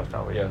Crystal or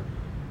Starway. Yeah.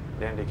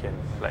 Then they can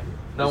like.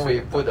 Now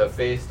we put a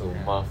face to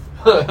Marv.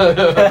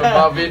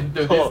 Marvin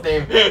to this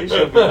name. You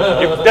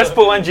just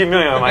put one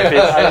Gmail on my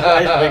face.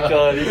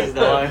 Icebreaker, this is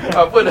the one.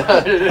 I'll put the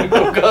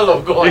Google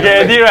logo. You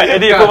can edit, right?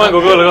 Edit, put one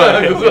Google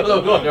logo. Google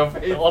logo on your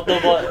face.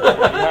 Autobot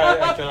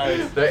behind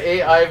actualize. The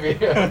AI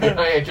behind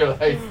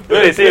actualize. You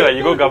know they say like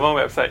you go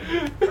government website,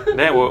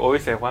 then we'll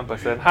always have one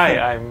person. Hi,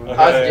 I'm.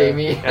 Ask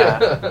Jamie.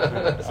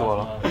 Yeah.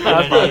 So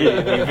Ask Marv.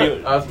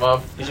 Ask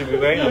Marv. You should be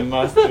wearing a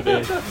mask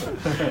today.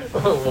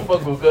 我放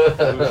Google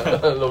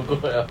logo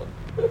了。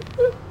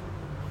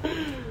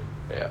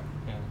Yeah.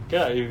 Okay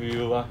lah, if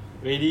you are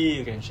ready,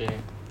 you can share.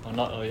 Or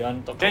not, or you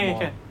want to talk more?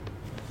 Can.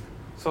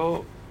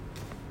 So,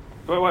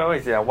 what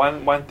is it?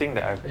 One thing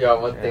that I.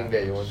 One thing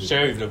that you want to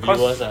share with the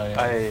viewers.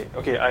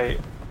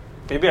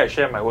 Maybe I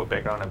share my work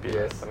background a bit.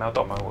 Yes. But now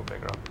talk my work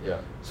background. Yeah.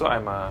 So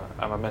I'm a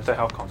mental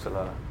health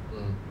counselor.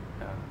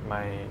 Yeah.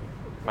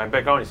 My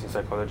background is in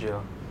psychology.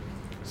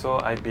 So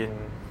I've been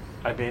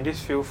in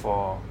this field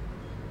for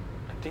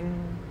I think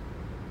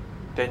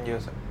 10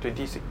 years,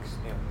 26,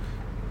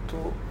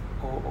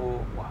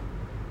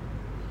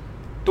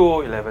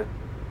 2011,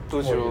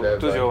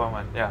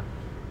 2011, yeah.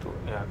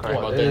 Correct.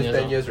 About 10 years.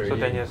 10 years already. So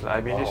 10 years.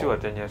 I've been in this field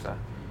for 10 years.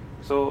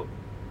 So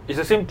it's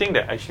the same thing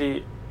that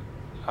actually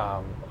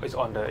it's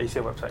on the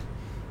ACF website.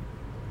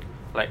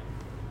 Like,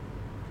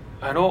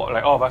 I know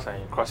like all of us are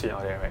in CrossFit and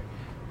all that, right?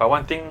 But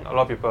one thing a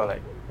lot of people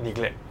like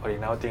neglect or they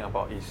now think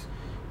about is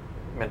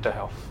mental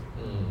health.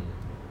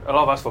 A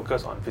lot of us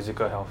focus on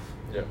physical health.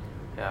 Yeah.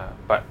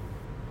 But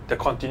the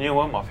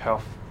continuum of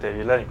health that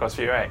we learn in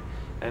CrossFit, right?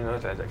 And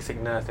there's like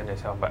sickness and there's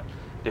health, but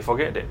they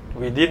forget that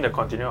within the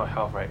continuum of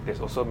health, right,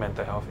 there's also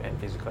mental health and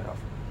physical health.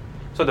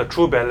 So the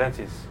true balance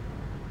is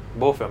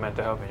both your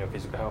mental health and your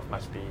physical health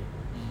must be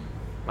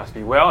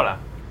well lah,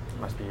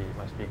 must be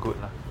good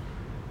lah.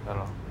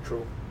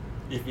 True.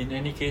 If in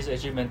any case,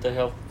 actually mental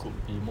health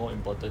could be more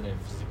important than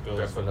physical.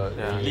 Definitely.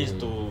 So it leads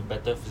to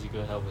better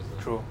physical health as well.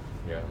 True.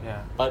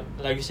 Yeah. But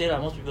like you said,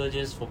 most people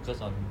just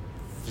focus on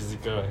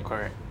physical, right?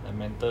 Correct. And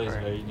mental is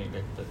very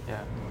neglected.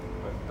 Yeah.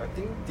 I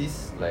think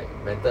this like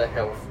mental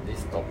health,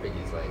 this topic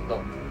is like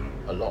not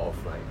a lot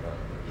of like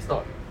it's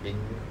not being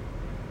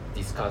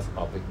discussed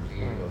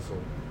publicly also.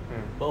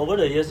 But over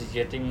the years, it's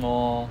getting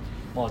more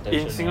attention.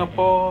 In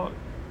Singapore,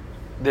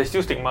 there's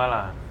still stigma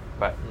lah,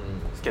 but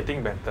it's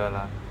getting better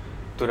lah.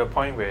 To the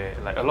point where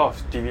like a lot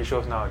of TV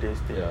shows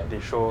nowadays they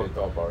show they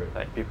talk about it.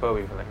 like people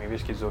with like maybe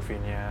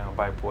schizophrenia or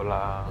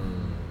bipolar,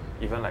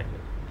 even like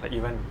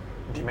even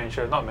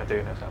dementia, not mental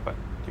illness but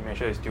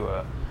dementia is still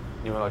a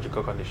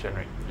neurological condition,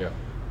 right? Yeah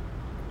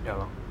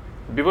lor.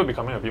 People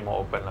becoming a bit more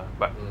open lah,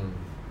 but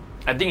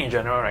I think in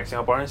general, right,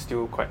 Singaporeans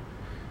still quite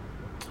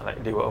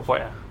like they will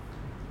avoid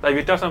like if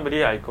you tell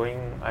somebody I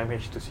going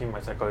IMH to see my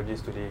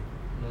psychologist today,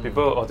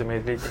 people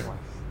automatically think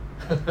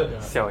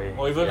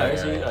or even like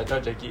actually I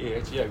tell Jackie,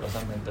 actually I got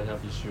some mental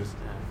health issues.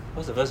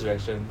 What's the first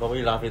reaction?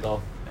 Probably laugh it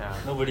off.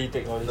 Nobody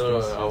take all these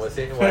things. No, I was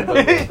saying what I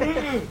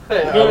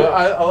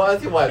will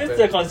ask you what it's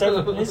the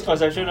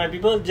misconception, right?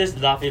 People just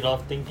laugh it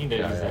off thinking that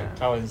it's like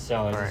开玩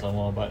笑 or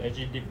something, but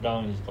actually deep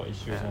down it's got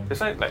issues.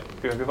 That's why like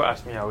when people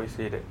ask me, I always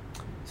say that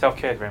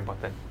self-care is very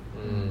important.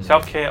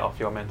 Self-care of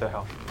your mental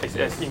health is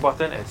as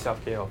important as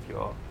self-care of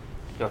your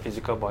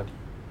physical body.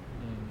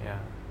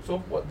 So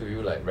what do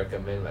you like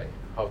recommend, like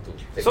how to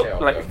take so care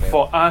of like your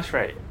for us,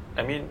 right,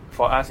 I mean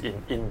for us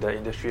in the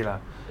industry lah,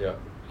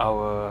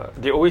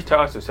 they always tell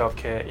us to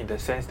self-care in the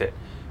sense that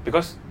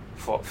because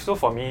for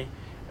me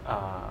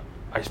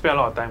I spend a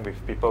lot of time with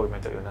people with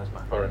mental illness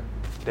Correct.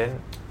 Then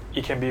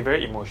it can be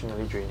very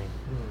emotionally draining.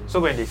 So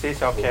when they say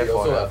self-care for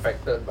also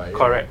affected by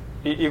correct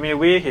it may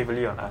weigh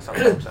heavily on us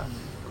sometimes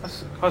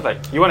because like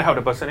you want to help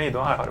the person and you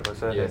don't want to help the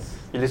person.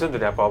 You listen to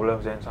their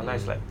problems and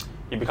sometimes like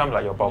it becomes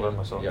like your problem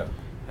also.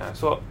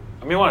 So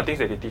I mean one of the things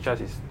that they teach us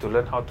is to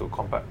learn how to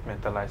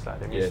compartmentalize lah.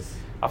 That means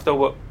after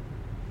work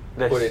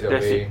that's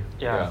it.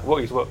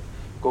 Work is work.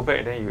 Go back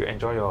and then you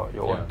enjoy your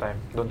own time.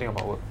 Don't think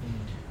about work.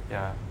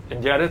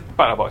 And the other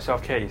part about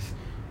self-care is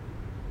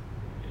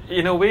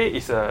in a way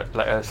it's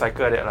like a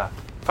cycle that lah.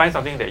 Find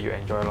something that you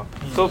enjoy lor.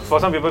 So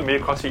for some people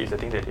maybe CrossFit is the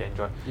thing that they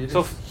enjoy.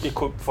 So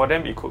for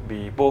them it could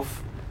be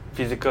both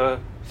physical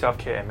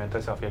self-care and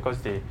mental self-care because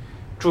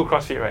through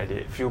CrossFit, right,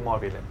 they feel more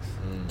relaxed.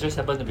 Just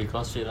happen to be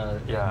CrossFit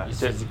it's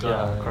physical.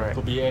 Correct.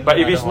 Could be any but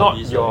if it's not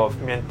hobbies, your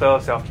mental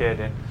self-care,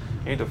 then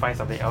you need to find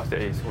something else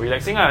that is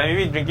relaxing.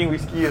 Maybe drinking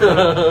whiskey.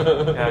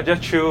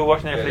 Just chill,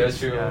 watch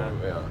Netflix.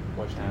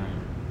 Watch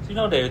TV. See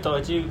now that you talk,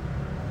 actually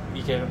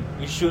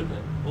we should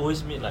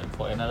always meet like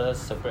for another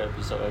separate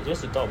episode, right?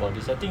 Just to talk about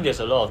this. I think there's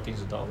a lot of things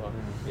to talk about.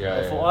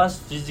 For us,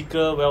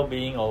 physical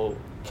well-being or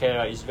care,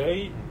 right, is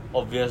very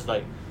obvious.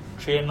 Like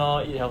train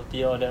or eat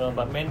healthy or that.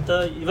 But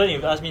mental, even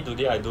if you ask me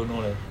today, I don't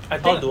know.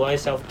 How do I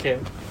self-care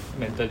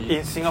mentally?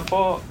 In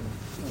Singapore,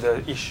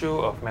 the issue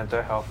of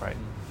mental health, right?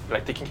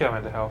 Like taking care of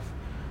mental health,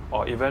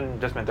 or even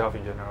just mental health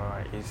in general,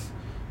 right? Is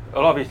a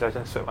lot of it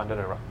is swept under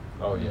the rug.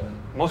 Oh yeah.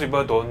 Most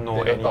people don't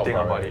know anything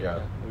about it. Yeah.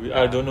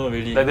 I don't know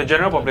really. Like the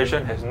general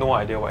population has no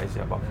idea what it's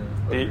about.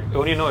 They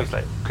only know it's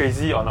like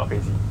crazy or not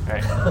crazy,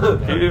 right?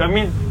 I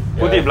mean,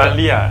 put it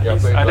bluntly,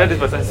 it's either this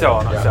person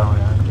sell or not sell.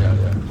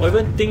 Or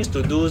even things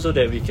to do so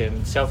that we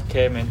can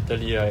self-care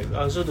mentally, right?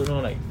 I also don't know,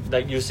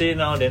 like you say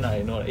now, then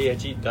I know,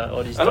 actually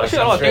all these. A lot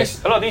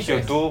of things you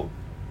do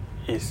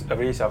is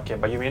already self-care,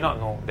 but you may not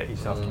know that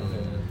it's self-care.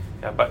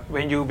 Yeah, but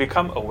when you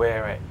become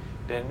aware, right,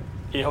 then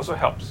it also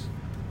helps.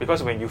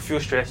 Because when you feel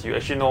stressed, you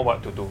actually know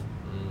what to do.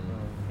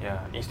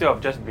 Yeah, instead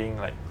of just being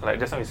like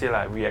just now we say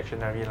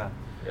reactionary lah.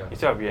 Yeah.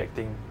 Instead of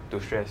reacting to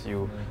stress,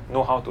 you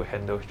know how to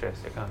handle stress,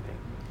 that kind of thing.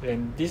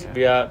 And this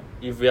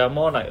if we are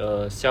more like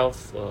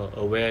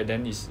self-aware,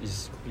 then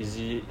it's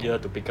easier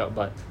to pick up.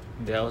 But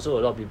there are also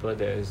a lot of people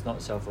that is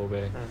not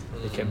self-aware.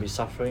 They can be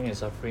suffering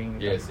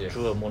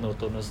through a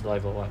monotonous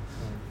life or what.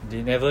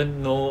 They never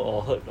know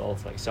or heard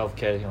of like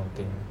self-care kind of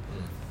thing.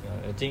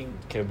 I think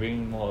can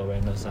bring more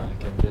awareness. I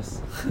can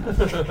just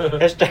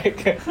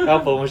hashtag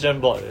health promotion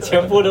board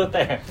全部都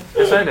带.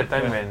 That's why the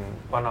time when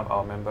one of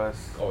our members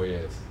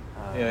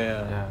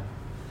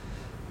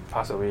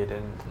passed away,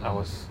 then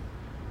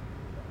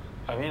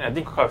I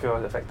think quite a few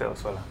was affected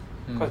also lah.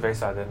 Because very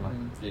sudden.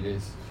 It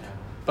is.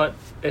 But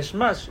as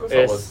much as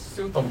I was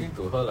still talking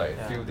to her like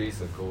a few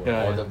days ago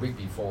or the week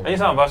before. I think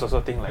some of us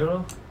also think like,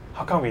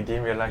 how come we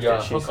didn't realize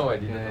that she's how come I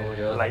didn't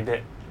know like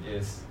that?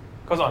 Yes.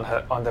 Because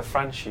on the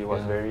front she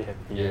was very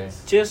happy.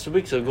 Yes. Just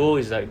weeks ago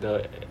is like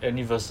the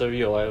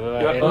anniversary or whatever.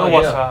 Right?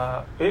 Was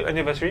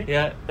anniversary?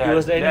 Yeah, it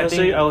was the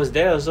anniversary. I was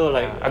there also.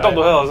 Like I talked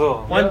to her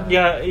also.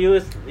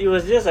 It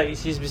was just like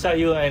she's beside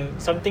you, and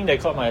something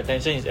that caught my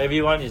attention is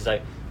everyone is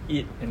like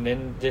eat and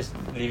then just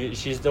leave it.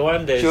 She's the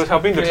one that she was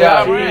helping to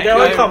that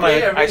one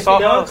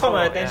caught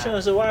my attention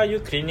also. Why are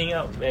you cleaning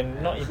up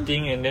and not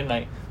eating and then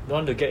like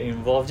don't want to get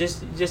involved?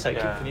 Just like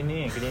keep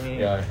cleaning and cleaning.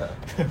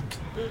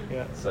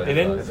 So and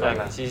then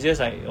like she's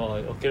just like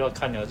okay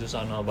看了就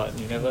算了 but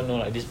you never know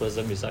like this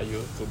person beside you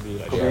could be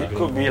like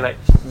could be like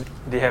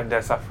they have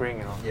their suffering,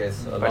 you know.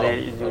 Yes, but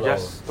you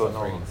just don't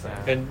know.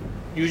 And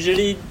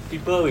usually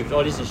people with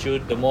all these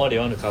issues, the more they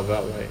want to cover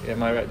up, right?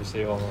 Am I right to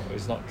say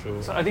it's not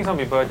true? So I think some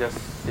people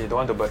they don't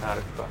want to burden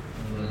other people.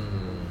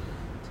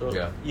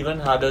 So even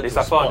harder they to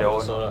suffer on their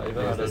own. Also,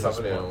 even harder they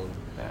suffer their own.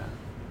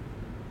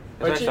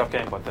 That's why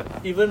self-care important.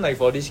 Even like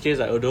for this case,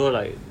 like although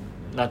like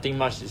nothing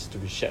much is to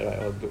be shared, right,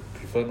 or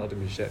prefer not to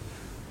be shared,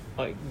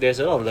 like there's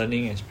a lot of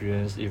learning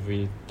experience if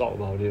we talk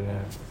about it,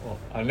 or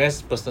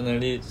unless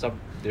personally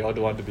they all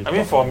don't want to be. I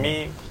mean, for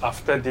me,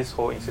 after this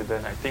whole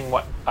incident, I think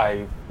what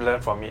I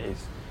learned from it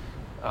is,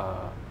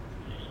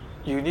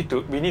 we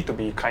need to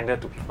be kinder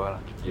to people.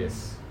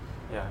 Yes.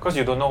 Yeah, because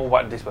you don't know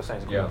what this person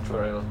is going through.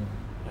 Right.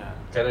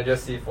 Cannot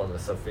just see from the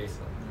surface.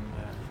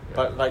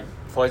 But like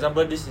for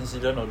example, this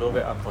incident, although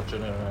very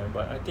unfortunate, right?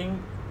 But I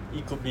think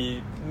it could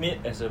be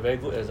made as a very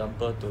good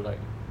example to like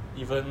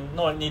even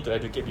not only to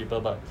educate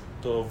people, but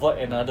to avoid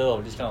another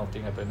of this kind of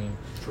thing happening.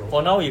 True.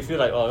 For now, we feel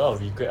like a lot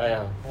of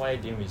regret. Why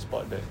didn't we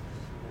spot that?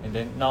 And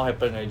then now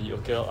happen already.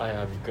 Okay,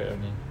 regret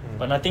only.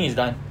 But nothing is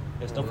done.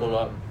 There's no follow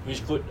up,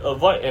 which could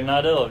avoid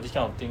another of this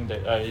kind of thing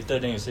that later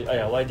then you say,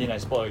 why didn't I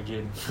spot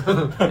again?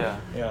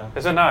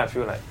 That's why now I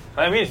feel like,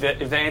 I mean, if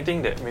there's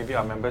anything that maybe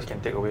our members can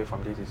take away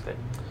from this is that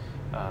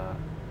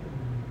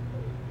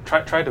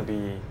try to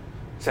be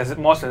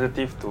more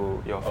sensitive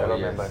to your fellow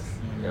members.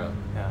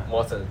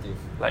 More sensitive.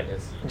 Like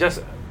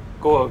just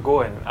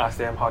go and ask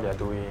them how they're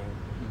doing.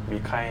 Be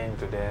kind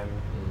to them.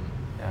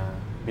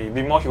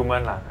 Be more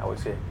human lah, I would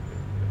say.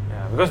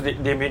 Because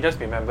they may just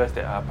be members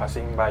that are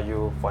passing by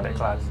you for that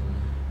class.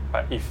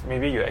 But if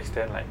maybe you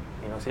extend like,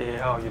 say, hey,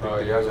 how are you doing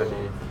today? How's your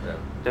day?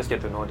 Just get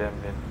to know them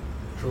then.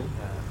 True.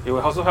 It will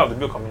also help to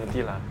build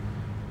community lah.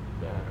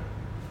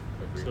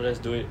 So let's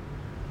do it.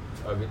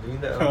 I've been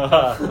doing that.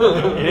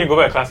 You need to go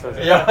back to class first.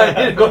 I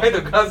need to go back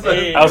to class first.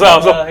 Hey,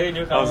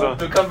 also.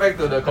 To come back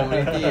to the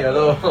community.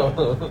 Hello.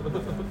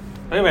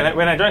 I mean,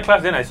 when I join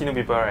class, then I see new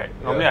people, right?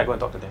 Normally I go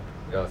and talk to them.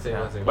 Same.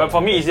 But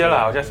for me, easier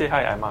lah. I'll just say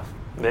hi, I'm Marv.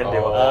 Then they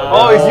will,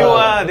 it's you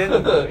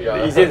Then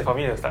the easiest for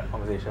me to start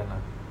conversation lah.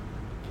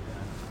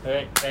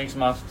 Alright, thanks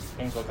Marv.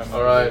 Thanks for coming.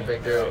 Alright,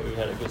 thank you. We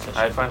had a good session.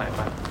 I had fun.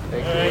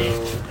 Thank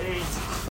you. Hey.